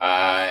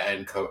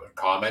and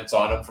comments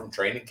on him from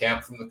training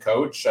camp from the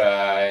coach.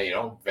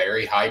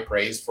 Very high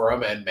praise for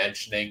him and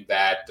mentioning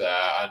that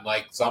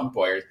unlike some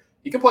players,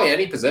 he can play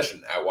any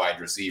position at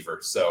wide receiver.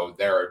 So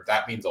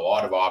that means a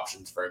lot of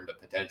options for him to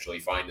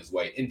potentially find his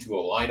way into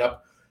a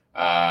lineup.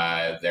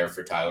 There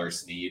for Tyler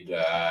Snead in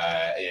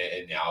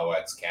the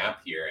Alouettes camp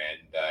here.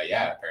 And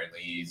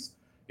apparently he's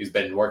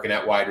been working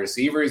at wide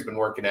receiver. He's been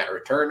working at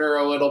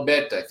returner a little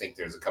bit. I think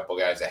there's a couple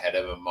guys ahead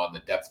of him on the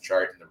depth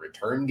chart in the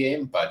return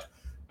game, but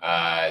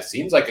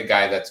seems like a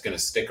guy that's going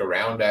to stick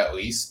around at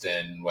least.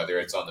 And whether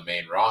it's on the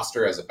main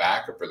roster as a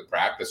backup or the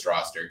practice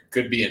roster,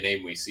 could be a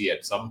name we see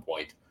at some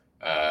point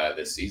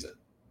this season.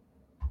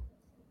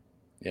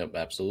 Yep,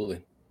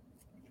 absolutely.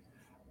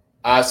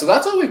 So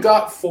that's all we've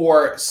got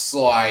for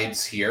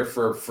slides here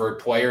for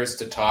players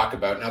to talk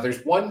about. Now,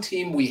 there's one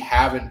team we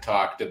haven't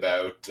talked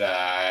about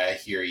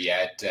here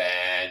yet,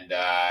 and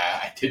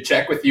I did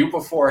check with you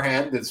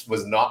beforehand. This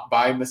was not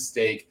by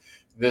mistake.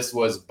 This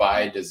was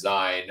by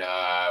design.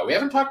 We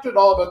haven't talked at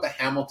all about the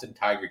Hamilton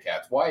Tiger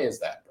Cats. Why is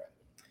that, Brett?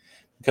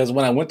 Because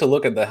when I went to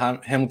look at the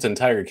Hamilton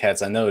Tiger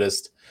Cats, I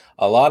noticed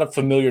a lot of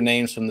familiar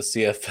names from the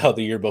CFL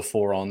the year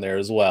before on there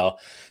as well.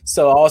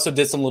 So I also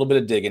did some little bit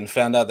of digging,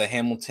 found out that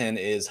Hamilton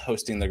is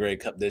hosting the Grey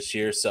Cup this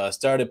year. So I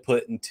started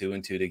putting 2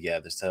 and 2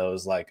 together. So I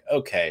was like,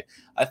 okay,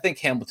 I think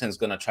Hamilton's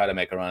going to try to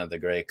make a run at the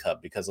Grey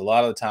Cup because a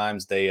lot of the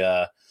times they,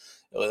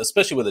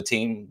 especially with a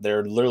team,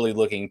 they're literally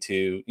looking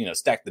to,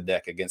 stack the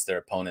deck against their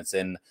opponents.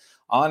 And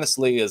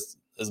honestly, as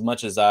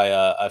much as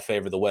I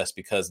favor the West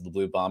because of the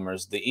Blue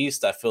Bombers, the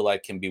East I feel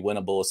like can be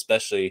winnable,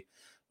 especially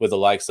with the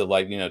likes of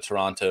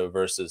Toronto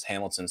versus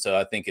Hamilton. So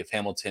I think if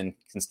Hamilton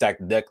can stack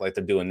the deck like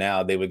they're doing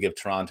now, they would give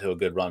Toronto a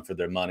good run for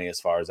their money as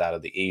far as out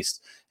of the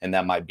East. And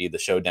that might be the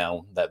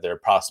showdown that they're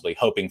possibly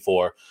hoping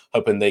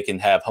they can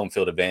have home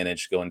field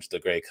advantage going to the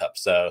Grey Cup.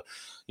 So,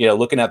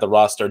 looking at the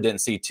roster,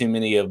 didn't see too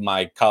many of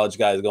my college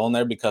guys going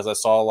there because I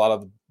saw a lot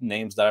of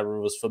names that I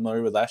was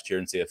familiar with last year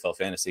in CFL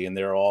fantasy, and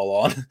they're all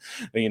on,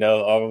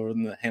 all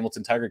in the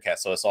Hamilton Tiger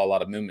Cats. So I saw a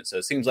lot of movement. So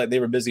it seems like they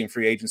were busy in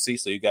free agency.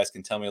 So you guys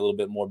can tell me a little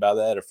bit more about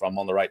that, if I'm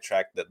on the right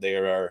track that they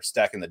are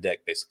stacking the deck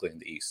basically in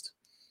the East.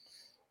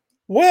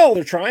 Well,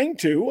 they're trying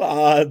to.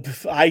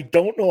 I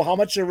don't know how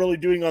much they're really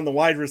doing on the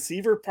wide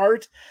receiver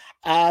part.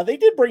 They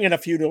did bring in a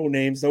few no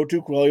names, though.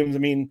 Duke Williams,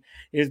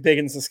 he was big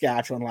in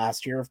Saskatchewan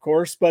last year, of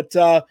course, but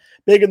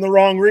big in the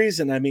wrong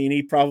reason.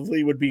 He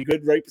probably would be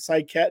good right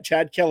beside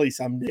Chad Kelly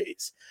some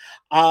days.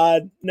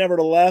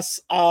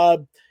 Nevertheless,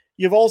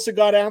 you've also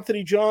got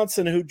Anthony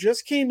Johnson, who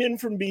just came in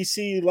from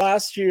BC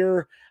last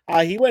year.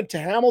 He went to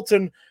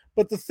Hamilton,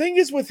 but the thing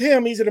is with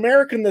him, he's an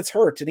American that's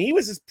hurt, and he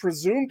was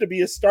presumed to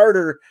be a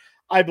starter,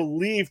 I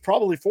believe,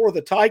 probably for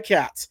the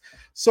Ticats.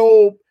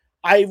 So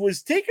I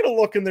was taking a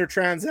look in their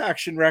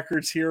transaction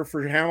records here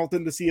for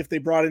Hamilton to see if they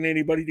brought in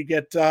anybody to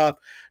get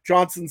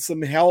Johnson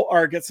some help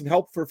or get some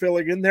help for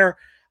filling in there.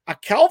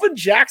 Calvin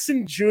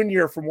Jackson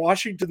Jr. from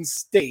Washington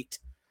State.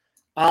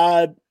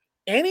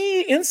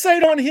 Any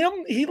insight on him?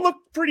 He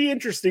looked pretty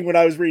interesting when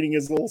I was reading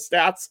his little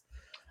stats.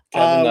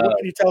 What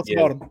can you tell us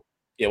about him?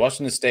 Yeah,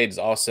 Washington State is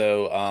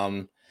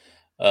also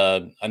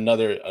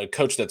another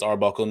coach that's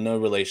Arbuckle, no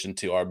relation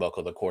to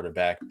Arbuckle, the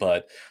quarterback,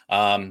 but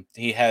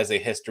he has a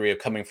history of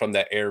coming from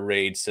that air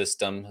raid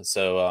system.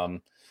 So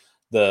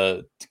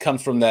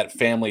comes from that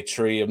family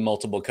tree of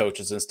multiple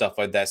coaches and stuff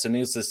like that. So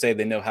needless to say,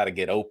 they know how to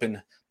get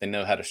open. They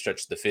know how to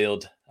stretch the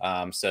field.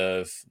 So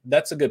if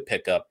that's a good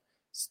pickup.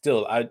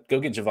 Still, I'd go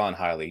get Javon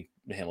Hiley,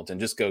 Hamilton.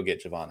 Just go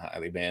get Javon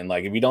Hiley, man.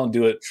 Like, if you don't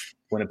do it,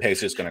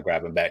 Winnipeg's just going to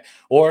grab him back.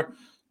 Or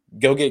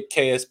go get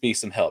KSB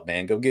some help,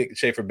 man. Go get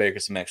Schaefer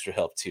Baker some extra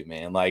help too,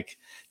 man. Like,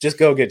 just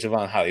go get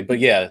Javon Hiley. But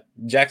yeah,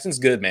 Jackson's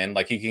good, man.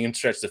 Like, he can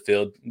stretch the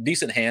field.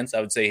 Decent hands.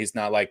 I would say he's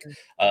not like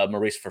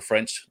Maurice for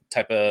French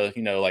type of,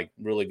 like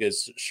really good,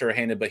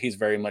 sure-handed, but he's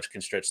very much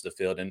can stretch the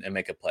field and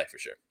make a play for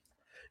sure.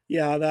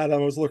 Yeah, that I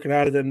was looking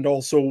at it, and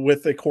also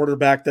with a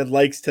quarterback that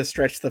likes to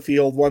stretch the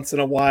field once in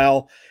a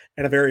while,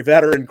 and a very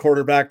veteran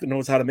quarterback that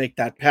knows how to make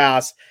that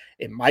pass,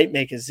 it might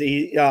make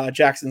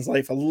Jackson's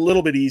life a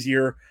little bit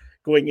easier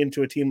going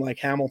into a team like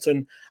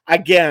Hamilton.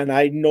 Again,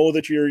 I know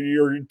that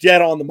you're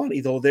dead on the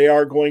money, though. They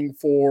are going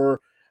for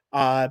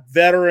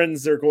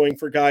veterans. They're going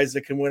for guys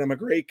that can win them a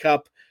Grey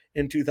Cup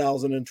in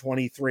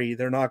 2023.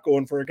 They're not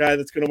going for a guy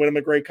that's going to win them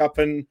a Grey Cup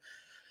in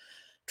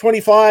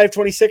 25,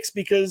 26,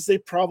 because they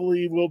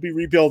probably will be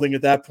rebuilding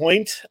at that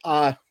point.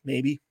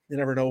 Maybe. You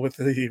never know with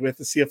the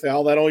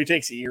CFL. That only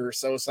takes a year or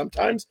so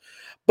sometimes.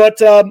 But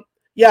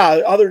yeah,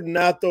 other than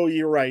that, though,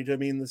 you're right. I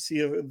mean,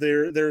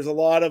 there's a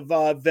lot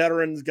of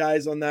veterans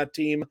guys on that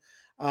team.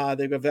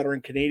 They've got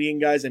veteran Canadian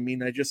guys. I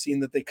mean, I just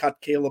seen that they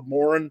cut Caleb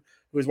Morin,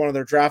 who was one of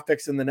their draft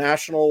picks in the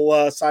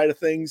national side of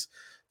things.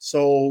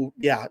 So,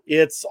 yeah,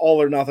 it's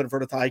all or nothing for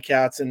the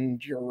Ticats,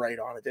 and you're right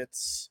on it.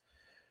 It's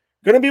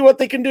going to be what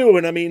they can do.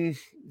 And, I mean,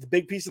 the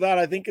big piece of that,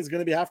 I think, is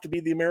going to have to be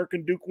the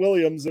American Duke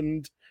Williams,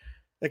 and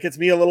that gets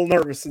me a little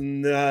nervous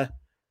in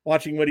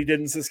watching what he did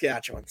in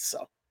Saskatchewan.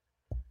 So,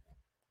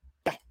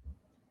 yeah.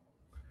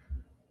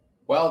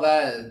 Well,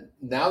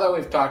 now that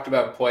we've talked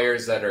about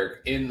players that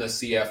are in the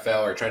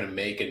CFL or trying to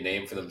make a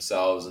name for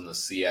themselves in the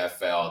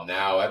CFL,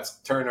 now let's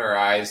turn our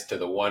eyes to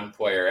the one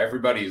player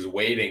everybody's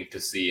waiting to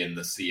see in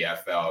the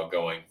CFL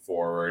going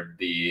forward.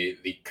 The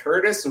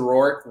Curtis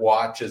Rourke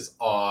watch is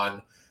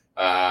on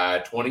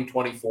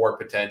 2024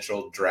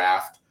 potential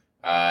draft.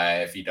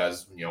 If he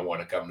does,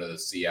 want to come to the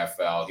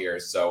CFL here.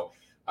 So,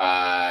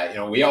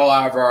 we all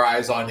have our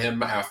eyes on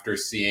him after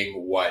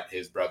seeing what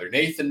his brother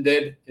Nathan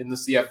did in the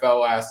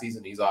CFL last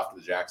season. He's off to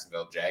the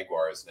Jacksonville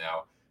Jaguars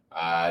now.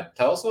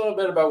 Tell us a little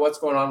bit about what's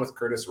going on with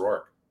Curtis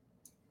Rourke.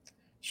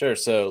 Sure.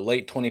 So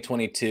late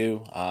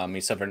 2022,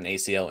 he suffered an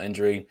ACL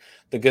injury.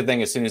 The good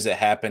thing, as soon as it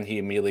happened, he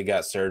immediately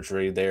got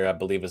surgery there. I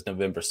believe it was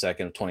November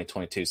 2nd of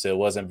 2022. So it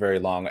wasn't very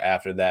long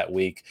after that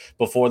week.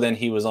 Before then,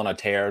 he was on a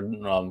tear,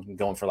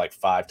 going for like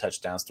 5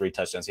 touchdowns, 3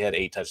 touchdowns. He had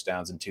 8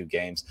 touchdowns in 2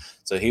 games.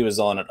 So he was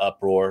on an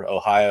uproar.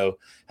 Ohio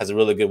has a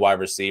really good wide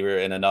receiver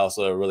and then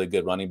also a really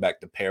good running back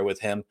to pair with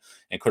him.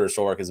 And Curtis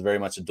Rourke is very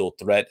much a dual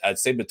threat. I'd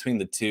say between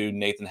the two,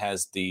 Nathan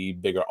has the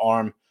bigger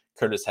arm.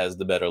 Curtis has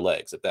the better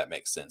legs, if that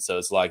makes sense. So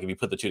it's like if you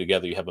put the two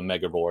together, you have a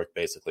mega Rourke,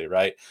 basically,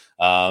 right?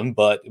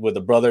 But with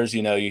the brothers,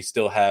 you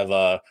still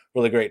have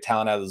really great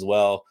talent out as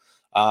well.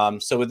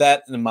 So with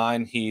that in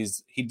mind, he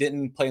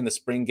didn't play in the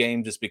spring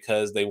game just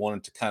because they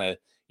wanted to kind of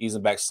ease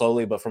him back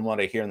slowly. But from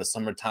what I hear in the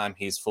summertime,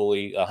 he's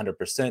fully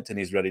 100% and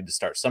he's ready to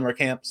start summer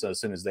camp. So as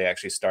soon as they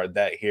actually start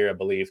that here, I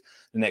believe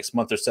the next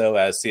month or so,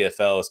 as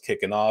CFL is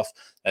kicking off,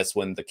 that's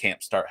when the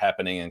camps start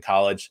happening in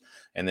college.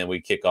 And then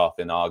we kick off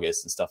in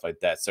August and stuff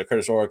like that. So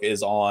Curtis Rourke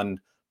is on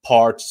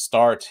par to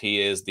start.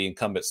 He is the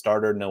incumbent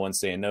starter. No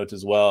one's saying no to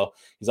as well.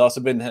 He's also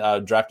been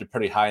drafted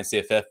pretty high in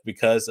CFF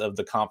because of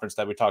the conference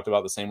that we talked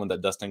about, the same one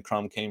that Dustin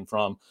Crum came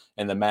from,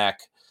 and the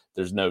MAC.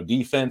 There's no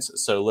defense.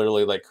 So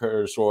literally, like,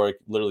 Curtis Rourke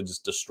literally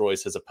just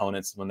destroys his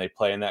opponents when they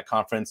play in that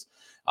conference.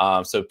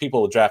 So people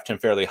will draft him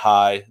fairly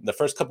high. The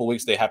first couple of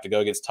weeks, they have to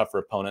go against tougher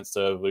opponents.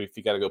 So if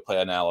you got to go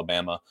play in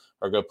Alabama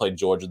or go play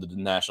Georgia, the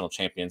national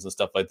champions and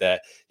stuff like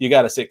that, you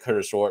got to sit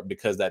Curtis Rourke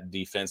because that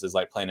defense is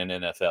like playing an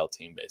NFL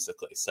team,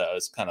 basically. So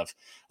it's kind of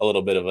a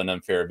little bit of an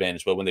unfair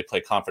advantage. But when they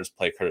play conference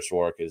play, Curtis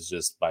Rourke is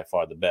just by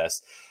far the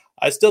best.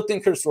 I still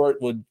think Curtis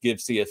Rourke would give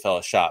CFL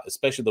a shot,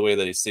 especially the way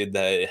that he said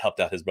that it helped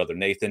out his brother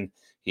Nathan.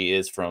 He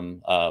is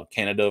from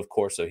Canada, of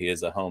course, so he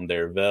is a home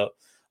there.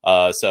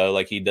 So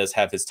like he does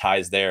have his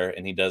ties there,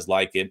 and he does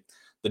like it.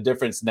 The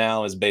difference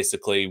now is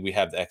basically we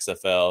have the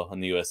XFL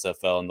and the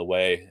USFL in the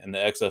way. And the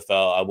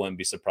XFL, I wouldn't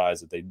be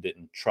surprised if they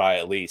didn't try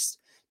at least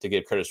to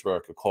give Curtis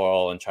Rourke a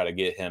call and try to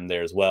get him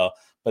there as well.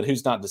 But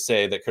who's not to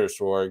say that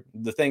Curtis Rourke,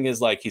 the thing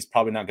is, like, he's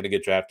probably not going to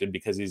get drafted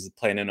because he's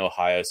playing in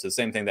Ohio. So the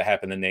same thing that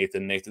happened to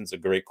Nathan. Nathan's a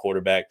great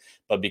quarterback,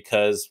 but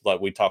because,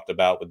 like we talked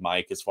about with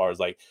Mike, as far as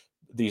like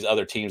these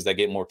other teams that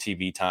get more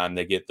TV time,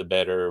 they get the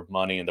better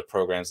money and the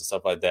programs and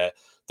stuff like that,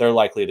 they're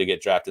likely to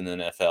get drafted in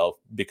the NFL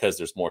because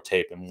there's more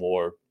tape and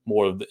more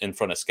in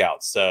front of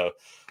scouts. So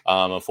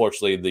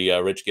unfortunately,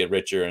 the rich get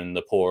richer and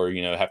the poor,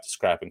 have to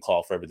scrap and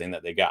claw for everything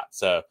that they got.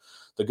 So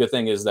the good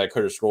thing is that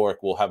Curtis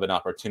Rourke will have an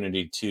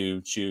opportunity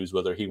to choose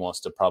whether he wants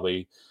to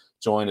probably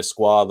join a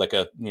squad like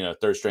a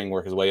third string,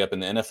 work his way up in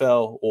the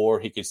NFL, or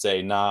he could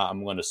say, nah,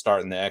 I'm going to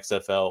start in the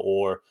XFL,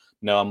 or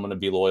no, I'm going to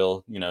be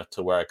loyal,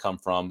 to where I come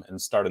from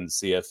and start in the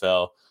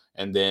CFL,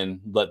 and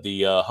then let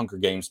the Hunger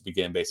Games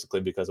begin, basically,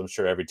 because I'm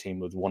sure every team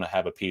would want to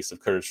have a piece of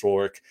Curtis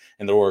Rourke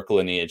and the Rourke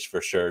lineage for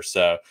sure.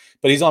 So,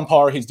 but he's on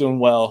par. He's doing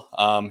well.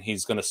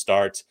 He's going to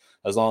start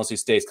as long as he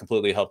stays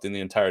completely healthy in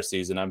the entire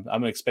season.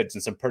 I'm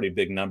expecting some pretty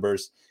big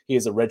numbers. He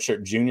is a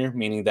redshirt junior,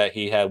 meaning that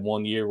he had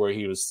 1 year where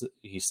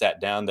he sat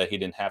down that he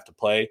didn't have to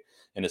play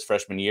in his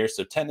freshman year.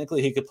 So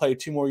technically he could play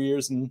 2 more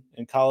years in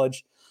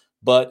college.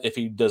 But if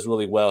he does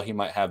really well, he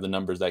might have the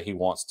numbers that he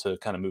wants to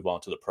kind of move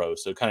on to the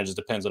pros. So it kind of just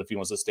depends on if he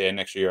wants to stay an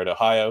extra year at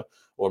Ohio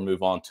or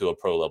move on to a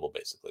pro level,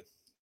 basically.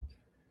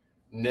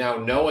 Now,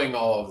 knowing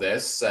all of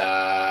this,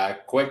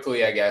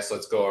 quickly, I guess,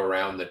 let's go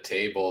around the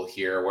table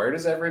here. Where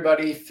does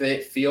everybody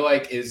feel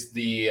like is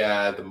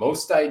the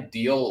most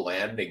ideal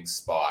landing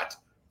spot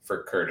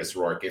for Curtis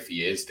Rourke if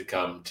he is to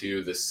come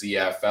to the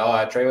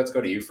CFL? Trey, let's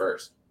go to you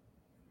first.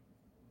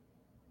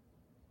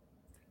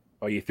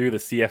 Oh, you threw the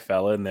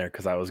CFL in there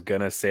because I was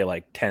going to say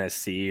like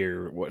Tennessee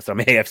or some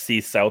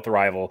AFC South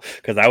rival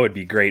because that would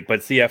be great. But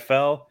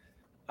CFL,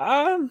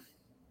 I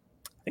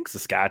think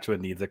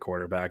Saskatchewan needs a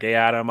quarterback. Hey,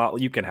 Adam,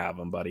 you can have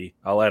him, buddy.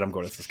 I'll let him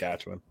go to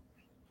Saskatchewan.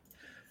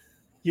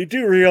 You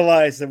do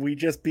realize that we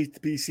just beat the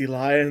BC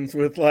Lions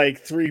with like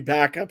 3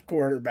 backup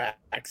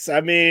quarterbacks. I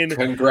mean,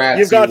 congrats!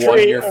 You've got you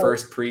won your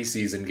first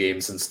preseason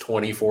game since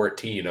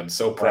 2014. I'm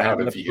so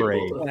proud of you.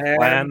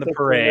 Plan the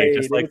parade,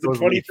 just like those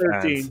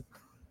 2013.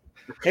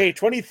 Hey,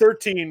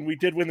 2013, we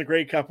did win the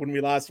Grey Cup when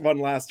we won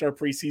our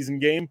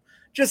preseason game.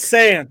 Just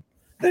saying,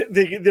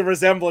 the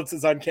resemblance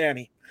is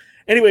uncanny.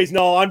 Anyways,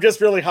 no, I'm just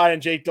really high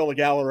on Jake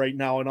Dolegala right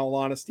now, in all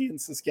honesty, in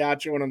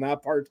Saskatchewan on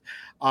that part.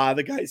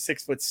 The guy's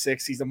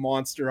 6'6". He's a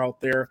monster out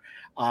there.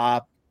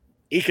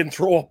 He can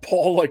throw a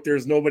ball like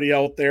there's nobody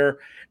out there.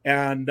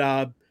 And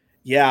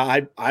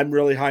I'm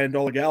really high on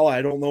Dolegala.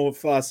 I don't know if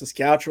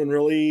Saskatchewan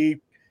really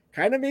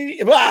kind of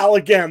maybe, well,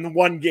 again,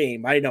 1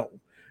 game, I know.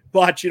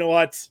 But you know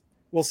what?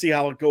 We'll see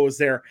how it goes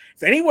there.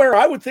 If anywhere,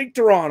 I would think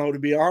Toronto, to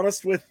be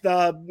honest, with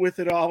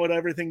it all and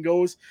everything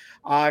goes.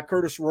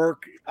 Curtis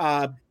Rourke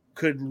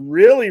could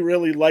really,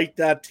 really light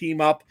that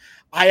team up.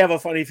 I have a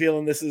funny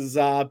feeling this is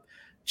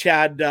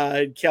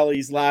Chad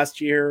Kelly's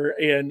last year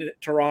in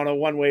Toronto,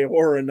 one way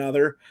or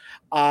another,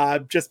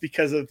 just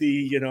because of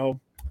the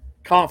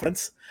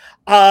confidence.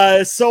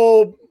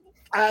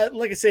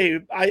 Like I say,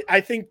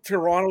 I think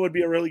Toronto would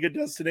be a really good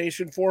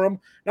destination for him.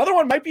 Another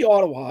one might be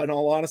Ottawa, in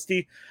all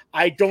honesty.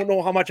 I don't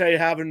know how much I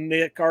have in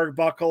Nick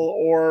Arbuckle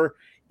or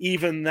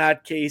even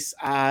that case.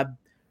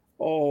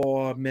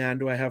 Oh, man,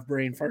 do I have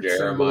brain farts?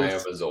 Jeremiah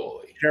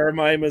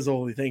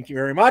Mazzoli. Thank you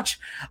very much.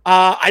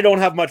 I don't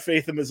have much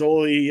faith in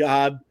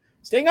Mazzoli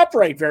staying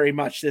upright very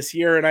much this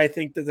year, and I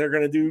think that they're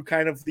going to do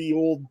kind of the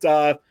old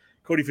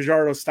Cody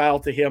Fajardo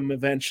style to him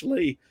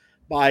eventually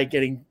by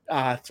getting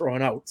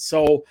thrown out.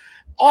 So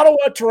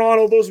Ottawa,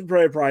 Toronto, those would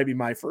probably be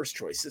my first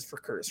choices for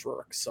Curtis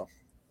Rourke. So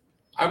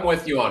I'm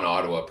with you on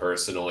Ottawa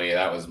personally.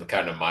 That was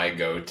kind of my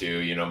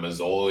go-to.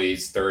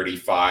 Mazzoli's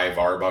 35,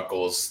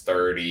 Arbuckle's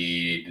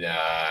 30.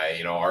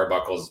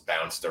 Arbuckle's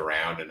bounced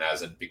around and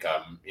hasn't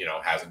gotten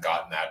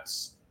that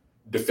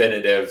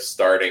definitive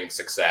starting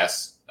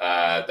success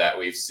that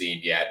we've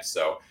seen yet.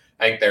 So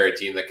I think they're a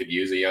team that could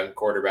use a young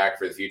quarterback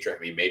for the future. I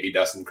mean, maybe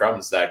Dustin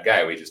Crumb's that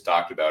guy. We just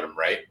talked about him,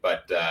 right?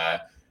 But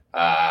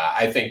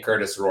I think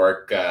Curtis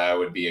Rourke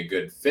would be a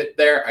good fit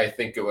there. I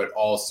think it would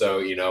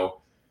also,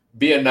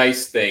 be a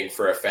nice thing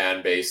for a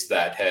fan base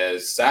that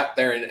has sat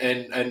there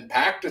and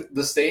packed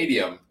the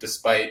stadium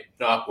despite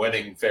not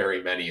winning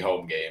very many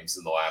home games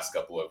in the last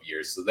couple of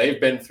years. So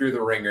they've been through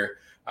the ringer.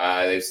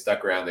 They've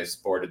stuck around. They've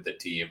supported the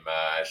team.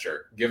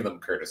 Sure, give them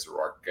Curtis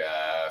Rourke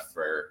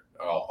for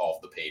all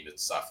the pain and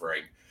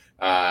suffering.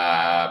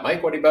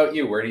 Mike, what about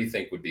you? Where do you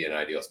think would be an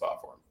ideal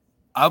spot for him?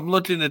 I'm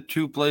looking at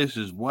 2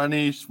 places, one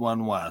east,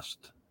 one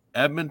west,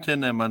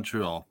 Edmonton and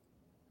Montreal.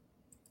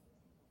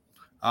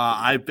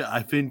 I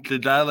think the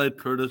guy like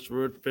Curtis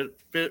Rourke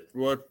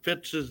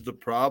fits is the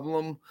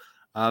problem,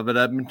 but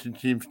Edmonton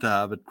seems to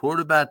have it.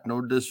 Quarterback,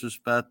 no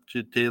disrespect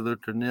to Taylor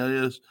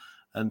Cornelius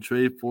and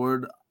Trey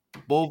Ford,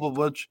 both of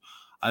which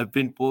I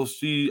think we'll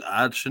see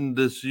action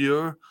this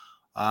year,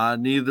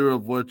 neither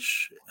of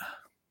which,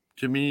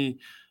 to me,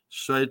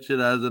 strikes it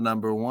as a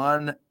number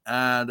 1,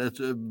 and it's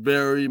a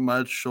very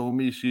much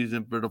show-me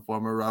season for the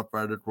former Rough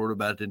Rider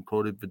quarterback in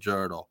Cody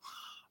Fajardo.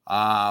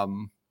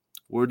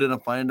 We're going to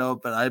find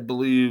out, but I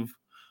believe,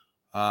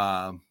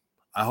 I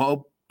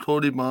hope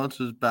Cody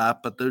bounces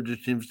back, but there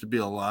just seems to be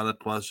a lot of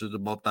questions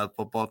about that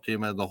football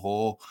team as a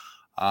whole,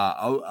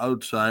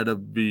 outside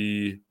of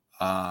the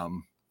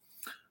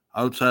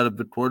outside of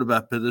the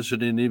quarterback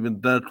position and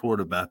even the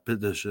quarterback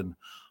position.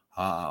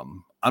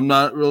 I'm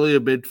not really a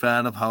big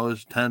fan of how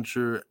his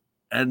tenure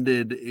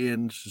ended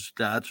in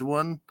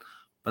Saskatchewan,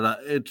 but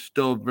it's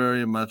still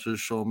very much a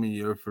show me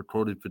year for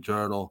Cody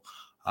Fajardo.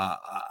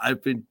 I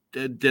think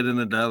getting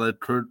a guy like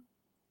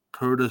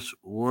Curtis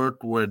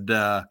Worth would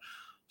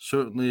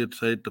certainly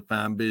excite the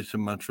fan base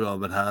in Montreal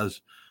that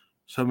has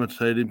some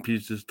exciting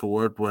pieces to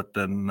work with,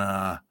 and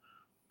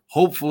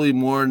hopefully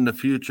more in the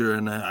future.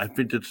 And I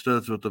think it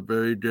starts with a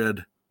very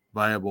good,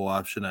 viable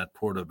option at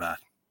quarterback.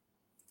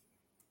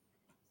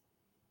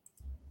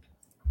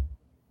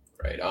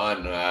 Right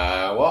on.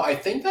 Well, I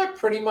think that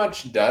pretty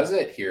much does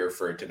it here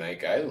for tonight,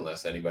 guys,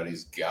 unless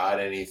anybody's got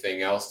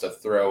anything else to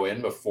throw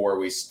in before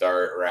we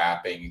start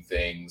wrapping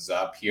things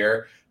up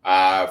here.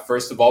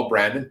 First of all,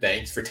 Brandon,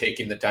 thanks for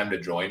taking the time to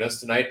join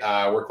us tonight.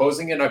 We're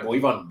closing in, I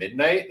believe, on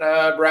midnight,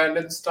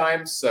 Brandon's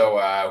time.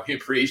 So we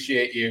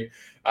appreciate you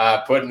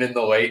putting in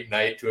the late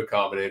night to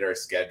accommodate our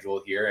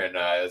schedule here. And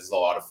this is a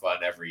lot of fun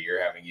every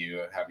year having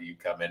you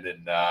come in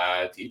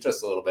and teach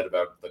us a little bit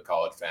about the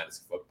college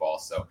fantasy football.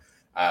 So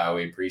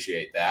we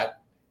appreciate that.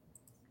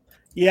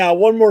 Yeah,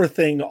 one more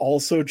thing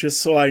also,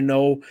 just so I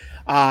know,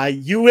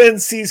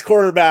 UNC's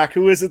quarterback,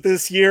 who is it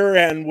this year,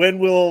 and when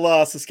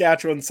will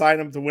Saskatchewan sign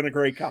him to win a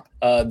Grey Cup?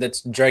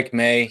 That's Drake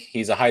May.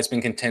 He's a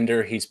Heisman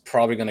contender. He's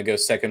probably going to go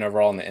second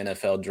overall in the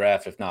NFL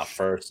draft, if not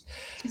first.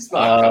 He's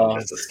not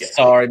coming to Saskatchewan.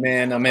 Sorry,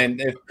 man. I mean,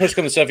 if push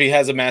comes to shove, he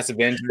has a massive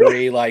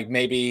injury. Like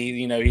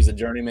maybe, he's a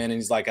journeyman and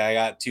he's like, I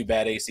got 2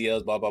 bad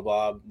ACLs, blah, blah,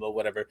 blah,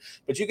 whatever.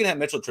 But you can have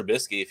Mitchell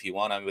Trubisky if you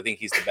want. I think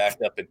he's the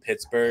backup in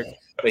Pittsburgh.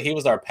 But he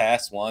was our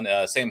past one.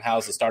 Sam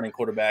Howell's the starting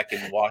quarterback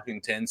in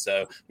Washington.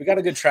 So we got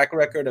a good track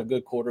record of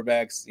good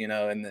quarterbacks, in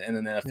the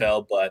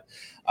NFL. But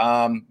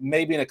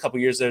maybe in a couple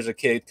years, there's a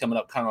kid coming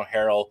up, Connor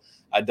Harrell.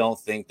 I don't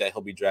think that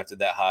he'll be drafted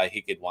that high.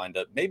 He could wind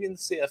up maybe in the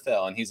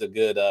CFL, and he's a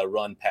good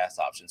run-pass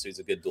option. So he's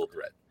a good dual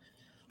threat.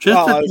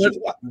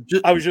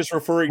 I was just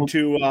referring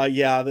to,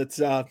 that's,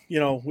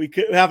 we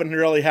haven't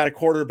really had a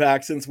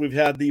quarterback since we've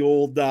had the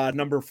old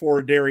number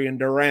 4 Darian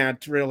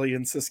Durant really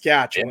in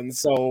Saskatchewan. Yeah.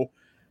 So,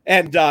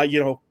 and,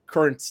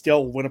 current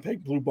still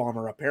Winnipeg Blue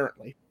Bomber,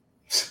 apparently.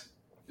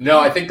 No,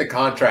 I think the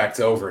contract's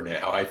over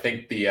now. I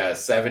think the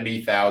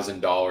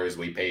 $70,000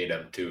 we paid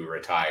him to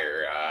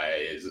retire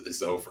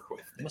is over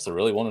with. He must have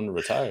really wanted him to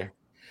retire.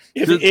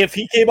 If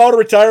he came out of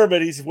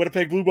retirement, he's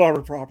Winnipeg Blue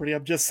Bomber property.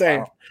 I'm just saying.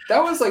 Wow.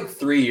 That was like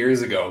 3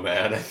 years ago,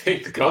 man. I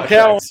think the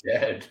contract's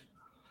dead.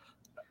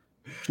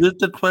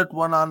 Just a quick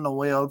one on the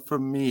way out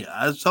from me.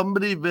 As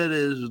somebody that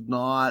is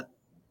not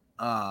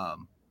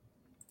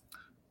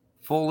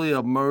fully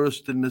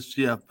immersed in the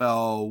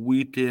CFL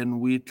week in,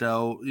 week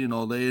out,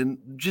 they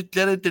just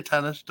get into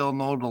tennis, still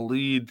know the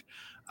lead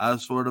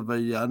as sort of a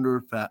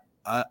younger fan,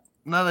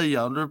 not a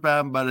younger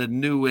fan, but a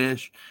newer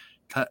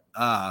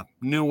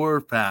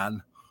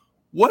fan.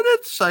 What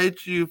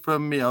excites you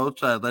from the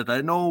outside? Like, I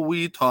know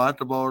we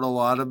talked about a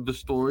lot of the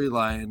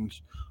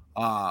storylines,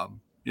 what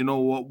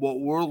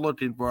we're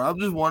looking for. I'm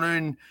just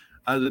wondering,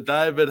 as a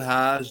guy that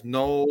has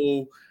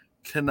no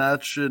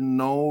connection,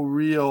 no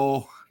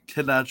real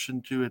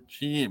connection to a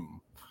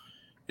team,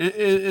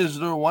 is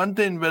there one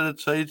thing that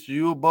excites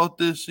you about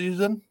this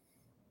season?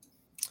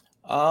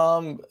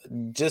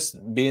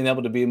 Just being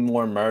able to be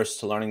more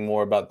immersed, learning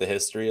more about the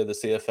history of the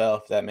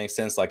CFL, if that makes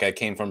sense. Like I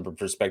came from a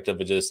perspective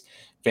of just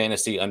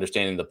fantasy,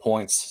 understanding the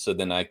points, so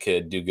then I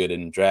could do good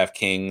in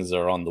DraftKings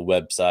or on the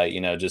website,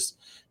 just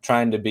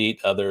trying to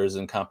beat others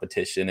in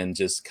competition and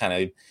just kind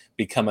of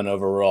become an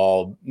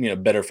overall,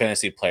 better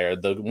fantasy player.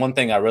 The one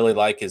thing I really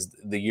like is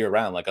the year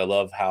round. Like I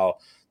love how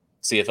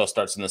CFL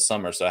starts in the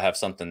summer. So I have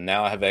something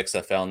now. I have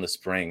XFL in the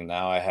spring.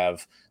 Now I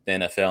have the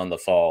NFL in the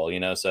fall,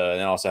 so,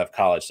 and I also have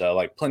college. So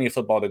like plenty of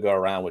football to go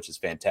around, which is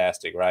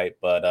fantastic. Right.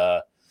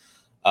 But,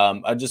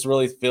 I just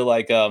really feel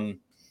like,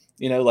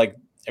 like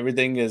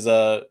everything is,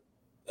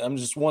 I'm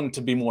just wanting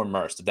to be more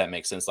immersed, if that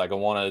makes sense. Like I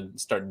want to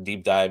start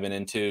deep diving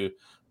into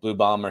Blue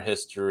Bomber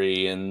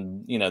history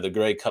and, the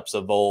Grey Cups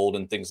of old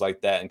and things like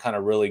that, and kind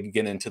of really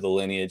get into the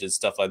lineage and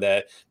stuff like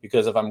that.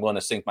 Because if I'm going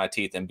to sink my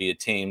teeth and be a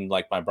team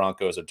like my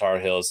Broncos or Tar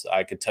Heels,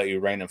 I could tell you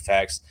random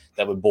facts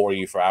that would bore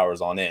you for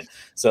hours on end.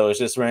 So it's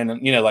just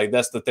random, like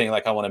that's the thing.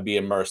 Like I want to be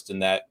immersed in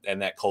that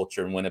that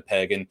in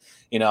Winnipeg. And,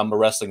 I'm a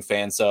wrestling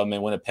fan. So I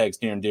mean,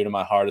 Winnipeg's near and dear to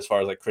my heart as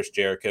far as like Chris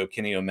Jericho,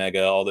 Kenny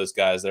Omega, all those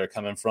guys that are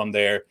coming from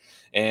there.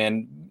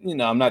 And,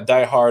 I'm not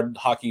diehard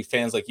hockey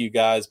fans like you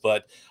guys,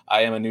 but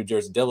I am a New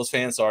Jersey Devils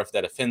fan. Sorry if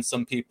that offends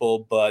some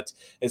people, but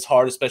it's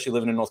hard, especially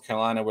living in North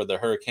Carolina where the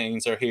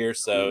Hurricanes are here.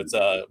 So it's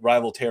a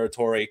rival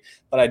territory,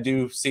 but I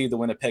do see the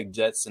Winnipeg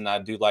Jets, and I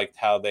do like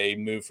how they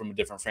move from a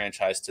different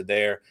franchise to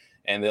there.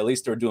 And at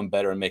least they're doing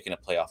better and making a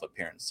playoff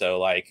appearance. So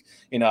like,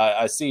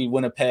 I see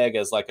Winnipeg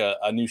as like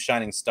a new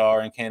shining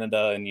star in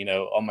Canada. And,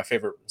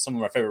 some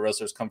of my favorite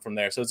wrestlers come from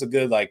there. So it's a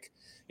good, like,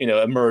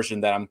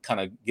 immersion that I'm kind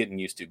of getting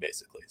used to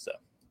basically. So.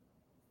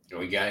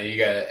 You got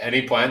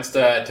any plans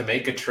to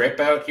make a trip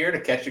out here to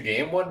catch a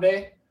game one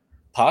day?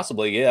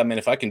 Possibly, yeah. I mean,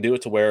 if I can do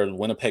it to where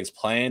Winnipeg's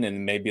playing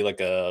and maybe like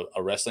a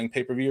wrestling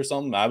pay-per-view or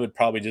something, I would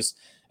probably just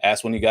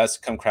ask one of you guys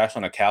to come crash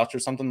on a couch or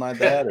something like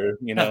that, or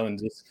and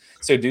just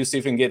see if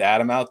we can get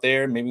Adam out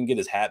there, maybe we can get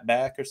his hat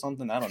back or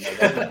something. I don't know.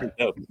 That'd be pretty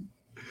dope.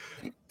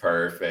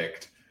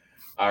 Perfect.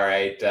 All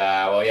right.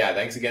 Well, yeah,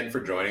 thanks again for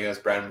joining us,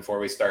 Brandon. Before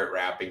we start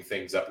wrapping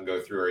things up and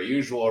go through our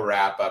usual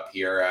wrap up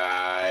here,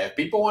 if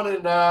people want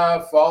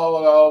to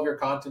follow all of your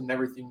content and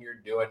everything you're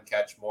doing,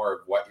 catch more of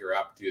what you're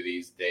up to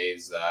these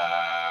days,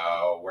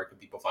 where can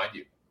people find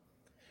you?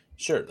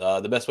 Sure.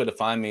 The best way to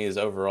find me is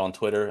over on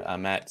Twitter.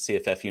 I'm at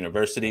CFF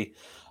University.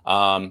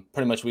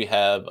 Pretty much we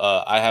have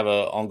I have an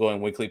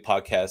ongoing weekly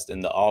podcast in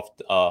the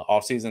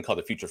off season called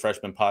the Future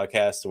Freshman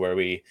Podcast, where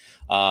we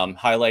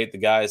highlight the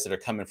guys that are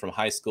coming from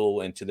high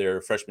school into their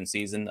freshman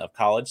season of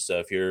college. So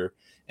if you're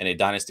in a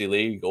dynasty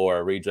league or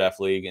a redraft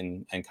league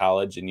in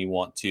college and you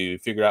want to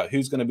figure out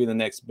who's going to be the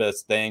next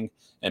best thing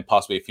and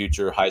possibly a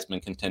future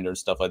Heisman contender and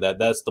stuff like that,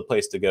 that's the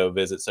place to go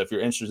visit. So if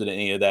you're interested in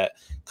any of that,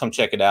 come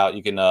check it out.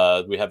 You can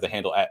we have the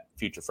handle at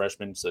Future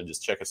Freshman, so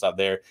just check us out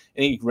there.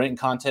 Any written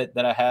content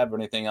that I have or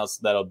anything else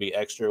that'll be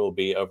extra will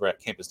be over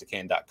at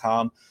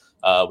campusdecan.com.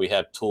 We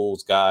have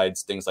tools,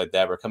 guides, things like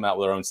that. We're coming out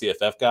with our own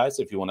CFF guides.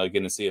 If you want to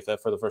get into CFF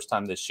for the first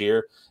time this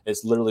year,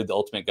 it's literally the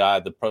ultimate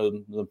guide,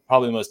 probably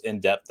the most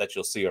in-depth that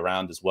you'll see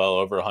around as well,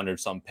 over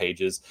 100-some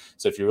pages.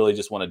 So if you really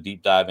just want to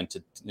deep dive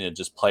into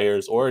just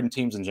players or in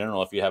teams in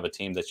general, if you have a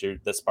team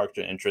that sparked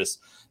your interest,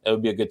 it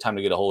would be a good time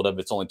to get a hold of.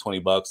 It's only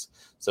 $20.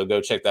 So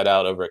go check that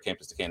out over at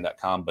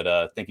campusdecan.com.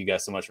 But thank you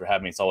guys so much for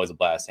having me. It's always a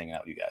blast hanging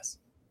out with you guys.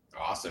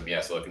 Awesome.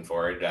 Yes, looking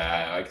forward.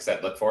 Like I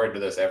said, look forward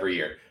to this every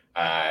year.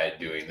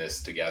 Doing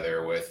this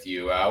together with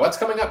you. What's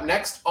coming up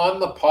next on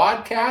the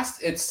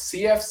podcast? It's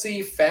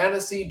CFC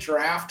Fantasy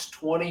Draft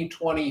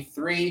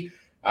 2023.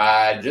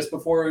 Just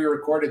before we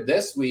recorded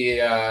this, we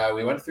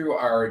went through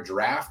our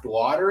draft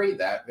lottery.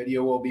 That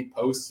video will be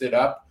posted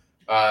up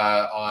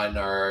on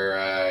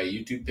our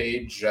YouTube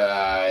page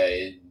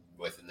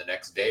within the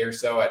next day or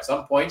so at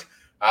some point.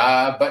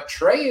 But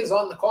Trey is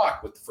on the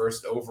clock with the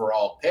first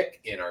overall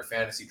pick in our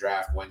fantasy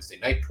draft Wednesday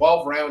night.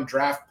 12-round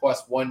draft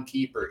plus one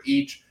keeper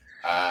each.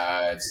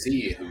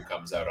 See who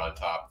comes out on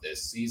top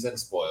this season.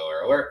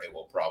 Spoiler alert, it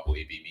will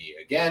probably be me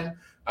again.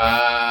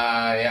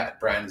 Yeah,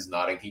 Brandon's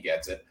nodding. He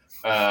gets it.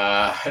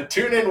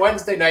 Tune in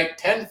Wednesday night,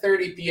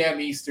 10:30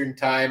 p.m. Eastern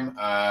time.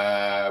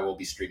 We'll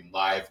be streaming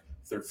live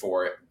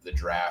for the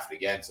draft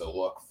again, so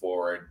look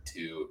forward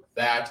to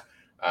that.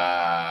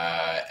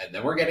 And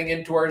then we're getting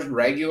into our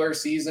regular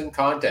season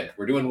content.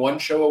 We're doing one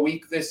show a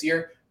week this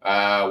year.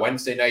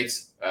 Wednesday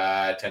nights,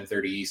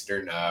 10:30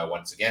 Eastern,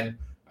 once again.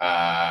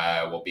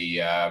 We'll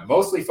be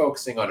mostly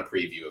focusing on a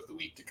preview of the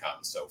week to come.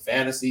 So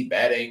fantasy,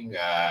 betting,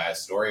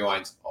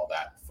 storylines, all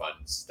that fun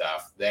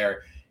stuff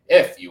there.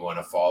 If you want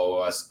to follow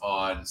us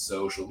on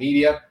social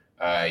media,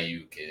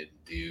 you can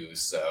do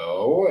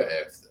so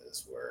if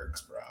this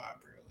works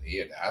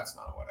properly. That's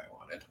not what I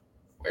wanted.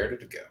 Where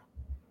did it go?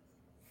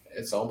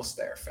 It's almost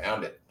there.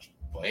 Found it.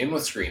 Playing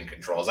with screen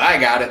controls. I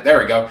got it. There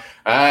we go.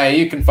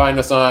 You can find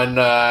us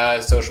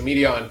on social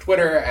media on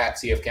Twitter at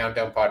CF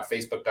Countdown Pod,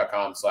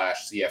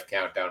 Facebook.com/CF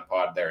Countdown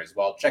Pod there as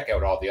well. Check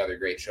out all the other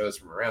great shows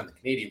from around the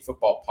Canadian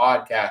Football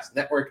Podcast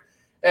Network.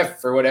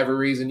 If for whatever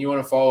reason you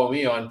want to follow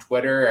me on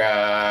Twitter,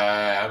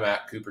 I'm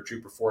at Cooper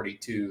Trooper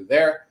 42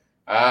 there.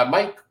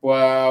 Mike,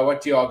 what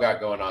do you all got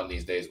going on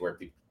these days? Where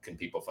can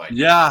people find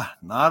you? Yeah,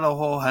 not a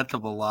whole heck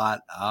of a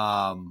lot.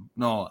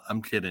 No,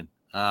 I'm kidding.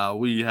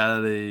 We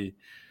had a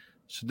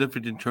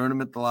significant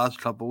tournament the last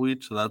couple of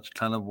weeks, so that's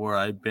kind of where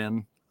I've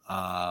been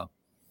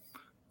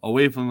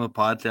away from the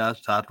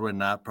podcast after in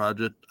that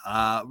project.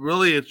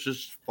 Really, it's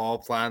just fall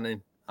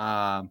planning.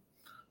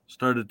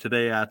 Started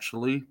today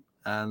actually,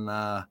 and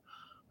I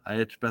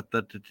expect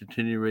that to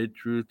continue right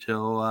through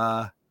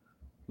till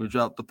we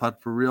drop the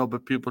putt for real.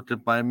 But people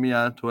can find me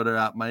on Twitter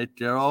at Mike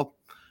Darrell.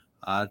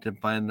 Can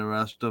find the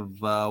rest of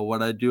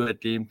what I do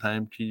at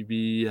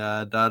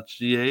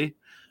GameTimeTV.ca.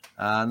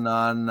 And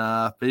on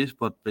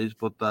Facebook,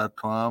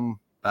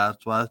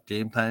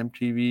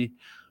 facebook.com/GameTimeTV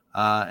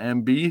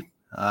MB.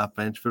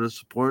 Thanks for the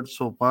support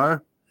so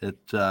far. It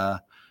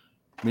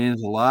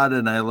means a lot,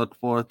 and I look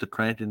forward to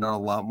cranking out a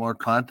lot more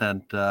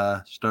content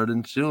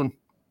starting soon.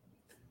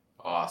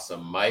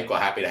 Awesome, Mike. Well,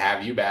 happy to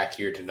have you back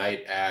here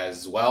tonight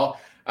as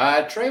well.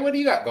 Trey, what do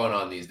you got going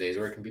on these days?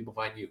 Where can people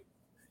find you?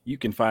 You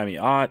can find me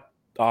on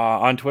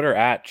Twitter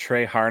at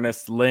Trey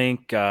Harness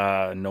Link,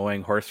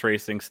 knowing horse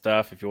racing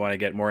stuff. If you want to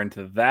get more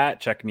into that,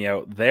 check me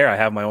out there. I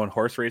have my own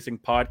horse racing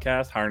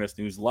podcast, Harness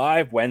News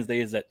Live.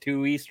 Wednesdays at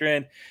 2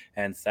 Eastern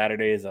and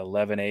Saturdays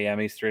 11 a.m.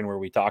 Eastern, where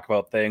we talk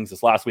about things.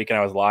 This last weekend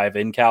I was live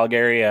in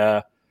Calgary.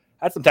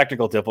 Had some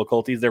technical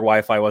difficulties. Their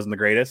Wi-Fi wasn't the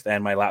greatest,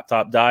 and my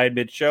laptop died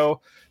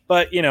mid-show.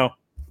 But,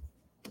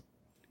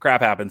 crap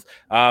happens.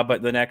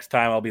 But the next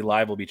time I'll be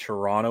live will be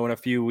Toronto in a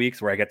few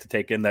weeks, where I get to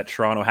take in that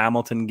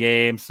Toronto-Hamilton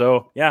game.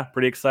 So, yeah,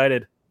 pretty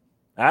excited.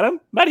 Adam,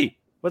 buddy,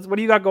 what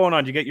do you got going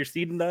on? Did you get your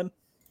seeding done?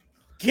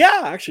 Yeah,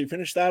 I actually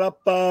finished that up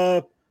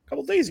a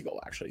couple days ago,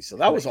 actually. So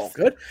that was all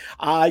good.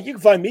 You can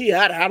find me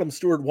at Adam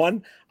Stewart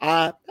 1.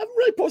 I haven't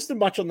really posted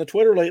much on the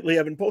Twitter lately.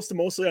 I've been posting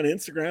mostly on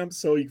Instagram.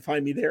 So you can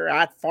find me there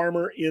at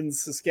Farmer in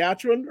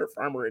Saskatchewan or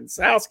Farmer in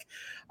Sask.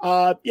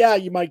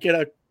 You might get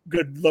a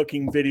good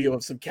looking video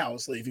of some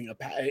cows leaving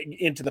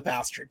into the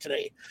pasture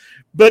today.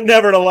 But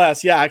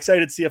nevertheless,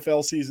 excited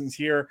CFL season's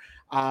here.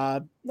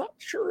 Not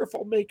sure if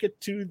I'll make it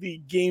to the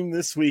game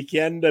this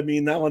weekend. I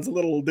mean, that one's a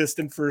little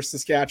distant for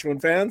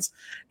Saskatchewan fans.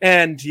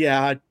 And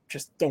I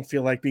just don't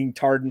feel like being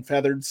tarred and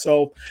feathered.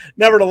 So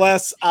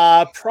nevertheless,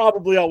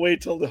 probably I'll wait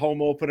till the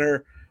home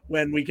opener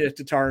when we get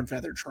to tar and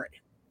feather Trey.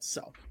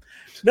 So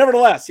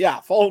nevertheless,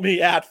 follow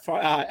me at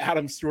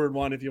Adam Stewart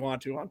 1 if you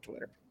want to on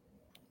Twitter.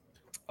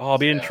 Oh, I'll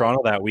be in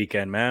Toronto that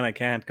weekend, man. I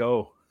can't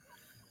go.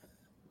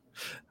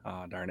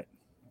 Oh, darn it.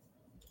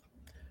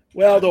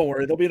 Well, don't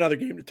worry. There'll be another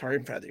game to tar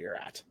and feather you're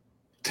at.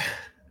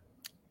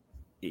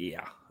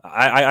 Yeah.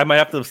 I might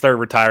have to start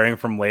retiring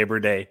from Labor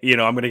Day. I'm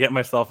going to get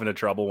myself into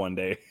trouble one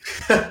day.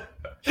 The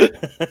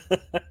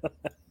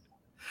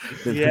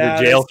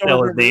jail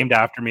cell is named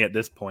after me at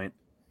this point.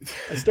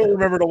 I still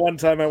remember the one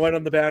time I went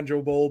on the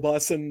Banjo Bowl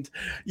bus and,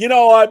 me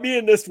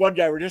and this one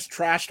guy were just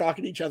trash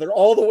talking each other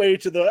all the way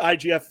to the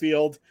IGF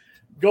field.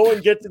 Go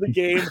and get to the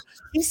game.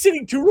 He's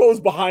sitting 2 rows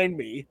behind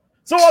me.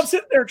 So I'm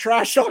sitting there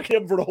trash talking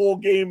him for the whole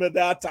game at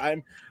that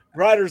time.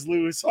 Riders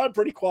lose, so I'm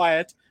pretty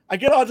quiet. I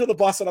get onto the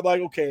bus and I'm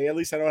like, okay, at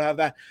least I don't have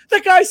that. The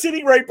guy's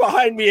sitting right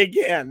behind me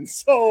again.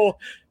 So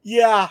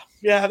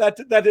that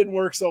didn't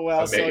work so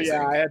well. Amazing.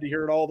 So I had to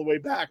hear it all the way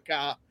back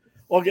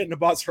while getting the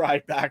bus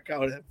ride back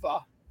out to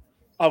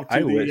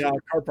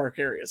the car park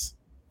areas.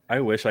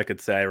 I wish I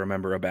could say I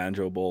remember a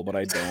Banjo Bowl, but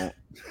I don't.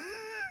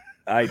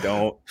 I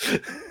don't.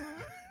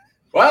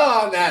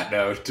 Well, on that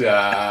note,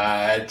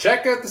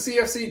 check out the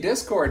CFC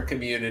Discord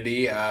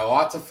community.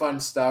 Lots of fun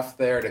stuff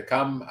there to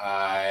come.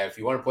 If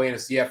you want to play in a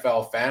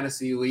CFL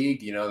fantasy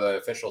league, the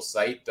official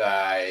site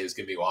is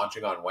going to be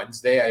launching on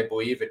Wednesday. I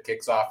believe it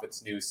kicks off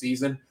its new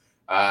season.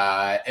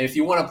 And if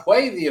you want to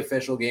play the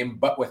official game,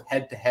 but with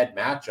head-to-head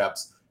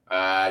matchups,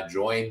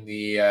 join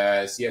the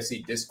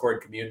CFC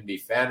Discord community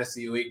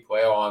fantasy league.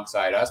 Play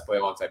alongside us. Play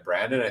alongside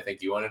Brandon. I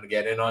think you wanted to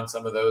get in on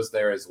some of those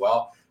there as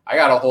well. I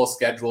got a whole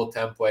schedule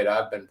template.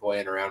 I've been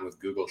playing around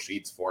with Google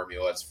Sheets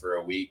formulas for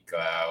a week,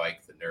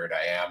 like the nerd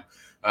I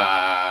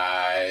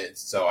am.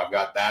 So I've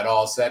got that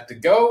all set to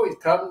go.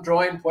 Come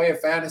join, play a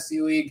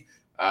fantasy league.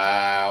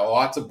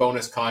 Lots of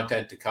bonus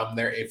content to come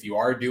there. If you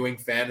are doing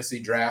fantasy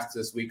drafts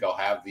this week, I'll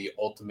have the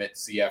Ultimate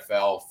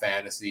CFL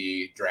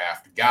Fantasy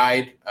Draft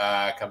Guide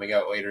coming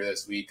out later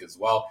this week as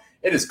well.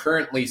 It is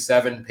currently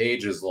 7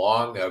 pages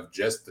long of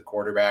just the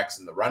quarterbacks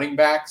and the running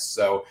backs.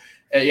 So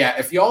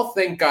if y'all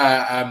think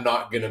I'm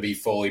not going to be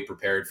fully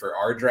prepared for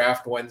our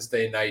draft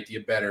Wednesday night,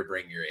 you better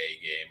bring your A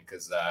game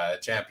because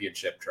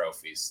championship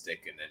trophy's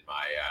sticking in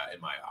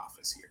my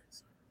office here.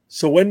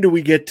 So when do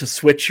we get to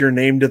switch your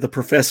name to the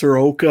Professor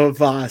Oak of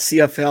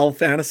CFL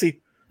Fantasy?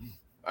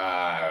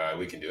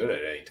 We can do it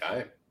at any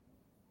time.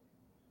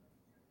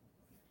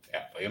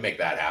 Yeah, we can make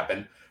that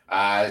happen.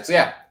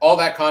 All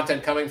that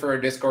content coming for our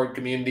Discord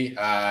community.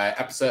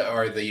 Episode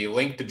or the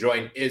link to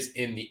join is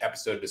in the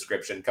episode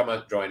description. Come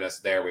on, join us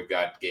there. We've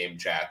got game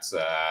chats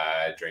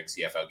during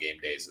CFL game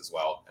days as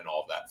well, and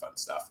all of that fun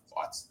stuff.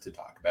 Lots to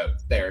talk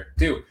about there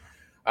too.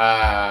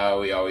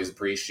 We always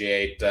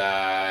appreciate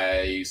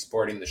you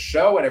supporting the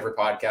show, whatever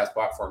podcast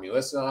platform you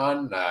listen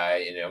on.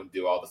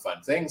 Do all the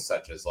fun things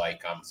such as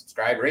like, comment,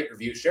 subscribe, rate,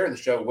 review, share the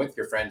show with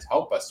your friends.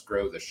 Help us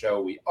grow the show.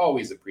 We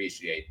always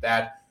appreciate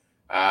that.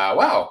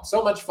 Wow,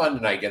 so much fun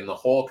tonight getting the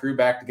whole crew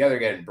back together.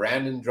 Getting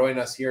Brandon join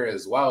us here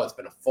as well. It's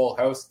been a full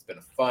house. It's been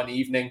a fun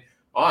evening.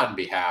 On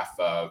behalf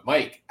of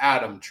Mike,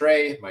 Adam,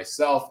 Trey,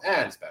 myself,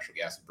 and special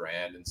guest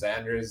Brandon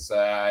Sanders,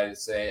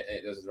 this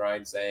is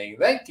Ryan saying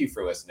thank you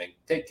for listening.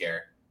 Take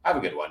care. Have a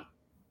good one.